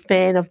such a big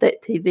fan of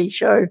that TV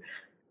show.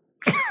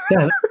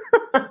 Yeah,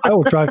 I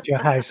will drive to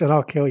your house and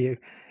I'll kill you.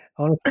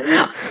 Honestly.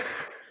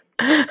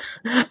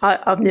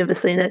 I've never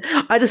seen it.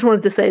 I just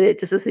wanted to say that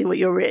just to see what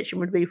your reaction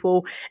would be,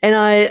 Paul. And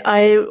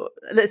I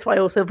that's why I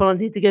also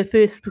volunteered to go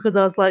first, because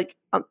I was like,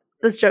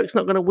 this joke's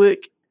not going to work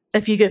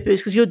if you go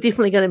first, because you're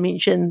definitely going to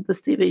mention this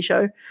TV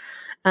show.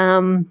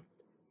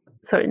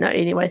 So no,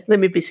 anyway, let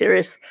me be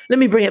serious. Let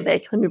me bring it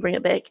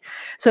back.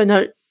 So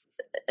no,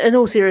 in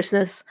all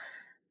seriousness,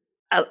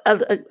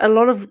 a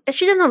lot of,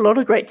 she's done a lot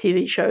of great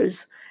TV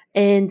shows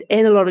and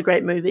a lot of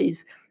great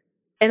movies.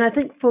 And I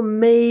think for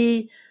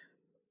me,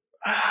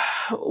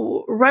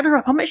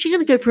 runner-up, I'm actually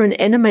going to go for an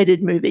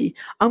animated movie.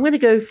 I'm going to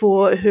go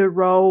for her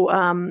role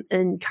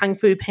in Kung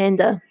Fu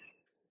Panda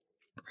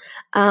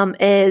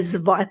as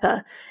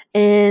Viper.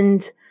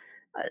 And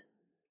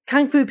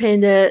Kung Fu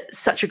Panda,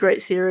 such a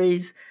great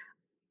series.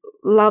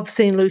 Love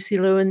seeing Lucy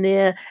Liu in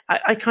there.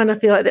 I kind of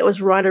feel like that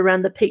was right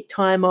around the peak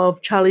time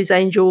of Charlie's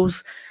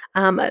Angels,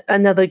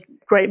 another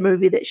great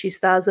movie that she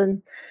stars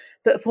in.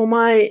 But for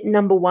my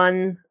number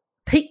one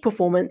peak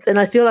performance, and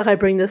I feel like I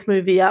bring this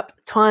movie up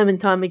time and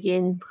time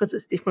again because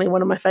it's definitely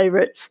one of my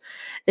favorites,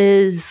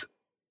 is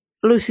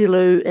Lucy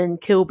Liu in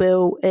Kill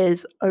Bill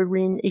as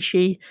O-Ren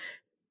Ishii.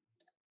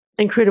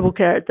 Incredible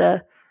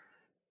character.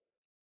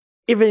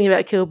 Everything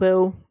about Kill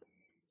Bill,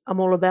 I'm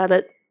all about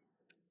it.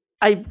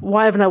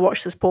 Why haven't I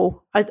watched this,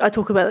 Paul? I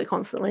talk about it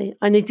constantly.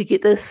 I need to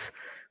get this.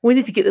 We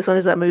need to get this on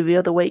as our movie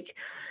of the week.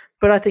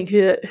 But I think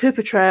her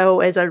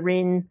portrayal as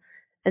O-Ren,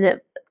 and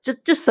that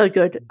just so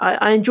good.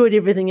 I enjoyed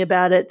everything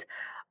about it.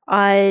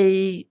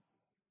 I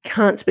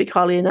can't speak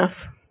highly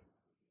enough.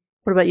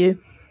 What about you?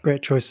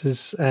 Great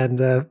choices.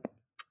 And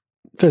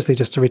firstly,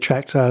 just to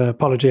retract an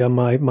apology on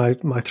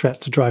my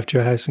threat to drive to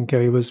your house and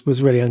kill you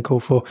was really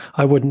uncalled for.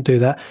 I wouldn't do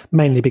that,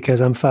 mainly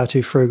because I'm far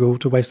too frugal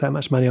to waste that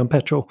much money on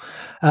petrol.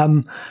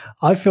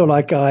 I feel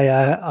like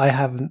I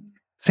haven't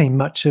seen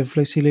much of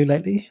Lucy Liu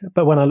lately,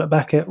 but when I look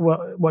back at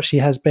what she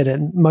has been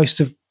in,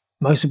 most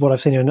of what I've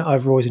seen her in,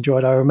 I've always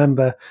enjoyed. I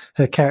remember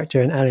her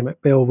character in Ally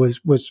McBeal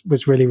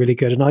was really, really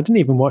good. And I didn't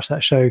even watch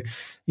that show,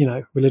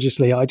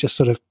 religiously. I just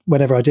sort of,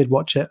 whenever I did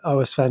watch it, I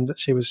always found that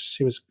she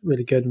was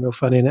really good and real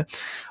funny in it.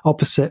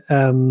 Opposite,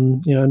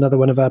 another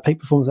one of our peak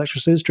performance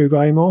actresses, Drew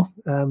Barrymore,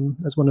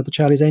 as one of the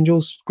Charlie's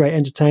Angels. Great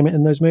entertainment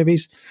in those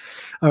movies.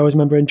 I always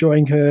remember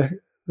enjoying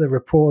the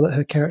rapport that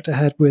her character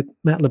had with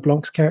Matt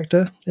LeBlanc's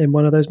character in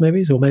one of those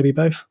movies, or maybe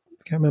both.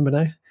 I can't remember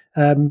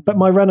now. But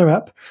my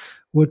runner-up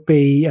would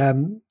be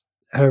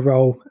her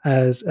role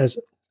as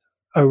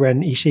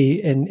O-Ren Ishii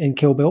in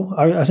Kill Bill.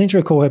 I seem to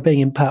recall her being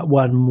in part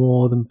 1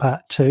 more than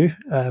part 2.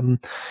 And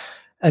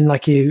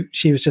like you,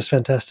 she was just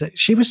fantastic.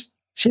 She was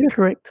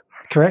correct.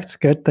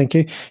 Good, thank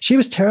you. She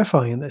was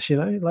terrifying in this.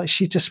 Like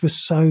she just was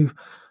so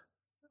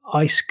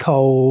ice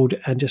cold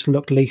and just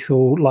looked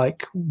lethal.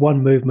 Like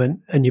one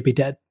movement and you'd be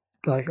dead.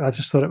 Like I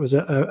just thought it was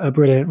a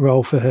brilliant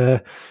role for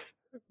her.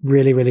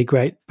 Really, really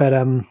great. But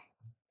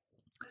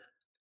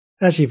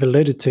as you've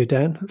alluded to,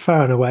 Dan,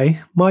 far and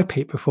away, my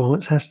peak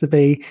performance has to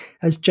be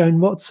as Joan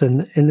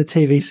Watson in the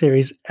TV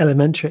series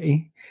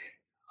Elementary.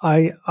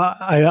 I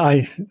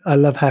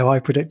love how I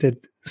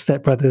predicted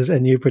Step Brothers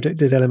and you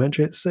predicted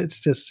Elementary. It's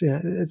just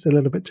it's a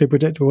little bit too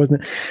predictable,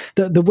 wasn't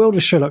it? The world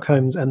of Sherlock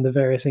Holmes and the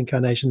various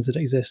incarnations that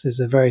exist is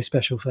a very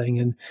special thing.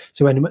 And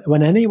so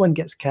when anyone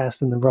gets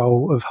cast in the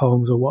role of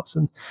Holmes or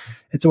Watson,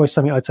 it's always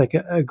something I take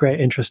a great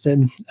interest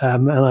in.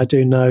 And I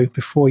do know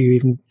before you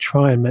even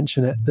try and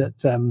mention it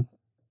that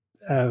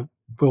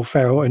Will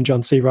Ferrell and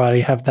John C.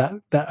 Reilly have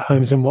that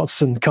Holmes and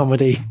Watson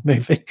comedy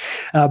movie.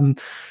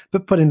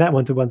 But putting that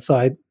one to one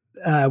side,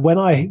 when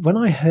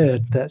I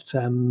heard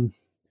that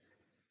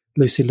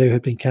Lucy Liu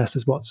had been cast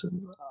as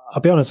Watson, I'll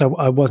be honest,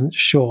 I wasn't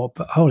sure,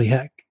 but holy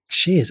heck,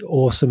 she is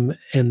awesome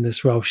in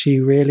this role. She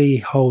really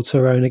holds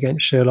her own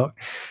against Sherlock,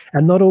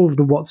 and not all of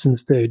the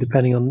Watsons do,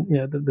 depending on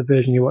the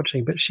version you're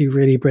watching. But she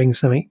really brings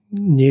something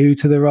new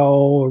to the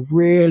role.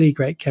 Really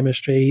great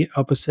chemistry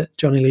opposite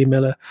Johnny Lee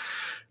Miller.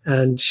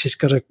 And she's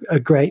got a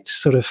great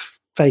sort of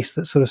face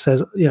that sort of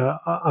says,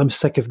 I'm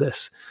sick of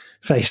this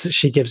face that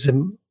she gives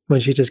him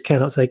when she just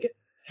cannot take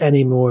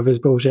any more of his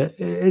bullshit.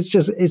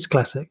 It's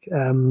classic.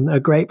 A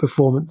great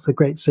performance, a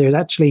great series.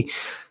 Actually,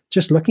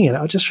 just looking at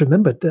it, I just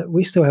remembered that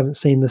we still haven't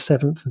seen the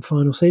 7th and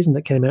final season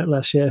that came out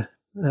last year,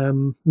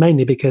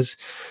 mainly because,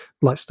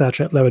 like Star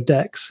Trek Lower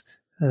Decks,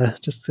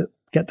 just to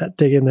get that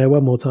dig in there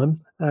one more time,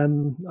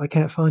 I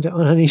can't find it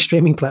on any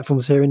streaming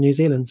platforms here in New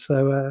Zealand.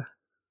 So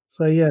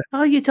yeah.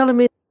 Oh, you're telling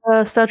me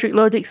Star Trek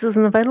Lower Decks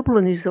isn't available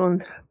in New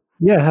Zealand?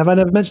 Yeah, have I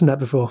never mentioned that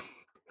before?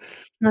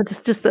 No,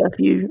 just a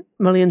few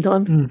million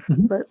times.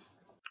 Mm-hmm. But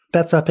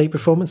that's our peak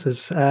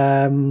performances.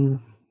 That's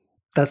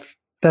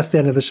the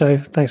end of the show.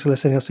 Thanks for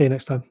listening. I'll see you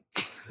next time.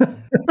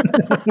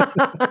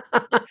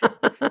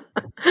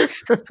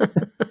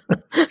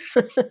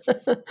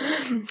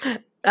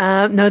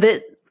 No,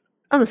 that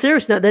on a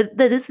serious note,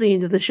 that is the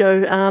end of the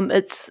show.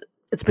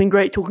 It's been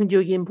great talking to you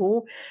again,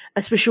 Paul.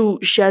 A special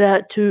shout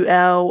out to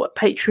our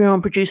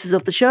Patreon producers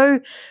of the show,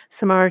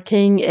 Samara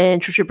King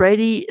and Trisha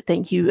Brady.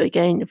 Thank you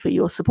again for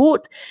your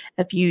support.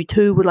 If you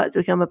too would like to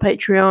become a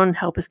Patreon,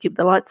 help us keep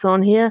the lights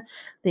on here,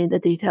 then the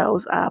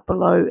details are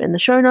below in the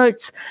show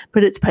notes.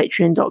 But it's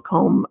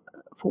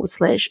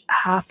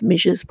patreon.com/Half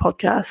Measures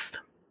Podcast.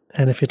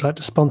 And if you'd like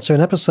to sponsor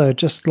an episode,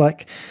 just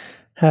like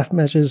Half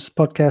Measures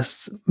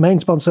Podcast's main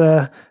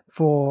sponsor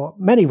for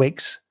many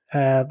weeks,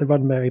 the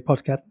Roddenberry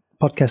Podcast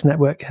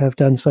Network have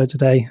done so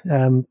today.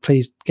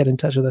 Please get in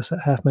touch with us at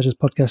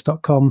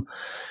halfmeasurespodcast.com,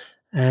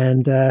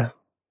 and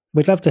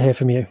we'd love to hear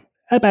from you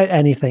about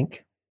anything.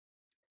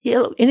 Yeah,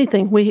 look,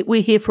 anything.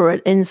 We're here for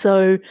it. And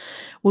so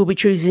we'll be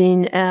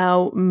choosing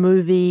our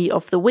movie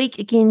of the week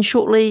again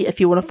shortly. If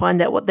you want to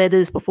find out what that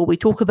is before we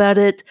talk about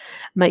it,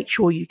 make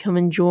sure you come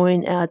and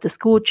join our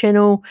Discord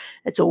channel.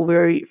 It's all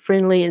very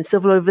friendly and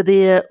civil over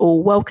there.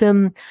 All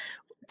welcome.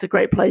 It's a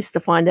great place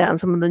to find out on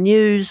some of the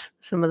news,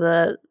 some of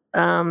the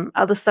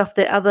other stuff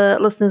that other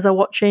listeners are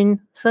watching.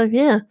 So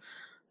yeah,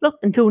 look,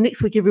 until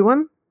next week,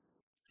 everyone.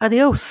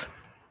 Adios.